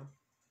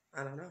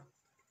don't know.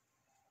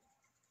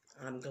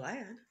 I'm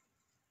glad.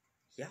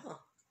 Yeah.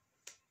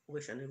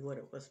 Wish I knew what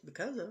it was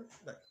because of,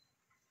 but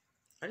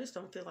I just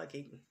don't feel like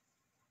eating.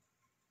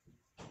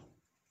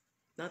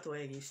 Not the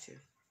way I used to.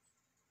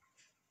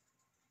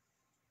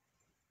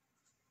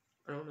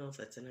 I don't know if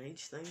that's an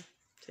age thing,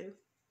 too.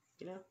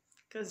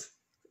 Because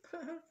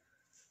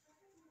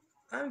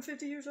I'm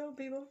 50 years old,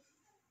 people.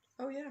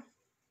 Oh, yeah.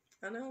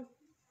 I know.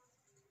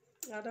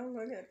 I don't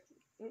look it.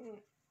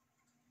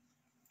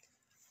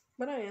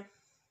 But I am.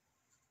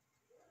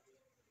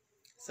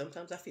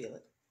 Sometimes I feel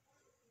it.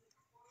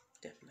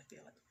 Definitely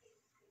feel it.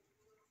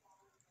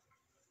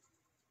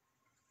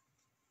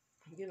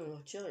 I'm getting a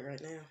little chilly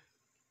right now.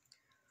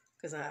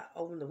 Because I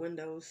opened the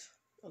windows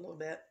a little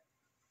bit.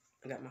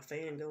 I got my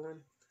fan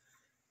going.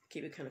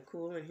 Keep it kind of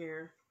cool in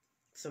here.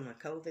 So my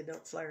COVID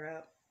don't flare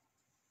up.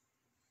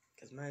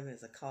 Because mine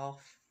is a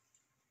cough.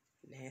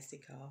 Nasty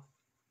cough.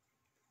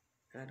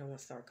 And I don't want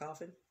to start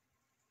coughing.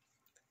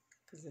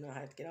 Because then I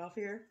have to get off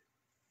here.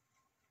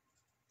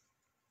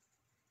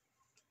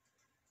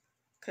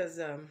 Because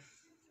I'm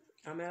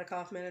out of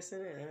cough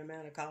medicine and I'm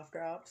out of cough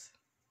drops.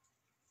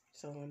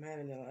 So I'm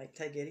having to like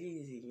take it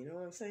easy, you know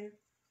what I'm saying?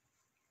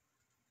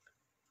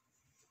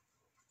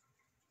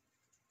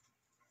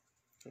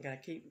 I gotta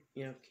keep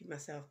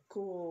myself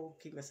cool,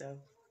 keep myself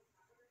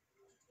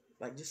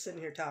like just sitting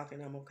here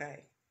talking, I'm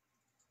okay.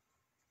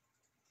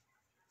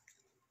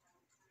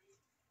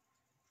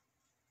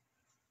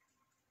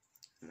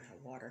 I'm gonna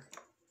have water.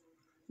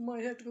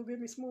 Might have to go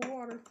get me some more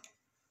water.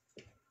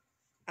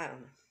 I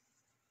don't know.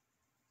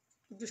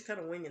 I'm just kind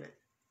of winging it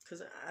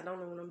because I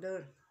don't know what I'm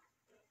doing.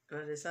 And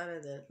I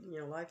decided that,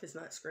 life is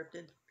not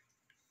scripted.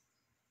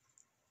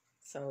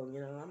 So,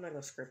 I'm not going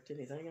to script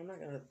anything. I'm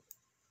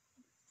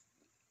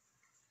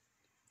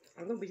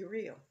going to be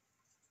real.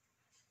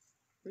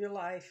 Real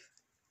life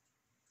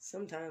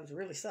sometimes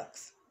really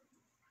sucks.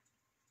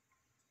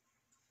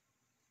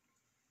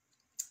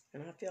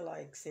 And I feel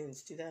like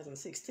since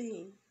 2016,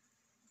 it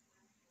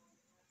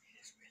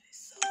has really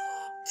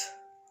sucked.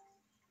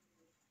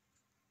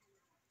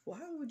 Why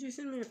would you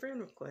send me a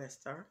friend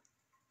request, sir?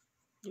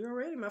 You're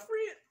already my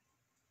friend.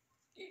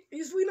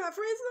 Is we not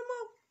friends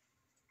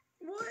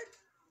no more? What?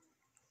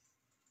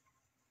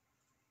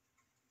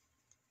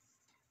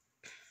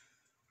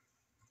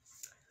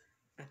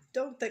 I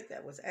don't think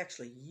that was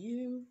actually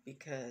you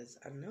because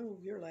I know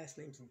your last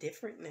name's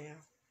different now.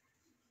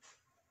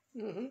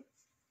 Mm-hmm.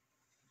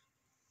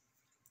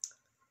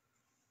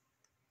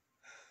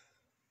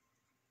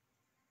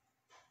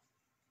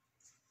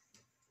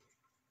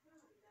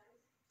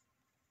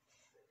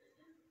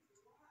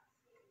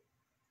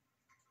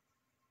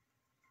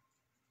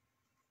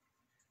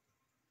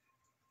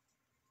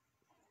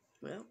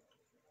 Well,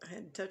 I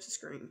had to touch the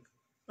screen.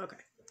 Okay.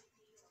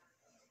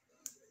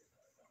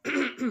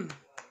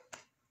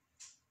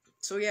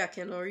 So yeah,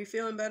 Kendall, are you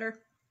feeling better?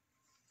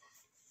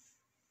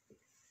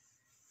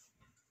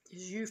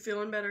 Is you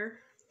feeling better?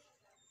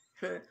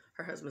 Her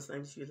husband's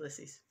name's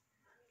Ulysses.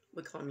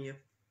 We call him you.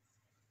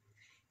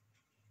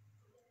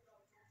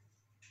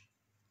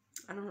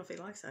 I don't know if he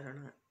likes that or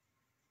not.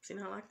 Does he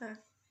not like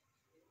that?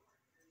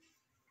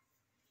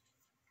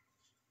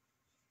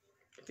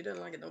 If he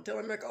doesn't like it, don't tell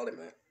him I called him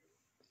that.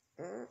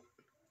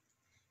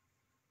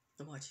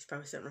 Watch, he's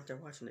probably sitting right there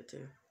watching it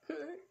too.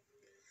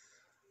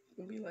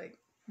 We'll be like,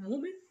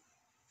 woman?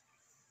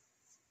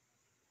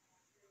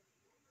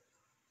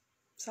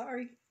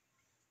 Sorry.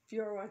 If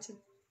you are watching,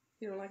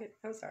 you don't like it,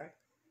 I'm sorry.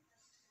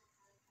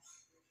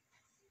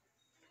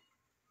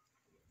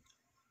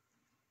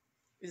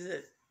 Is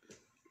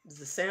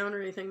the sound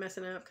or anything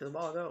messing up? Because a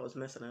while ago it was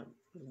messing up.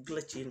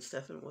 Glitchy and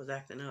stuff and it was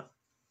acting up.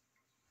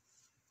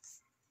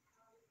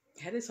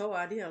 I had this whole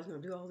idea I was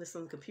going to do all this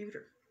on the computer.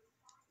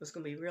 It was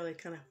going to be really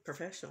kind of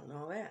professional and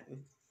all that.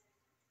 And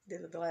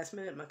then at the last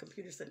minute, my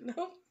computer said,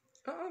 no,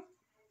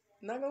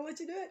 not going to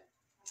let you do it.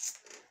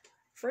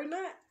 Afraid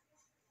not.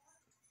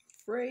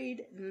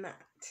 Afraid not.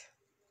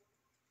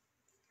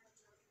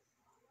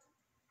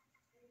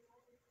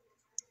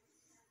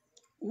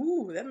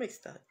 Ooh, that makes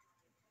the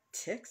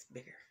text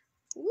bigger.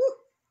 Woo!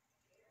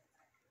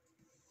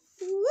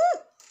 Woo!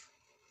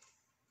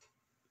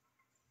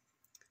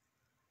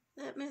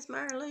 That Miss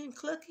Marilyn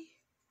Clucky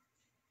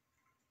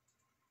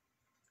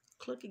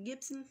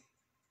Gibson.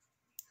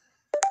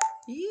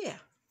 Yeah.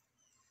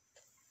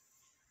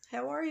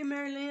 How are you,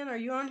 Marilyn? Are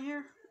you on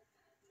here?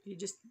 You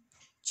just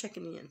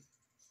checking in.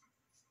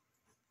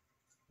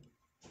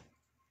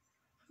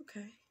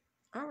 Okay.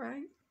 All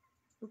right.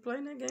 We're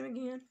playing that game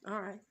again.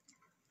 All right.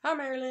 Hi,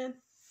 Marilyn.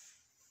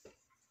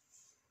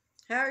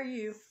 How are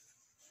you?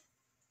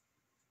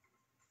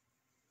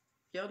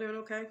 Y'all doing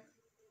okay?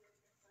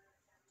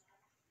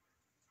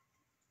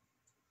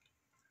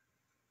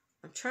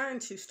 I'm trying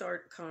to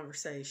start a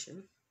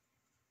conversation.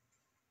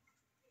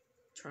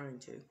 Trying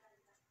to.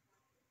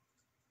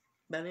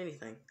 About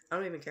anything. I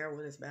don't even care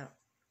what it's about.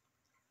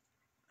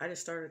 I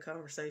just started a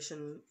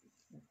conversation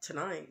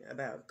tonight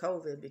about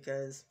COVID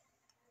because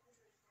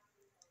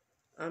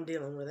I'm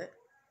dealing with it.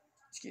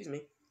 Excuse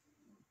me.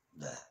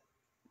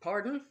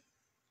 Pardon?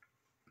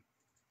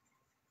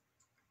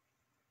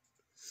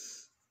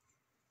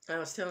 I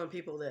was telling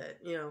people that,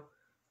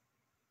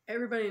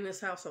 everybody in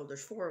this household,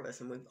 there's 4 of us,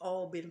 and we've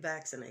all been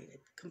vaccinated,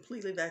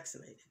 completely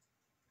vaccinated.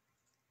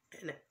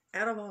 And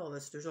out of all of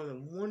us, there's only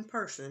one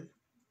person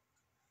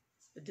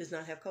that does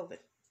not have COVID.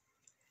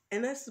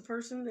 And that's the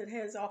person that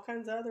has all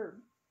kinds of other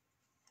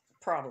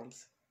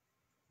problems.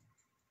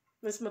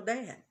 It's my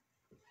dad.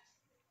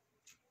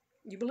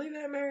 You believe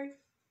that, Mary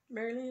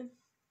Lynn?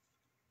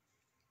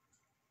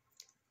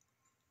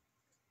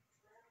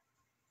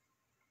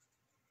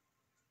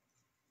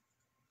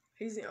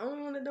 He's the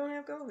only one that don't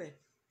have COVID.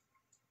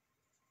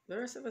 The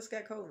rest of us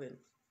got COVID.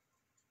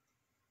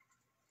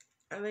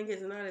 I think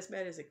it's not as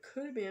bad as it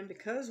could have been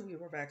because we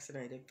were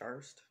vaccinated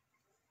first.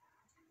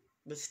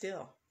 But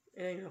still,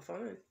 it ain't no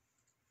fun. It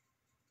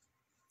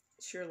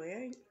surely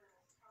ain't.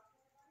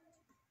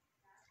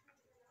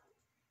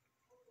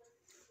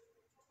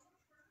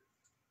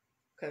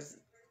 Because,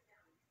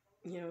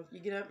 you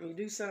get up and you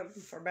do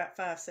something for about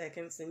 5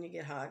 seconds, then you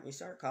get hot and you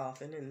start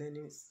coughing, and then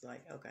it's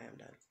like, okay, I'm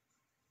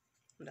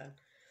done.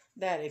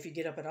 That if you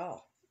get up at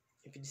all.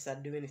 If you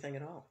decide to do anything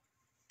at all.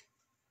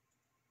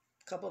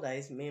 couple of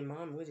days, me and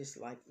Mom, we just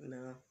like,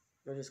 no,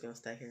 we're just going to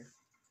stay here.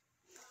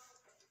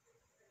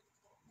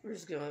 We're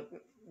just going to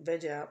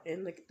veg out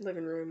in the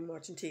living room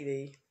watching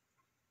TV.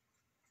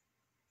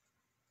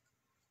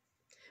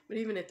 But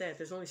even at that,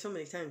 there's only so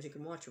many times you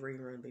can watch a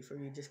rerun before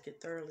you just get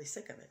thoroughly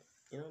sick of it.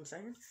 You know what I'm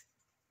saying?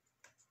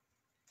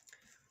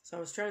 So I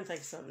was trying to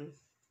think of something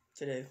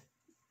to do.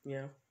 You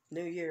know,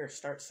 New Year,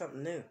 start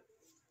something new.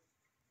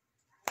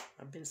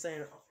 I've been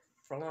saying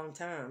for a long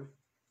time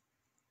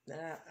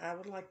that I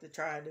would like to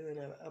try doing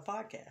a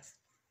podcast.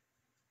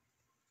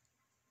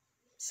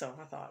 So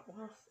I thought,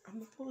 well, I'm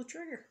going to pull the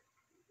trigger.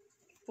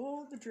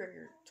 Pull the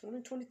trigger.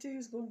 2022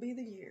 is going to be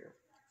the year.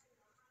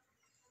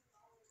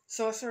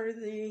 So I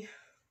started the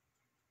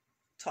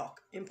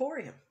Talk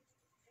Emporium.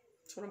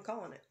 That's what I'm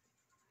calling it.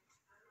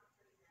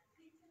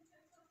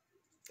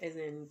 And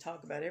then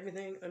talk about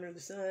everything under the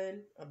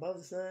sun, above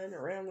the sun,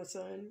 around the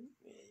sun,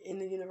 in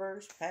the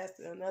universe, past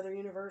another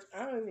universe.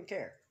 I don't even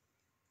care.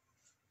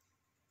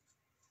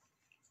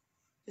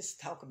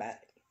 Just talk about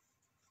it.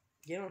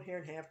 Get on here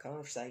and have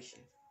conversation.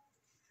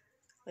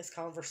 Let's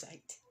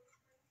conversate.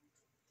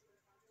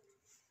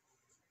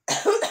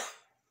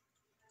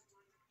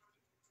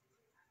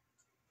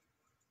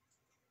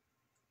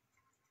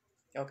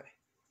 Okay.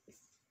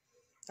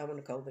 I want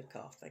a COVID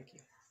cough, thank you.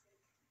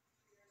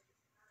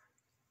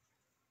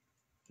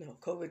 No,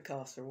 COVID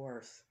coughs are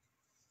worse.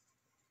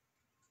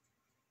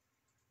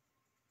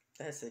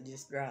 That's a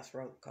just dry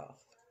throat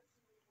cough.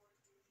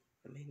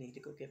 I may need to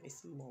go get me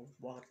some more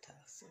water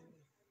soon.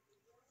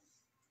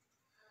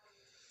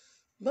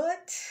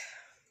 But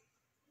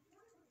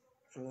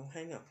I'm going to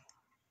hang on.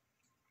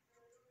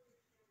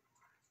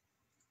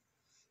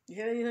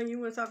 You have anything you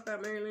want to talk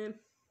about, Mary Lynn?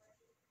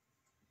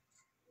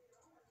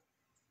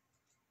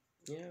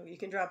 You know, you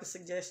can drop a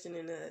suggestion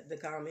in the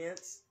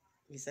comments.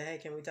 You say, hey,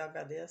 can we talk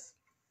about this?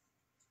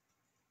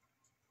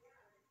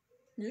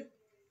 Yep.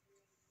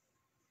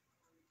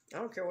 I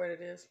don't care what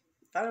it is.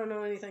 If I don't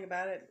know anything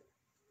about it,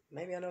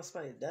 maybe I know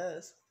somebody that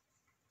does.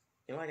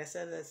 You know, like I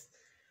said, that's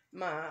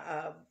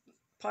my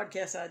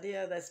podcast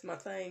idea. That's my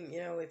thing.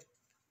 You know, if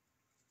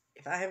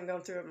I haven't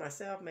gone through it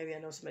myself, maybe I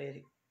know somebody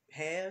that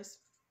has.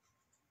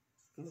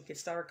 And we could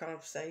start a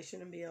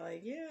conversation and be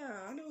like,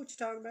 yeah, I know what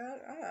you're talking about.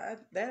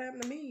 That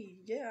happened to me.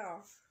 Yeah.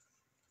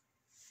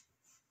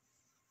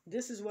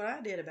 This is what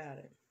I did about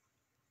it.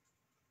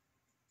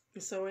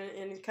 And so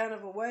in kind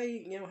of a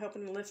way, you know,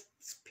 helping to lift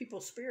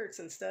people's spirits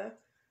and stuff,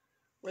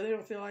 where they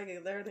don't feel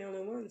like they're the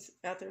only ones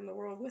out there in the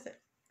world with it,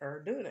 or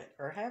doing it,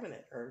 or having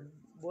it, or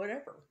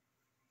whatever.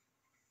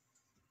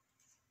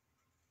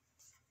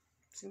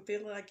 So you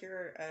feel like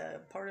you're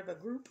part of a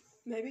group,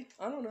 maybe.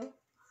 I don't know.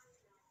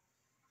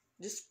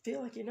 Just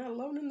feel like you're not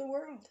alone in the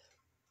world.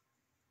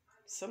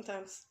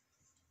 Sometimes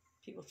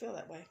people feel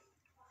that way.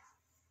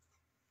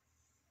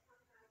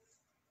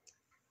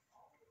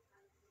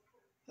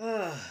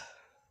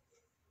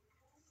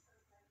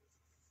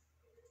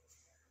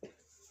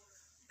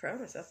 Proud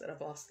of myself that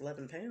I've lost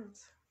 11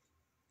 pounds.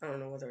 I don't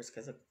know whether it's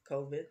because of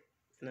COVID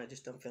and I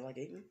just don't feel like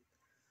eating,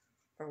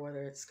 or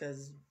whether it's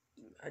because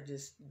I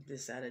just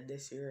decided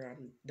this year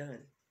I'm done.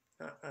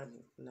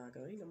 I'm not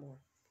going to eat no more.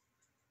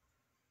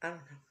 I don't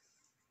know.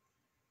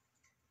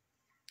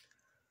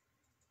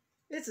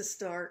 It's a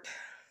start.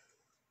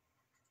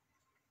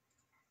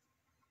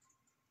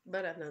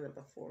 But I've done it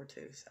before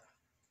too, so.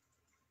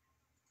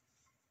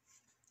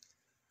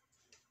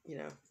 You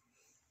know,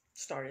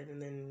 started and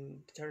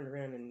then turned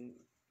around and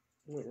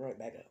went right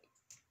back up.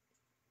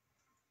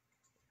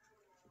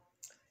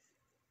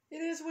 It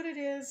is what it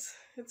is.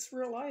 It's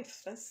real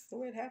life. That's the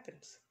way it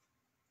happens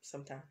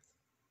sometimes.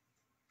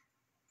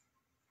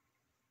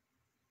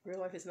 Real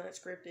life is not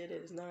scripted.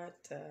 It is not,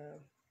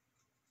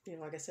 you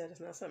know, like I said,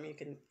 it's not something you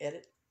can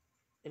edit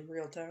in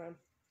real time.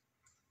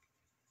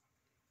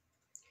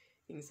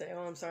 You can say,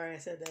 oh, I'm sorry I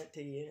said that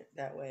to you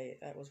that way.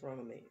 That was wrong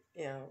of me.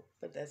 You know,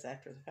 but that's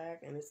after the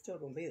fact, and it's still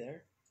going to be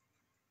there.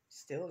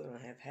 Still going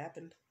to have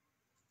happened.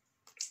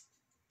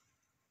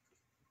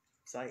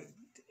 It's like,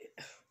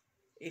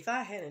 if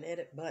I had an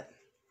edit button,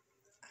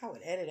 I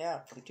would edit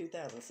out from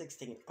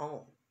 2016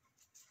 on.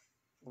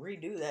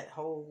 Redo that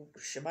whole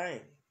shebang.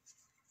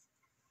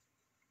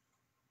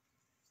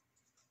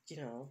 You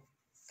know,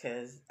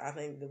 because I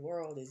think the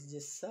world has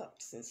just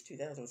sucked since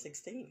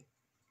 2016.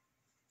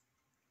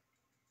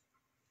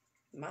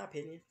 In my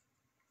opinion.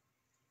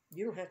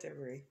 You don't have to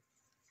agree.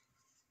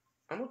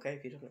 I'm okay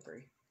if you don't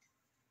agree.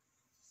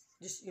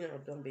 Just, you know,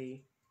 don't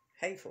be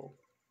hateful.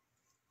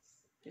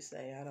 Just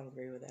say, I don't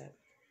agree with that.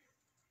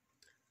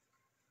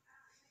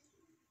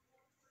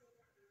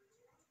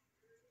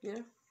 You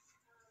know?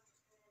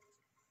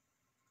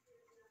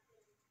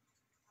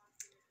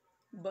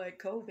 But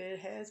COVID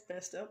has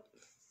messed up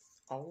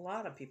a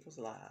lot of people's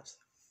lives.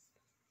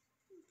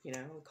 You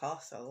know, it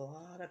costs a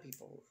lot of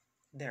people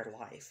their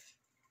life.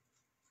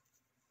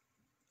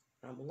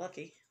 I'm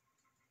lucky.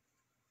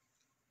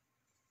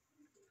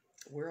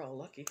 We're all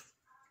lucky.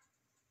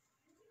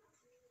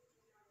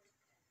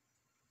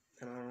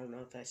 And I don't know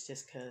if that's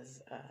just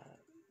because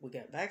we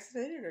got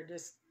vaccinated or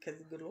just because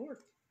of the good Lord.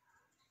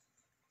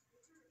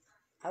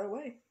 Either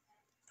way,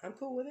 I'm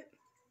cool with it.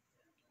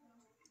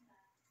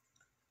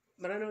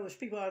 But I know there's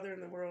people out there in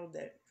the world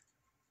that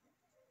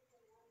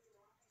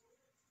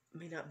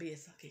may not be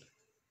as lucky.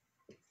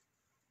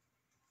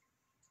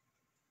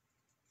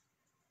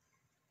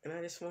 And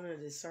I just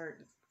wanted to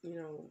start,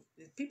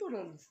 people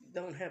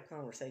don't have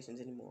conversations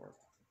anymore.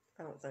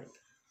 I don't think.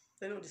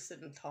 They don't just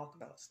sit and talk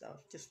about stuff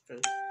just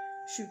to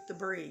shoot the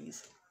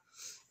breeze.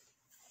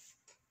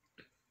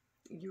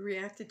 You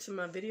reacted to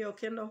my video,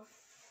 Kendall?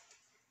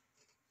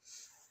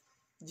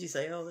 Did you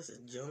say, oh, this is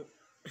junk?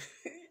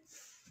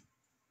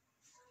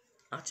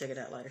 I'll check it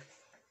out later.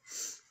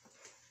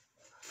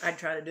 I'd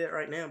try to do it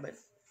right now, but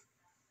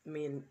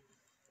me and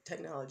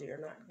technology are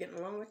not getting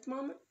along at the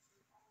moment.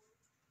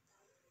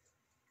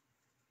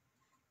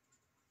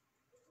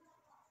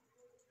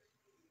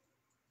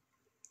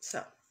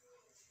 So,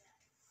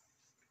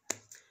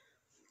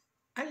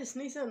 I just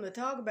need something to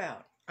talk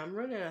about. I'm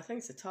running out of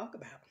things to talk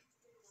about.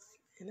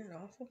 Isn't that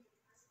awful?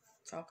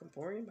 Talking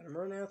for you, but I'm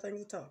running out of things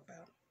to talk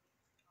about.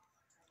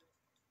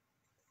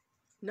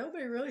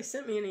 Nobody really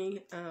sent me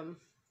any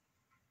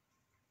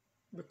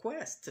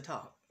requests to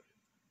talk.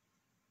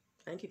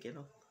 Thank you,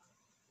 Kendall.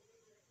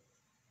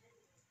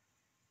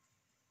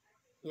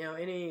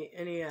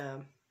 Any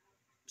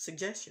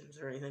suggestions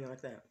or anything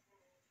like that?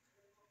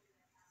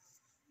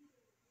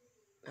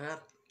 And I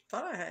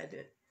thought I had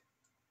it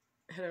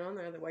on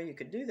there the way you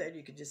could do that.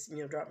 You could just,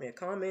 drop me a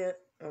comment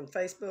on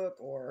Facebook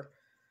or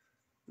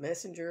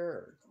Messenger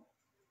or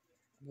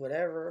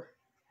whatever,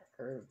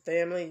 or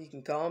family, you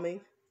can call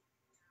me.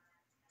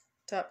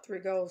 Top 3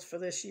 goals for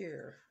this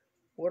year.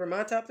 What are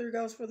my top 3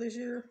 goals for this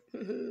year?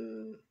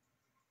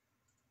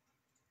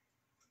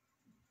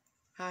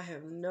 I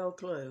have no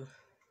clue.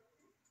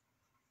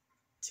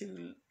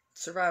 To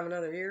survive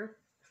another year.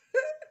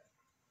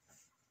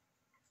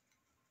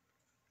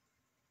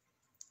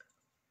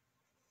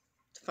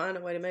 To find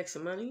a way to make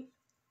some money.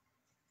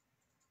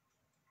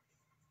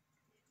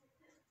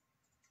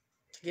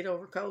 To get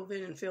over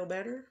COVID and feel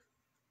better.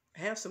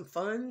 Have some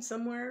fun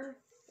somewhere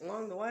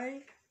along the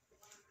way.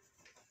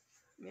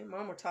 Me and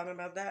Mom were talking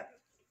about that,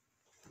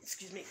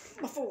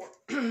 before.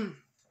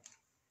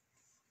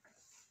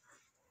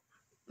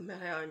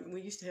 About how we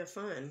used to have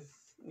fun.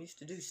 We used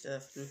to do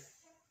stuff. And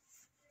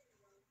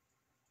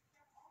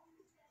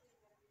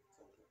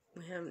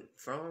we haven't,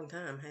 for a long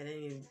time, had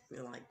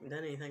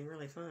done anything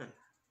really fun.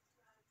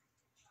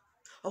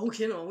 Oh,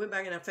 I went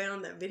back and I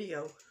found that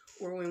video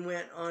where we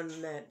went on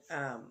that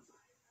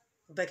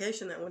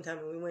vacation that one time.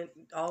 We went,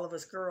 all of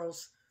us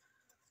girls,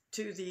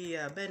 to the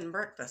bed and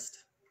breakfast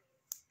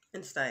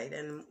and stayed.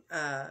 And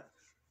the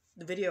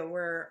video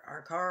where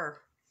our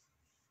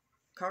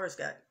cars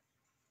got,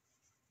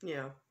 we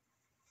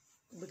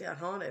got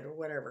haunted or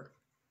whatever.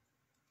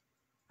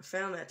 I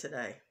found that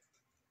today.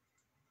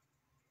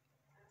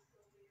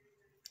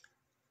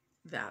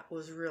 That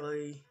was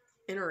really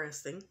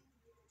interesting.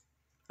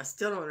 I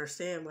still don't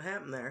understand what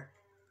happened there.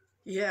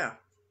 Yeah,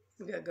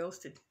 we got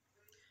ghosted.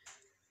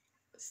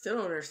 Still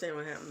don't understand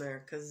what happened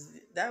there, because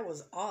that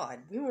was odd.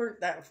 We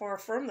weren't that far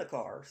from the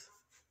cars.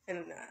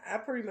 And I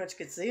pretty much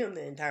could see them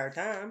the entire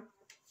time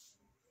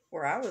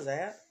where I was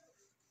at.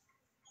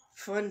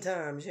 Fun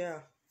times, yeah.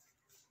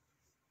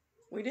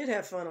 We did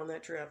have fun on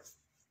that trip.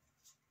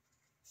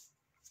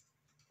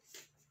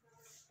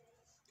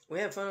 We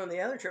had fun on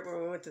the other trip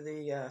where we went to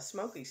the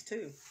Smokies,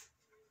 too.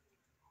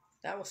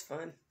 That was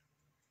fun.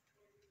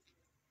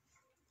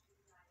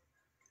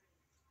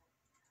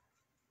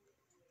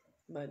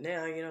 But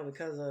now,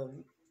 because of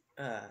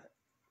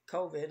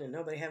COVID and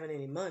nobody having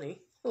any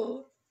money,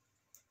 of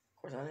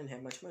course, I didn't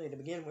have much money to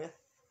begin with.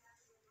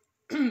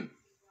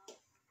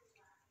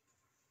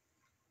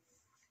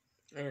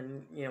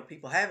 And,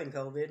 people having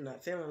COVID,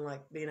 not feeling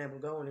like being able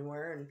to go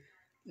anywhere, and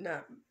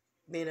not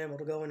being able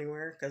to go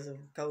anywhere because of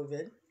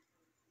COVID.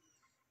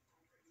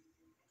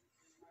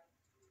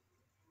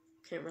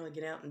 Can't really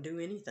get out and do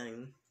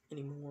anything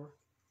anymore.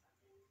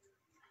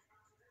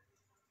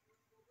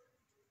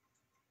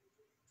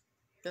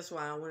 That's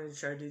why I wanted to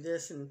try to do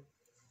this and,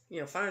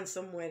 find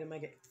some way to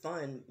make it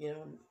fun,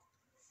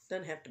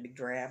 Doesn't have to be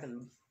drab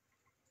and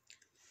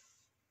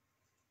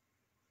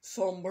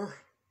somber.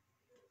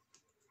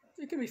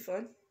 It can be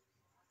fun.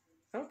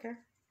 I don't care.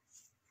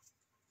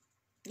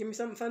 Give me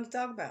something fun to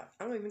talk about.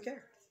 I don't even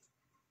care.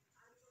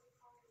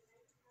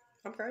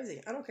 I'm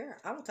crazy. I don't care.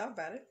 I will talk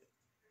about it.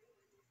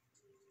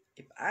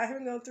 If I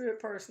haven't gone through it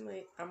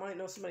personally, I might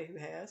know somebody who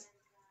has.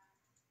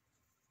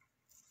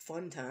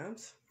 Fun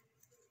times.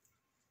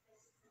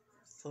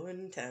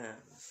 Fun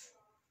times.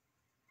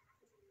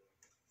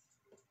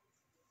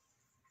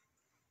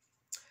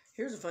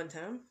 Here's a fun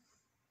time.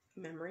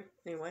 Memory,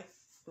 anyway,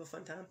 of a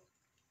fun time.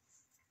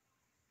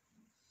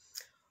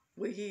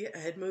 We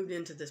had moved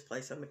into this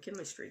place on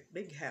McKinley Street.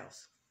 Big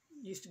house.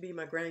 Used to be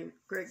my great.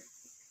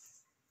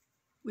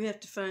 We have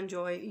to find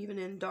joy even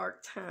in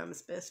dark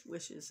times. Best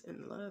wishes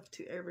and love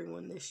to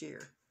everyone this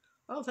year.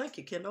 Oh, thank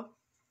you, Kendall.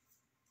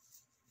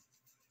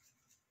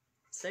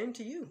 Same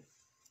to you.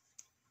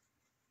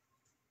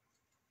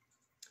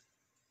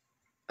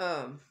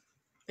 And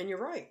you're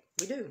right.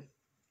 We do.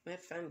 We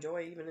have to find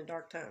joy even in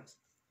dark times.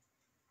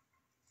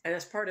 And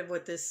that's part of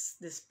what this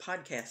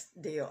podcast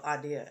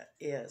idea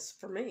is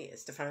for me,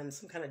 is to find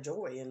some kind of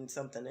joy in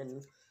something,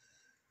 and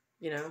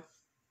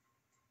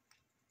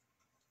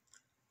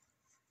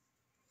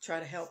try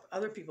to help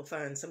other people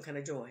find some kind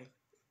of joy.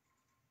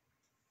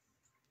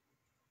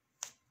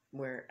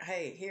 Where,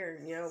 hey,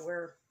 here,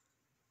 where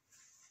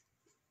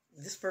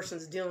this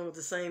person's dealing with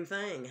the same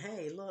thing.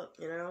 Hey, look,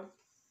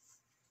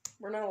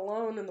 we're not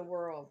alone in the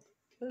world.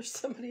 There's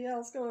somebody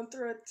else going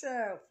through it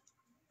too.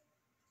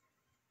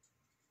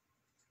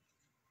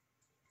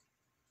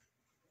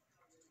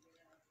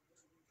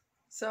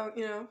 So,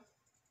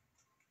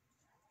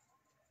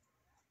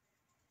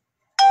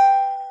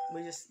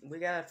 we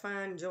gotta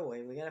find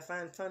joy. We gotta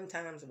find fun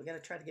times, and we gotta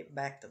try to get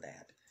back to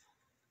that.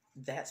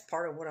 That's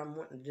part of what I'm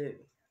wanting to do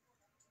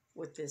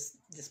with this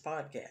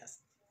podcast,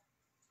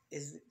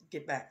 is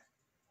get back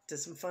to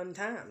some fun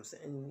times.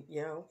 And,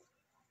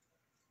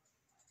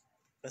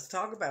 let's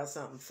talk about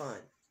something fun.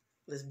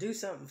 Let's do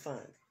something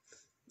fun.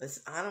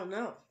 I don't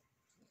know.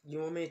 You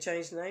want me to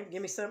change the name?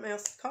 Give me something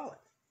else to call it.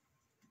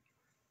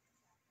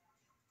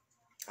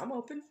 I'm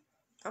open.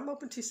 I'm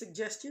open to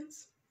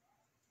suggestions.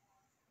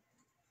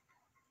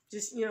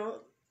 Just,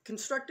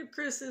 constructive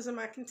criticism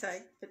I can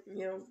take. But,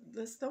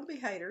 let's don't be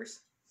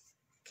haters.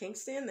 Can't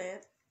stand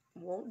that.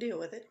 Won't deal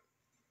with it.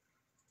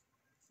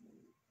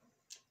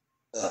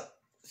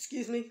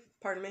 Excuse me.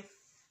 Pardon me.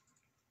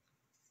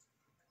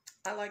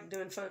 I like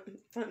doing fun.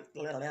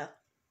 Blah, blah.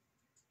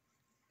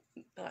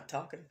 Not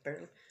talking,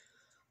 apparently.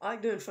 I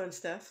like doing fun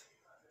stuff.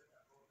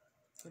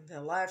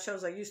 The live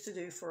shows I used to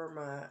do for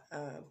my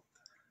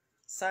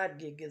side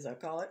gig, as I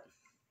call it.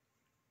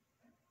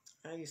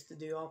 I used to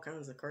do all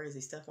kinds of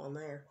crazy stuff on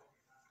there.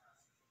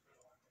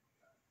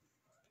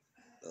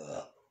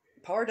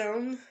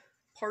 Pardon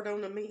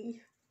to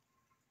me.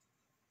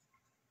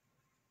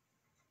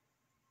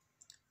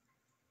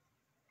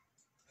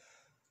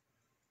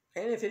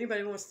 And if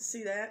anybody wants to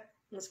see that,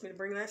 wants me to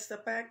bring that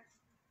stuff back,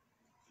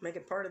 make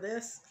it part of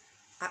this,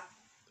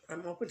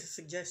 I'm open to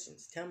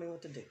suggestions. Tell me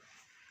what to do,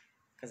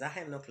 because I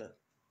have no clue.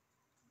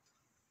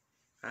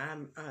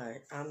 I'm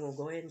gonna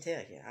go ahead and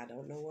tell you, I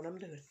don't know what I'm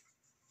doing.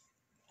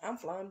 I'm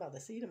flying by the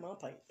seat of my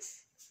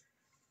pants,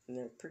 and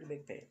they're pretty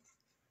big pants.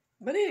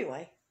 But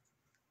anyway,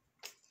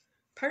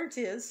 part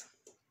is,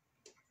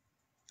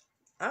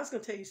 I was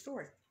gonna tell you a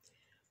story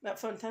about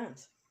fun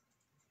times.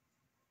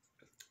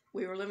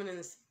 We were living in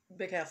this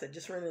big house. I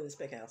just rented this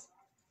big house,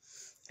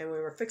 and we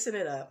were fixing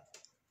it up.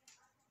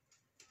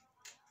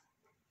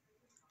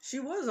 She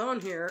was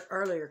on here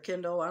earlier,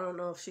 Kendall. I don't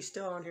know if she's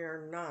still on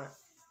here or not.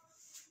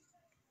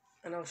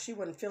 I know she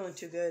wasn't feeling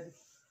too good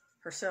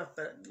herself,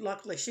 but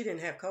luckily she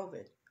didn't have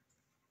COVID.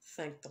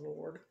 Thank the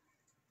Lord.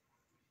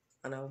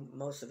 I know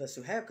most of us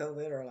who have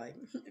COVID are like,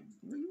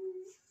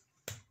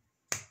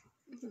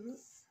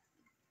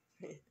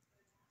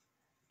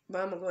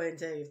 but I'm going to go ahead and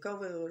tell you, if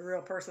COVID was a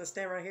real person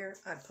standing right here,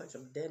 I'd punch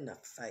them dead in the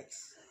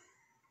face.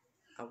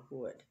 I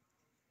would.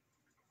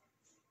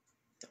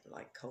 Don't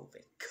like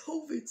COVID.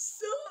 COVID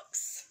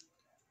sucks.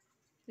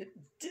 It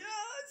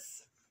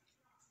does.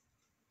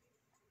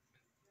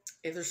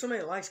 If there's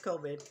somebody that likes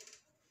COVID,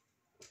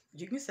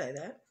 you can say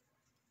that.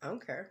 I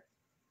don't care.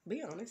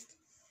 Be honest.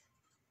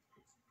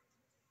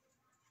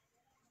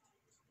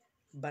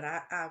 But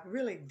I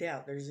really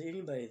doubt there's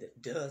anybody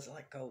that does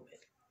like COVID.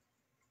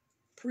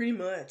 Pretty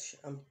much,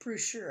 I'm pretty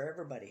sure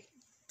everybody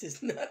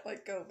does not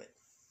like COVID.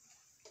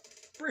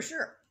 Pretty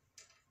sure.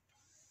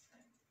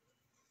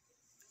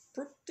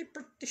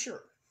 Pretty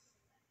sure.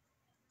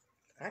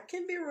 I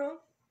can be wrong.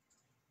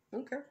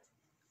 Okay.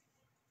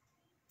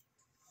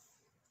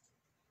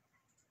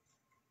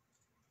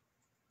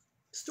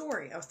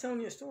 Story. I was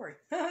telling you a story.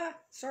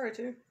 Sorry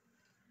to.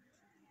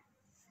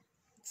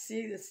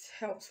 See, this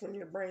helps when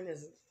your brain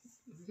isn't.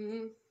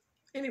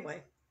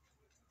 Anyway.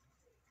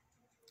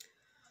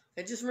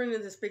 I just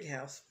rented this big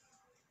house.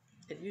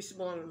 It used to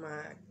belong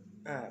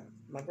to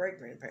my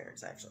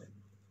great-grandparents, actually.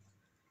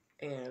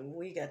 And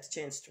we got the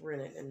chance to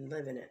rent it and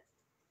live in it.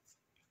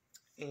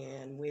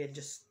 And we had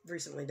just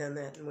recently done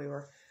that, and we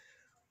were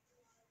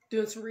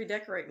doing some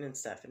redecorating and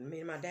stuff. And me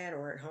and my dad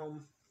were at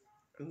home,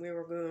 and we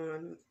were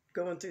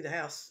going through the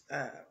house,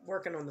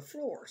 working on the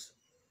floors.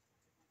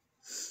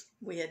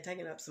 We had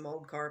taken up some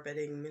old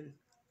carpeting and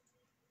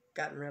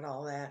gotten rid of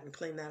all that and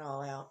cleaned that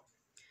all out.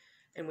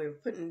 And we were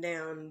putting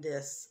down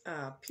this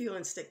peel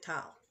and stick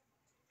tile.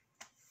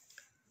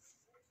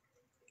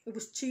 It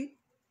was cheap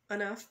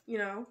enough,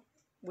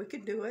 we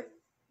could do it.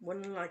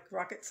 Wasn't like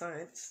rocket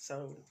science,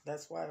 so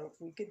that's why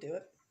we could do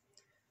it.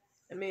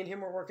 And me and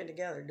him were working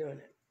together doing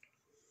it.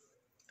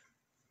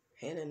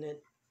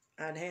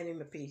 I'd hand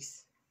him a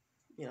piece.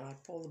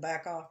 I'd pull the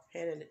back off,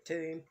 handed it to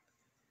him.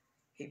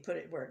 He'd put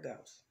it where it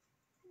goes.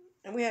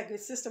 And we had a good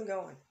system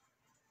going.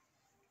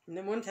 And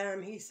then one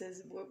time he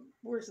says, well,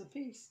 where's the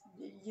piece?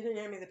 You didn't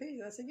hand me the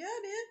piece. I said, yeah, I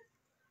did.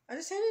 I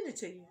just handed it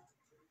to you.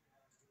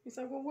 He's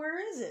like, well, where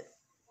is it?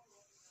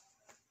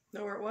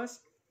 Know where it was?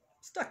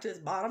 Stuck to his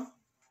bottom.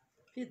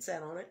 He'd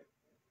sat on it.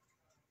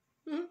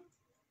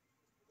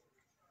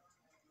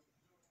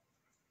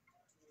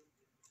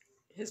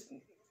 his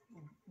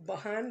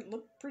behind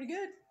looked pretty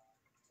good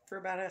for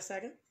about a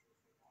second.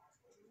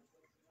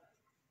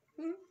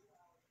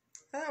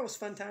 That was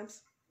fun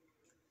times.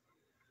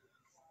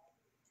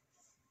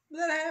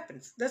 That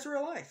happens. That's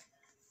real life.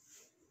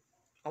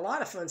 A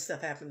lot of fun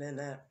stuff happened in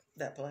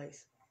that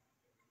place.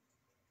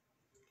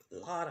 A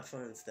lot of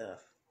fun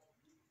stuff.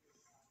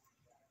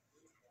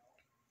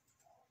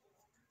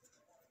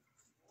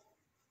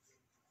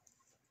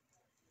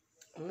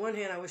 On one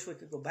hand, I wish we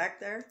could go back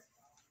there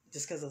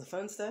just because of the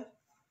fun stuff.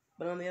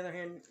 But on the other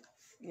hand,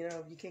 you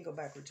know, you can't go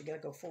backwards. You got to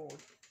go forward.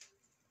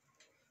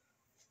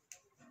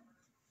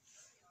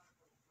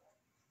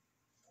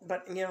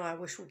 But, you know, I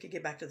wish we could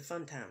get back to the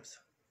fun times.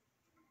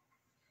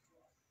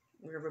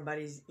 Where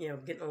everybody's, you know,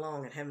 getting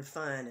along and having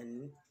fun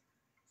and,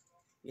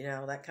 you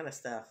know, that kind of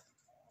stuff.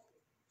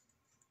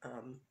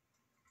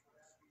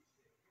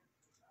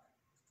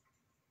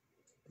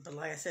 But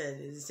like I said,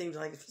 it seems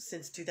like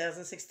since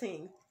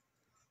 2016,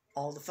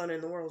 all the fun in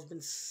the world has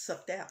been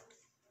sucked out.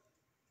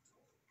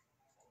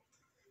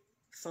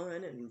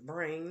 Fun and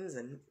brains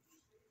and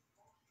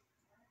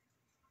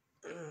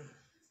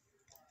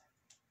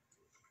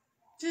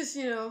just,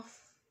 you know,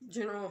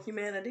 general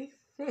humanity.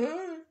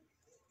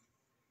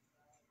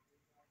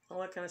 All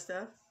that kind of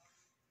stuff.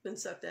 Been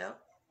sucked out.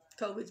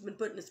 COVID's been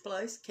put in its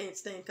place. Can't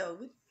stand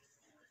COVID.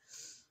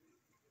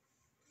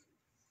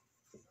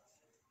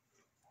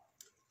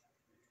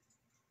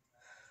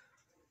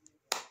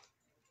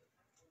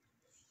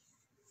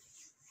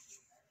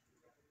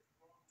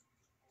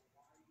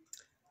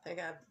 I think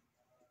I've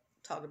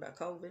talked about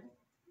COVID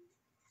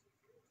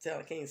till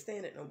I can't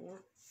stand it no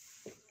more.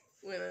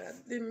 When I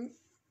didn't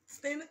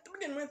stand it to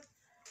begin with.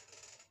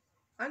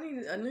 I need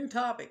a new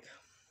topic.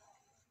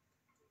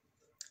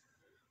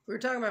 We were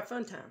talking about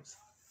fun times.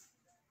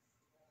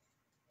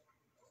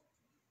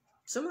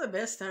 Some of the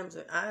best times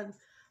that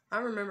I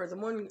remember the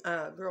one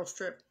girls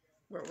trip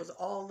where it was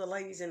all the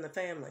ladies in the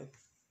family.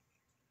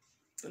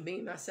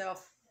 Me,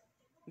 myself.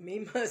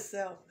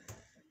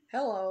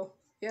 Hello.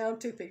 Yeah, I'm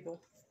two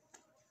people.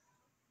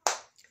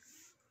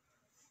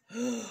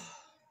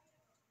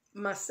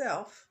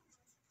 Myself,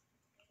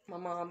 my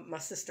mom, my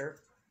sister,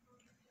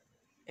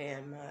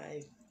 and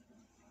my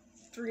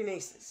 3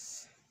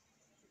 nieces.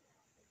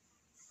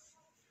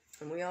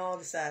 And we all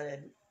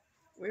decided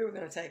we were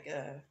going to take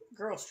a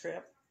girls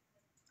trip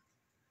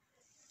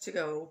to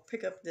go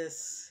pick up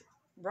this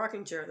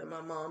rocking chair that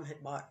my mom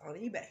had bought on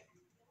eBay.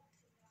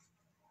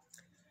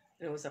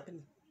 And it was up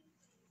in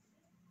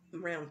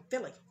around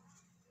Philly.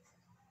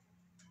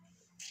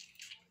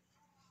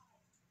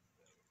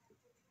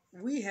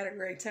 We had a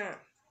great time.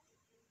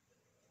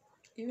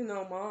 Even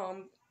though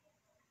Mom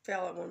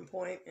fell at one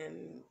point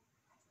and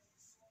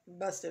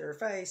busted her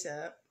face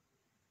up.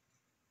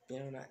 You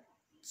know, not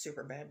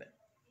super bad, but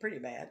pretty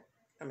bad.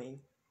 I mean,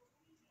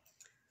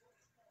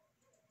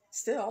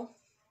 still,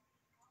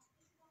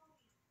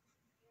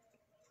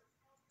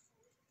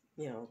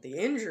 you know, the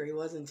injury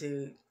wasn't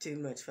too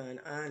much fun.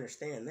 I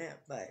understand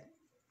that, but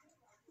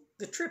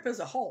the trip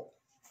as a whole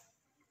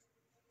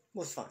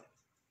was fun.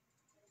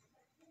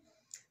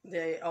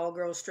 The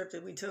all-girls trip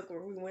that we took where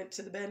we went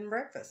to the bed and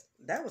breakfast.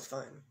 That was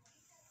fun.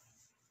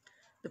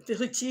 The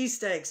Philly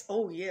cheesesteaks.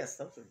 Oh, yes.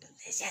 Those are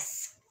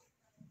delicious.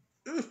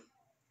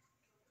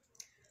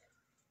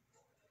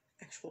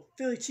 Actual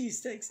Philly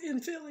cheesesteaks in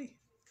Philly.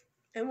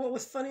 And what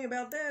was funny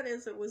about that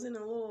is it was in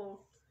a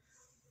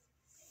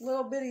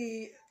little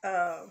bitty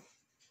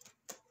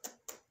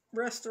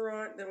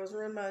restaurant that was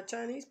run by a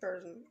Chinese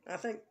person. I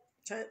think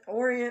I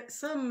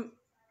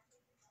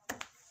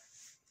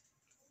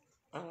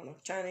don't know,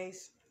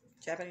 Chinese,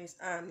 Japanese,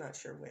 I'm not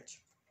sure which.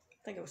 I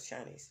think it was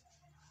Chinese.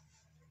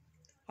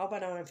 Hope I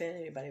don't offend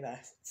anybody by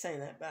saying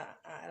that, but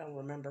I don't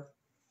remember.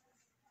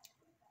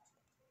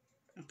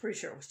 I'm pretty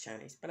sure it was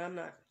Chinese, but I'm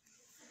not.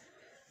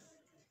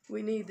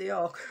 We need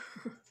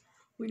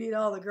we need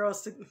all the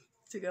girls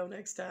to go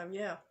next time.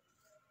 Yeah.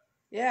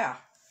 Yeah.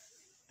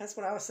 That's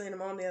what I was saying to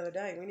Mom the other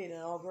day. We need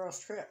an all-girls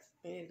trip.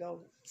 We need to go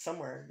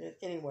somewhere,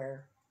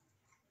 anywhere.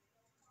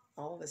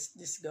 All of us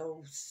just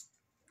go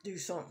do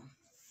something.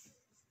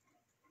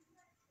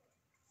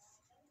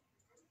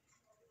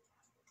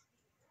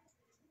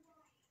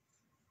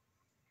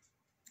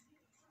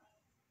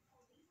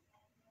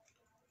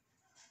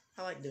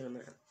 I like doing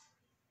that.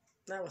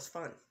 That was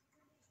fun.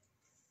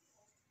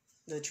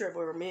 The trip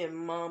where me and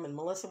Mom and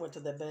Melissa went to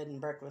the bed and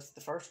breakfast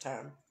the first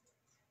time.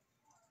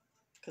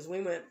 Because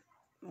we went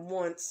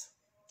once.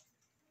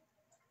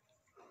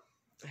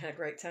 I had a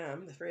great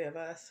time, the 3 of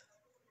us.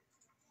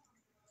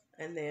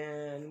 And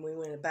then we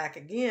went back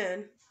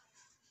again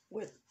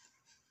with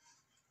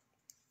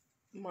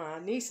my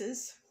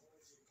nieces.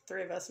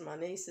 3 of us and my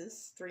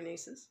nieces. 3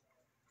 nieces.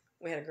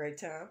 We had a great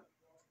time.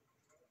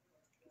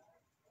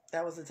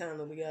 That was the time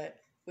that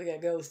we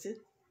got ghosted.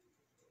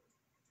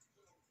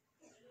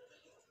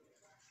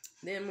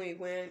 Then we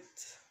went.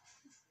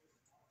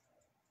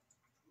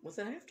 Was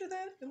it after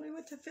that we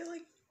went to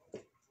Philly?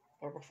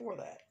 Or before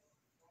that?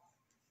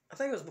 I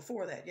think it was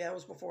before that. Yeah, it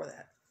was before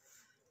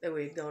that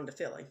we had gone to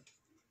Philly.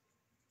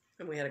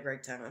 And we had a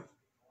great time.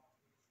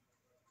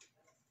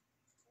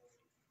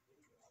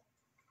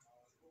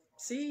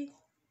 See,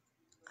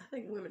 I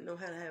think women know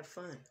how to have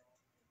fun.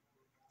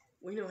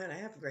 We know how to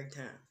have a great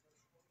time.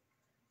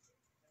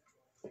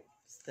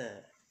 It's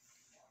the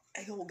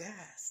old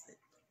guys that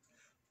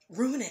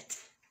ruin it.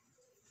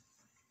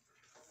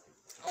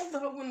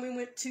 Although when we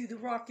went to the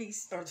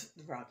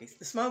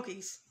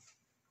Smokies,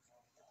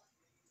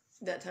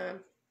 that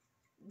time,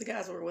 the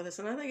guys were with us,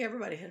 and I think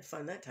everybody had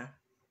fun that time.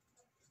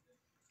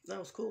 That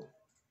was cool.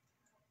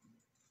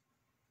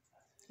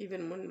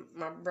 Even when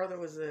my brother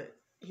was a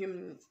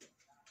human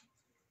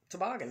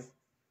toboggan,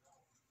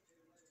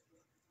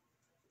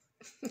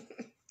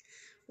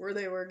 where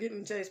they were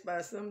getting chased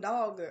by some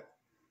dog or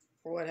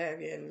what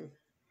have you, and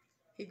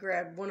he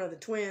grabbed one of the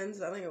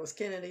twins, I think it was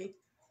Kennedy,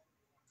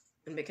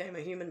 and became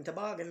a human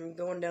toboggan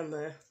going down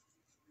the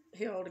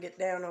hill to get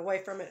down away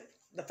from it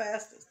the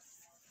fastest.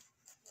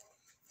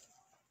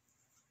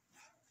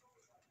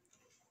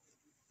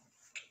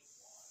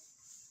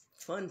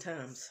 Fun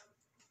times.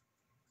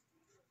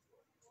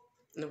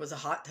 And there was a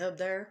hot tub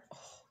there.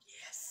 Oh,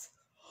 yes.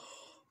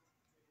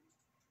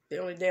 The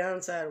only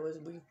downside was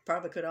we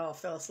probably could all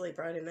fell asleep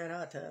right in that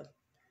hot tub.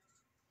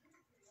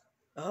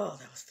 Oh,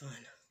 that was fun.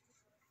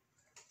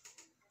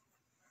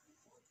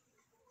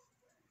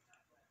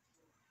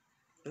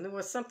 And there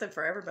was something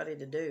for everybody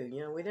to do.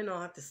 You know, we didn't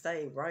all have to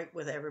stay right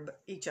with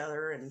each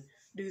other and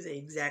do the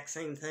exact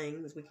same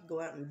things. We could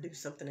go out and do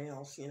something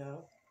else, you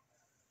know.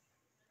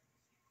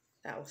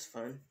 That was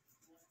fun.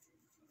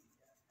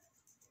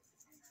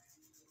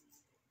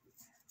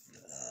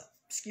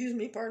 Excuse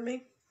me, pardon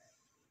me.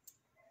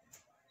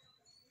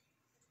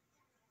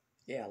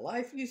 Yeah,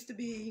 life used to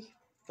be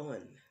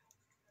fun.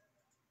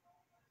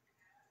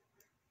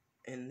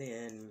 And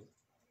then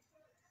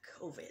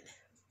COVID.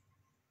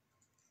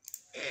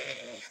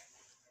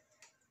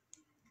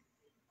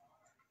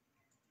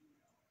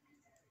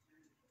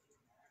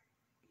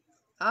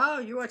 Oh,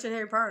 you're watching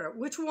Harry Potter.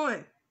 Which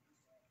one?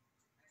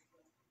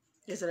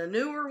 Is it a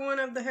newer one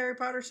of the Harry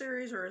Potter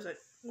series, or is it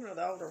one of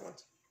the older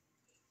ones?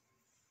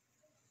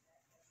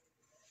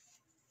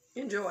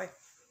 Enjoy.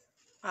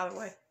 Either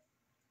way.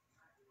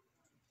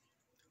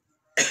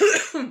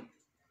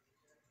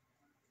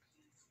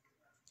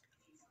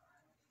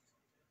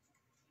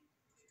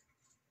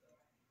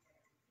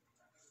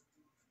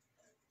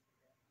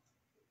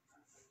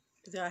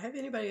 Do I have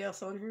anybody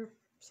else on here? It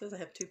says I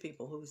have 2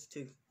 people. Who's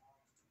 2?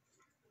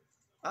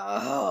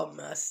 Oh,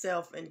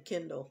 myself and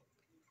Kendall.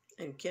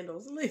 And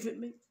Kendall's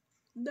leaving me.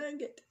 Dang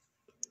it.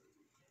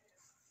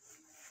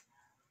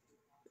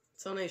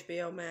 It's on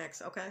HBO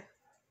Max. Okay.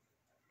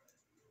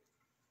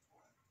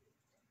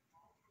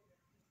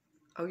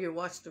 Oh, you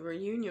watched the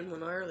reunion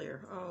one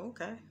earlier. Oh,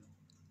 okay.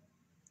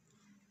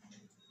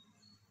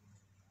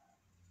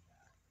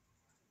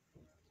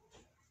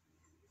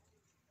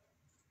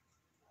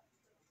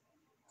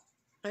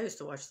 I used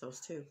to watch those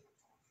too.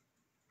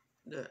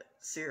 The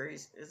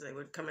series as they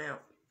would come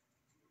out.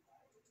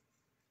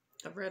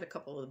 I've read a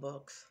couple of the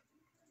books.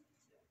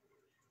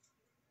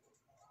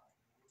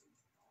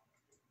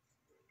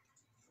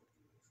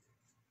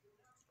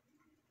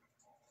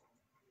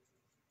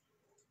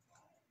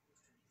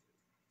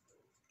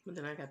 But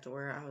then I got to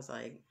where I was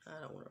like,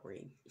 I don't want to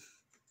read.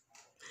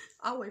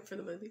 I'll wait for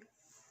the movie.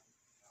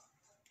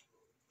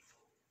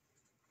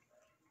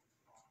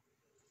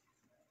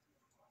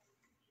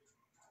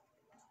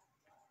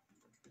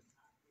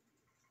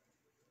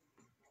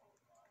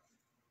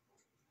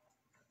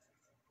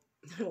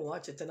 I'll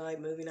watch it tonight,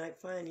 movie night,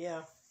 fine,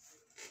 yeah.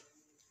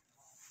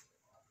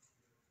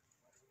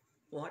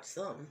 Watch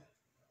some.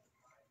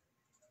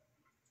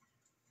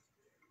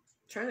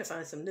 Trying to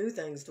find some new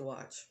things to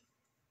watch.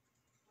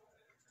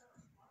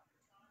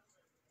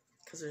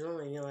 Because there's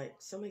only, you know, like,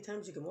 so many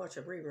times you can watch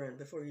a rerun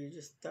before you're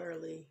just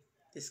thoroughly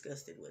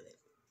disgusted with it.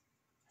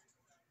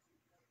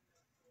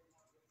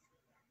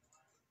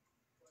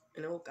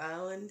 In Oak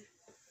Island.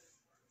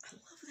 I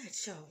love that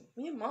show.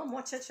 Me and Mom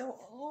watch that show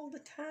all the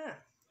time.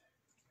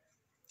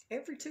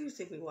 Every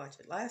Tuesday we watch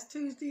it. Last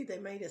Tuesday they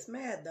made us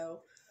mad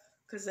though,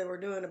 because they were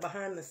doing a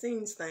behind the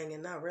scenes thing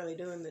and not really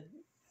doing the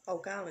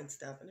Oak Island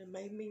stuff, and it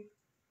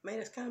made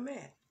us kind of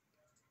mad.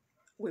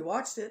 We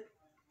watched it,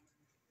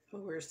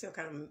 but we were still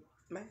kind of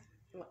mad.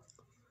 Like,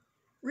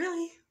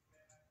 really?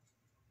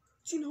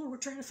 Do you know we're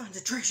trying to find the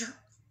treasure?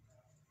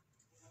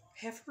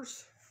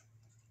 Heifers.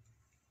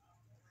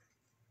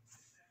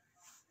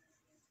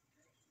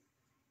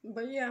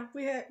 But yeah,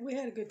 we had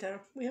a good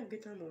time. We have a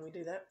good time when we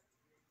do that.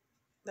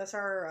 That's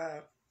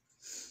our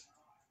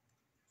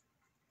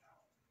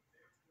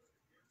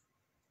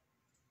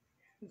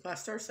I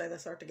start to say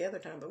that's our together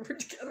time, but we're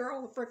together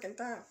all the freaking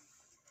time.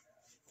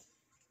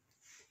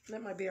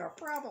 That might be our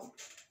problem.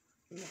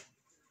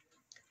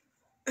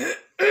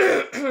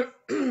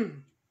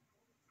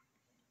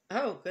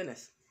 Oh,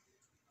 goodness.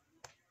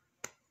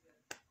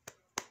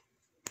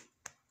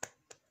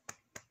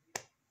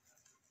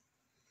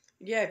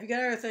 Yeah, if you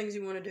got other things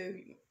you want to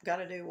do,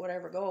 gotta do,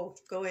 whatever, go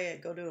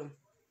ahead, go do them.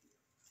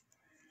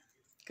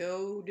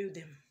 Go do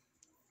them.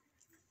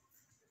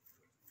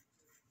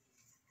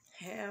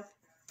 Have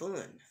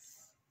fun.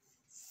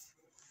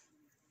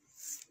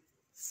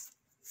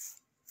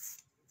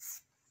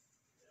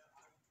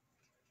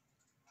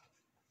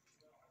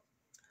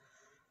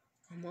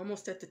 I'm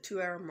almost at the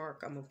 2-hour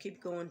mark. I'm going to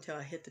keep going until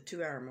I hit the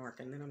 2-hour mark,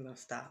 and then I'm going to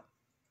stop.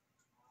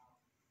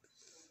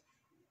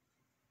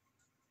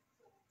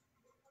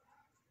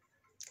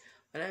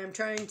 And I am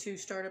trying to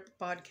start up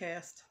a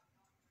podcast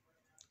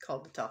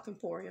called The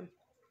EMPORIUM.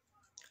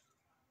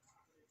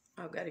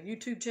 I've got a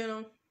YouTube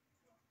channel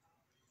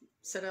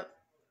set up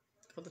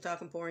called The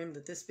EMPORIUM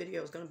that this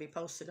video is going to be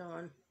posted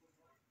on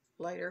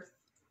later.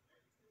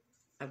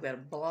 I've got a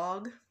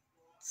blog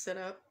set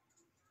up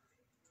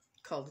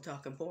called The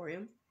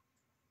EMPORIUM.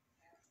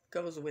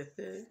 Goes with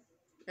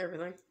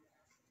everything.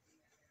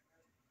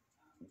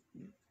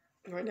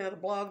 Right now the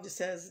blog just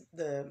has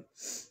the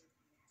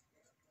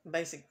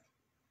basic,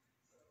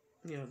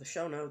 the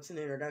show notes and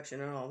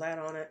introduction and all that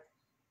on it.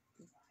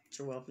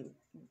 You're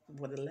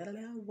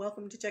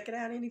welcome to check it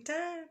out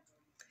anytime.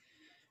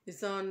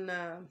 It's on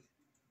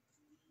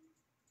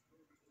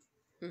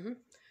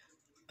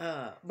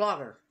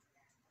Blogger.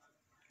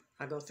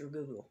 I go through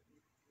Google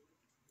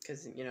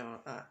because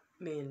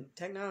me and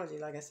technology,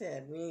 like I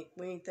said, we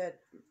ain't that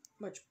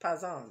much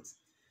paisans.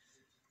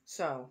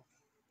 So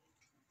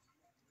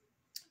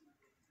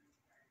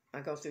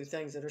I go through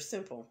things that are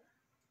simple.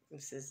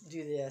 It says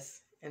do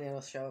this and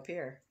it'll show up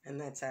here,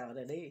 and that's how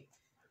it'll be.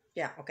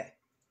 Yeah, okay.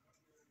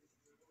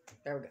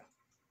 There we go.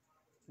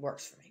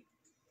 Works for me.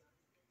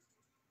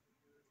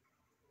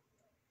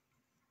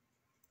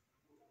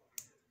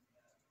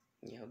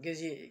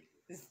 Gives you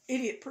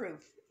idiot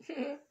proof.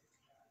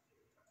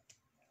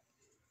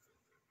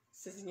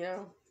 Says,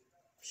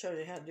 shows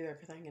you how to do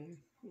everything, and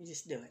you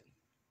just do it.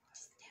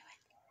 Just do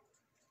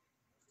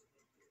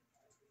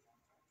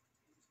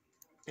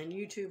it. And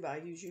YouTube, I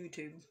use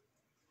YouTube.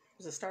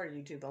 Because I started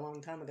YouTube a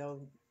long time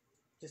ago,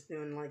 just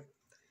doing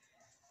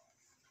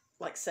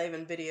like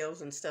saving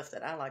videos and stuff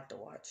that I like to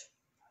watch.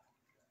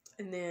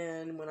 And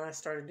then when I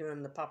started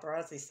doing the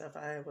paparazzi stuff,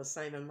 I was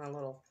saving my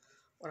little,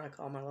 what I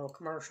call my little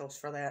commercials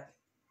for that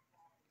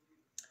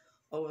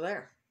over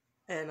there.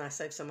 And I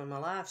saved some of my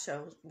live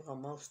shows,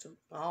 well,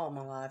 all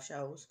my live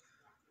shows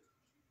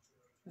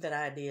that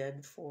I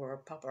did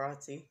for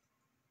paparazzi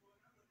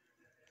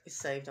is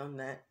saved on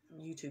that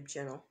YouTube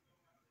channel.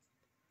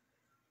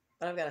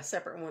 But I've got a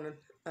separate one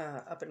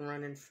up and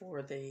running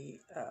for the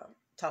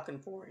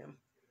EMPORIUM.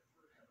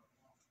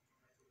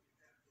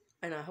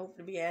 And I hope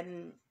to be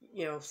adding,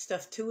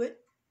 stuff to it.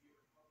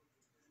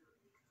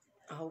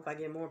 I hope I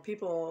get more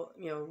people,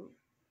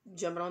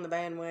 jumping on the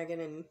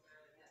bandwagon and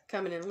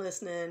coming and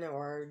listening,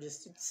 or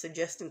just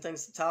suggesting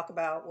things to talk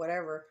about,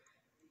 whatever.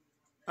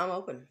 I'm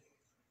open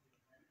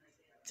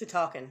to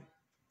talking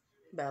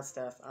about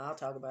stuff. I'll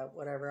talk about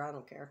whatever. I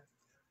don't care.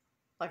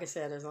 Like I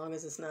said, as long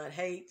as it's not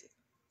hate,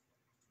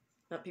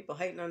 not people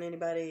hating on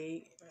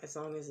anybody, as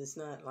long as it's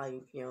not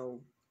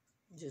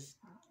just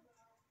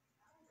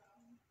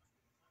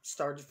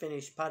start to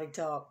finish potty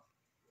talk,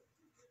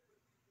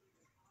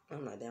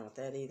 I'm not down with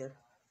that either.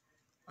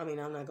 I mean,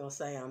 I'm not going to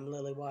say I'm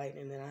Lily White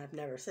and that I've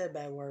never said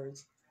bad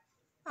words.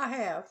 I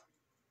have.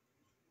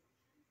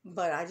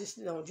 But I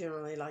just don't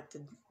generally like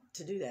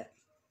to do that.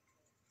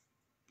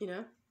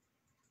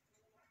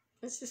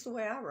 It's just the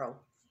way I roll.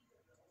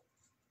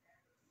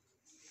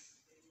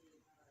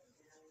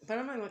 But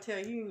I'm not going to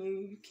tell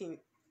you can't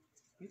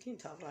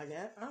talk like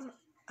that.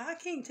 I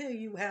can't tell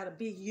you how to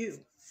be you.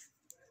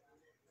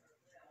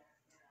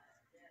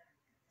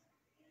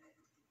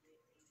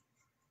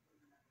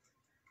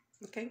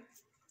 Okay?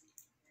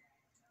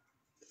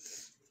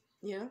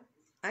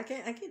 I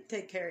can't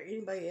take care of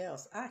anybody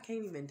else. I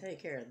can't even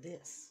take care of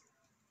this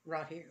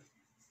right here.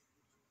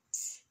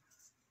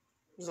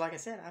 Because like I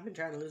said, I've been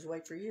trying to lose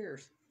weight for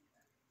years.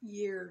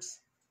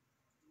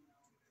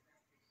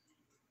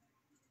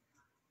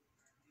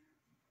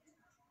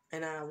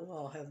 And I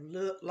will have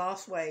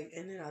lost weight,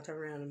 and then I'll turn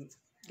around and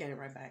gain it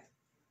right back.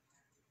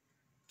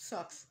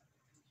 Sucks.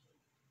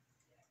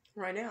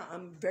 Right now,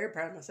 I'm very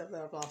proud of myself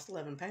that I've lost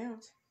 11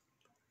 pounds.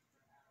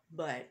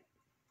 But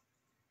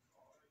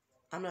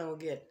I'm not going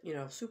to get,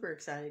 super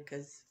excited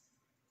because,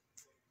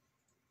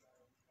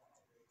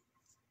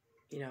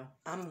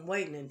 I'm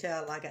waiting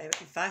until,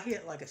 if I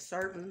hit, a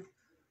certain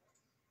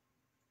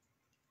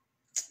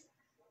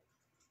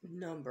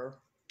number,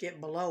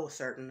 get below a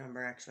certain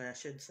number, actually, I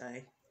should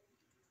say,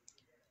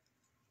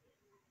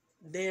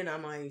 then I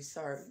might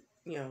start,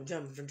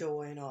 jumping for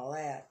joy and all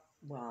that.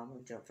 Well, I'm going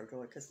to jump for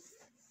joy because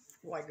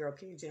white girl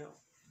can't jump.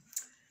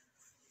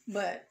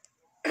 But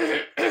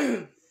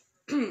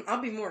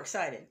I'll be more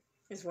excited,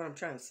 is what I'm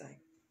trying to say.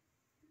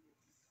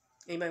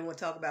 Anybody want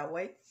to talk about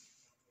weight?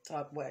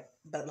 Talk about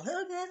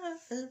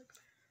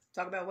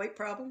weight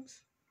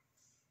problems?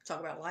 Talk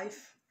about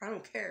life? I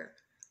don't care.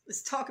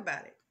 Let's talk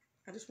about it.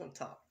 I just want to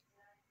talk.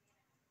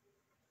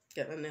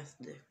 Got nothing else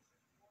to do.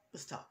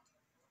 Let's talk.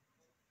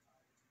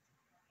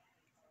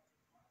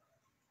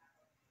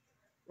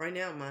 Right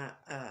now, my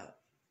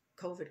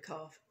COVID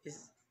cough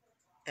is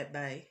at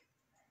bay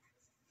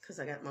because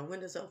I got my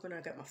windows open.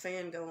 I got my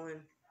fan going.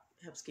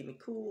 It helps keep me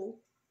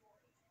cool.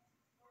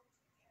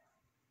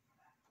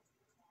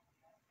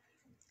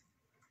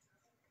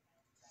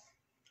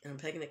 And I'm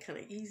taking it kind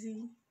of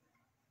easy.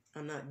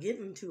 I'm not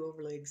getting too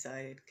overly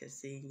excited because,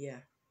 see,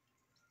 yeah.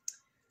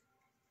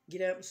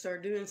 Get up and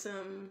start doing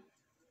something.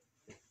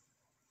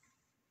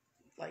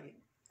 Like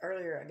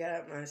earlier, I got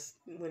up and I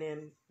went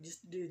in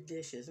just to do the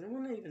dishes. And there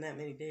wasn't even that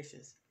many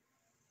dishes.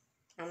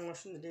 I'm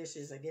washing the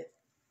dishes. I get,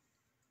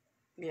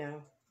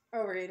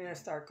 overeating. I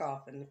start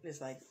coughing.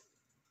 It's like,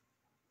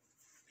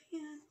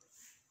 man,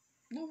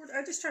 Lord,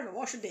 I'm just trying to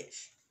wash a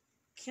dish.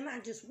 Can I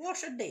just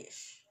wash a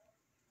dish?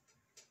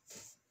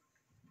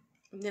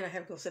 And then I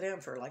have to go sit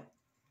down for like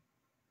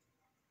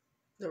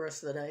the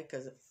rest of the day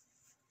because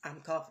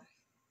I'm coughing.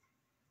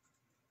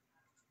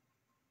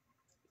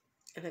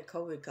 And that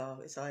COVID cough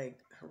is like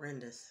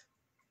horrendous.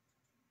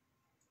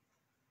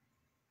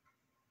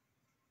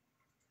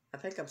 I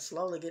think I'm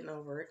slowly getting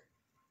over it.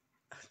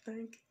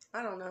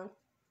 I don't know.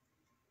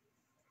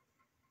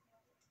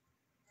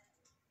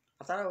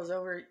 I thought I was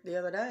over it the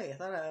other day. I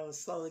thought I was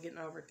slowly getting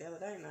over it the other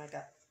day, and I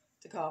got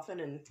to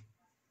coughing, and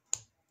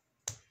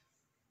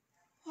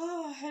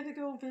I had to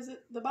go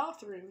visit the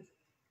bathroom.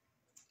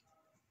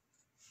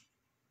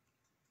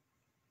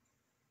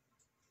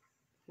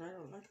 I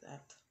don't like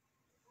that.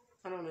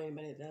 I don't know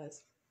anybody that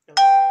does.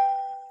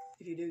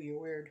 If you do, you're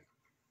weird.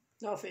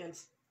 No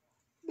offense,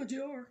 but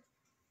you are.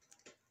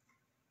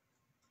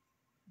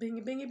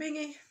 Bingy, bingy,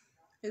 bingy.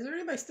 Is there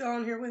anybody still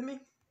on here with me?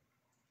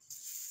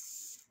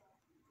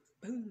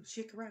 Boom,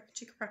 chicka rock,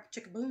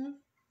 chicka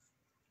boom.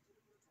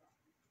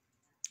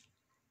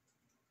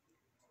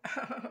 I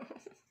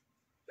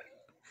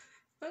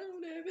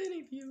don't have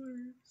any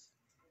viewers.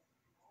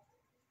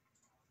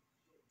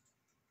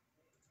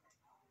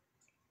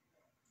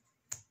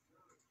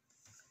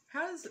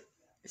 How does it?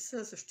 It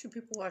says there's 2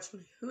 people watching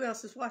me. Who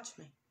else is watching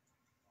me?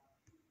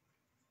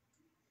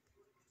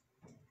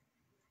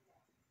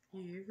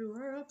 You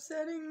are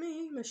upsetting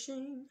me,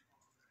 machine.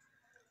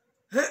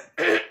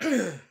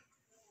 Is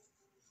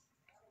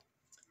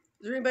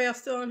there anybody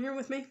else still on here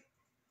with me?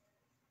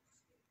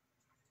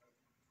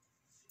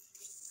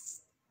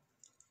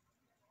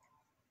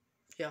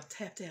 Y'all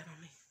tapped out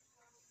on me.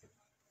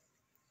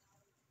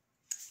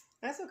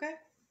 That's okay.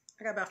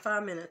 I got about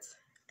 5 minutes,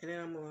 and then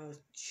I'm going to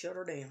shut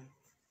her down.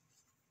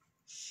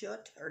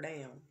 Shut her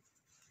down.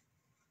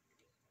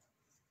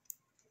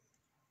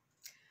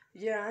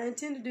 Yeah, I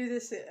intend to do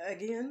this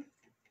again.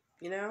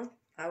 I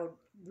would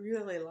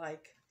really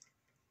like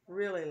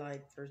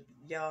for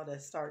y'all to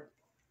start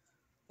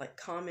like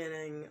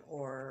commenting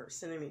or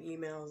sending me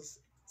emails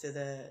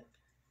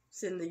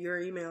send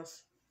your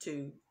emails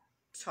to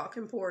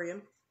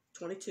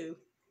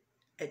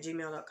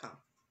talkemporium22@gmail.com.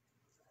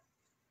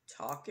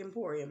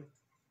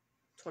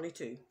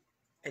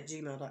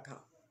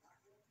 talkemporium22@gmail.com.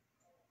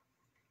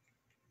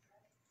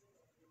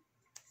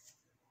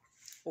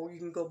 Or you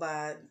can go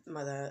by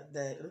the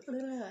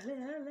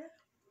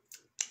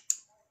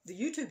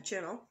YouTube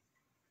channel,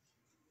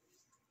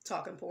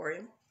 Talk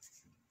Emporium.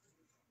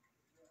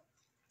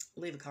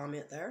 Leave a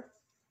comment there.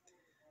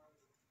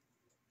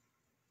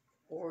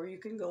 Or you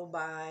can go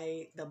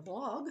by the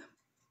blog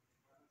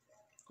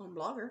on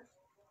Blogger,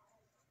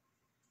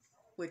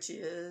 which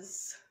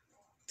is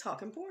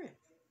Talk Emporium.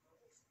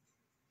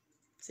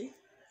 See?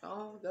 It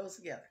all goes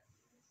together.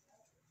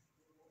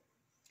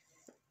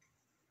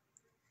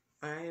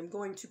 I am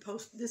going to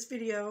post this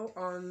video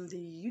on the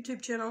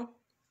YouTube channel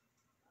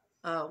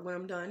when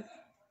I'm done.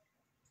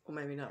 Well,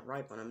 maybe not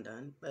right when I'm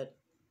done, but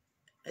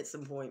at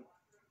some point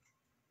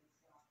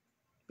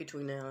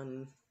between now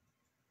and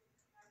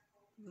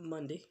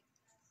Monday.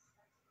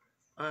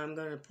 I'm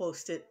going to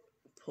post it.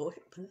 Learn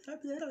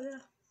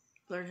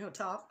how to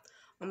talk.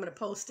 I'm going to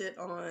post it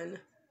on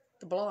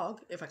the blog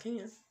if I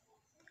can.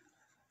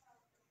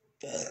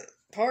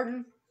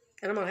 Pardon.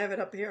 And I'm going to have it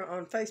up here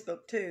on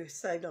Facebook too,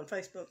 saved on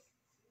Facebook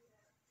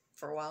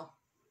for a while.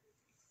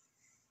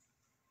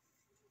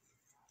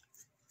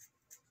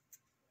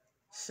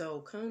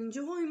 So come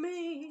join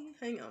me.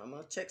 Hang on, I'm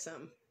going to check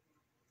something.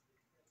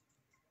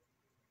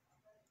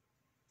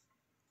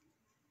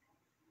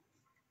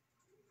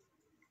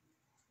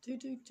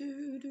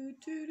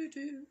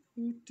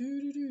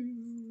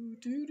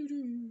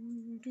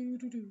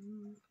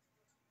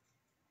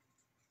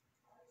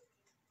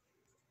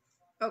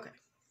 Okay.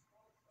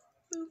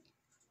 Boop.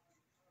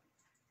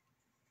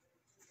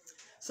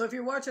 So if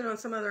you're watching on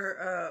some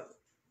other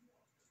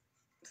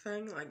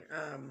thing like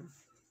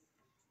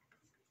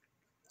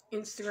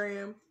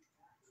Instagram,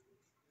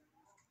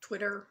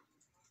 Twitter,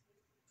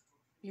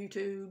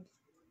 YouTube,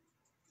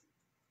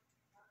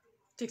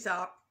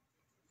 TikTok,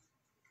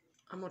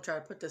 I'm going to try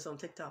to put this on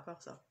TikTok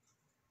also.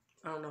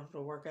 I don't know if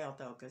it'll work out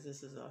though, because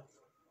this is a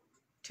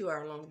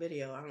 2-hour-long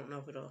video. I don't know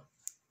if it'll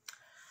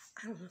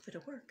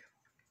work.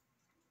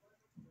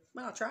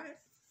 But I'll try it.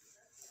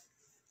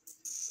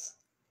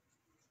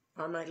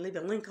 I might leave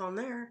a link on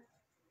there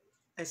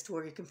as to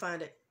where you can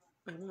find it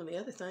and one of the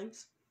other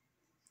things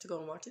to go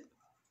and watch it.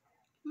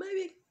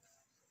 Maybe.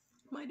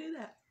 Might do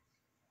that.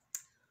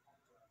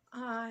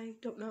 I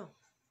don't know.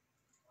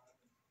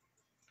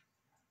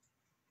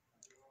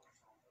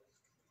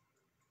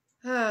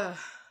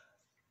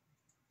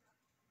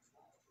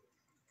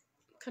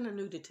 Kind of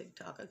new to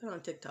TikTok. I got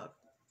on TikTok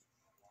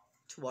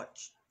to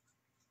watch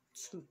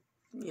some,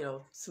 you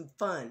know, some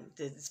fun.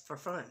 It's for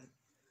fun.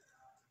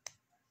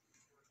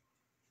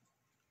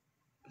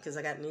 Because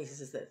I got a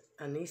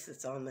niece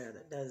that's on there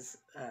that does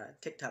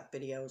TikTok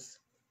videos.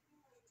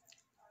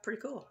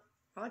 Pretty cool.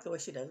 I like the way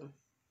she does them.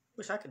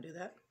 Wish I could do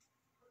that.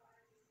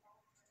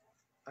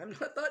 I'm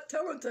not that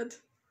talented.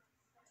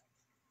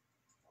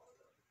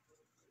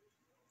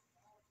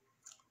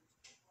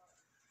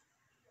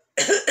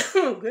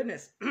 Oh,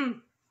 goodness.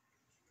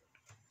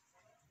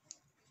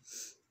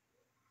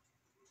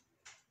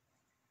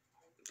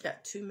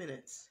 Got 2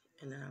 minutes,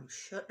 and then I'm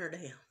shutting her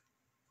down.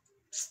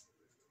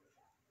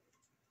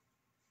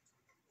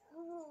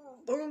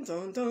 Dun,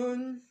 dun,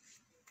 dun.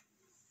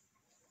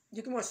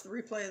 You can watch the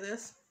replay of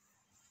this.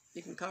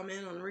 You can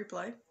comment on the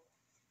replay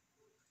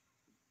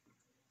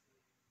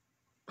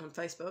on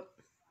Facebook.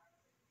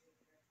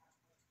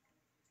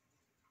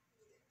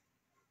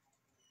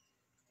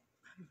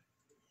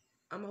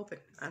 I'm open.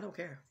 I don't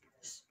care.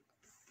 Just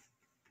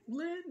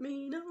let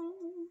me know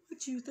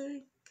what you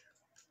think.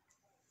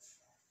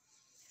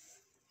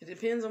 It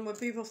depends on what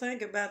people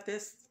think about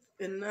this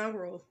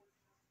inaugural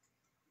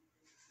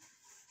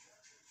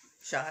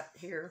shot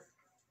here.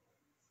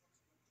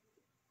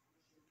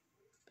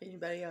 If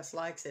anybody else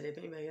likes it, if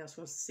anybody else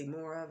wants to see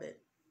more of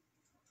it,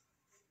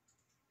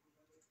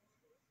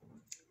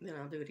 then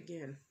I'll do it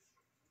again.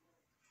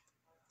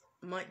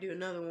 I might do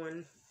another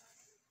one.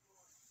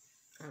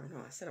 I don't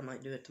know. I said I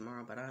might do it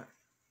tomorrow, but I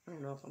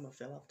don't know if I'm going to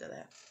feel up to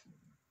that.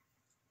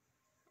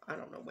 I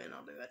don't know when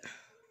I'll do it.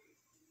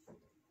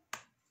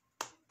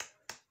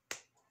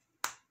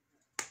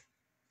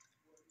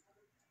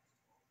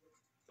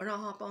 But I'll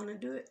hop on and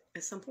do it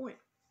at some point.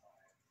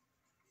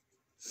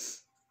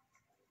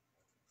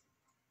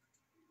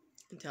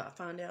 Until I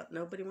find out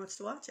nobody wants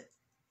to watch it.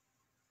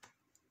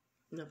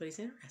 Nobody's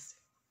interested.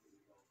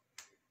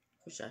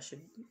 Which I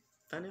should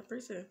find out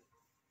pretty soon.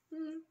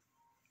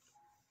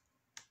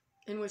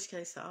 In which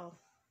case, I'll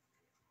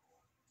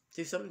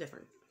do something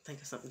different.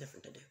 Think of something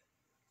different to do.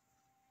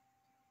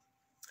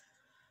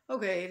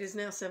 Okay, it is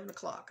now 7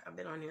 o'clock. I've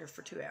been on here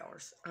for 2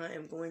 hours. I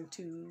am going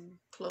to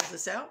close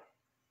this out.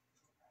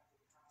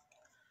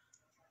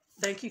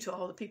 Thank you to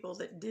all the people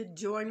that did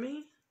join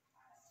me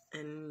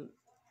and,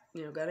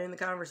 you know, got in the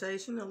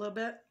conversation a little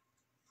bit.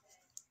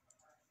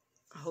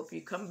 I hope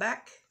you come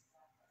back.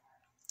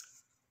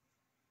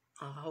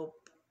 I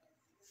hope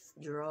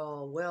you're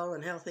all well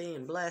and healthy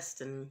and blessed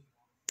and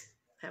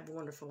have a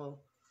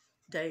wonderful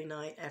day,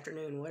 night,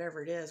 afternoon,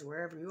 whatever it is,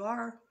 wherever you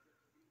are.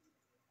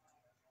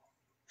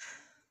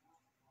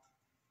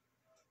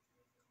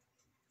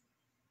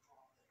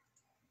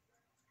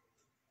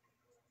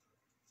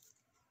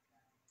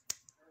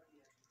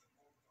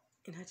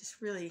 And I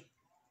just really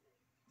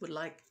would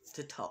like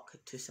to talk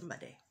to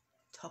somebody.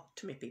 Talk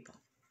to me, people.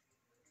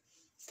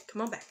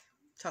 Come on back.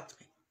 Talk to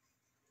me.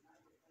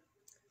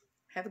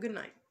 Have a good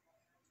night.